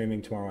will be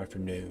streaming tomorrow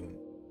afternoon.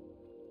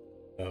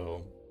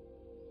 So,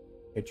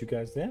 catch you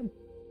guys then.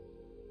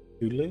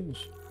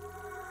 Toodaloos.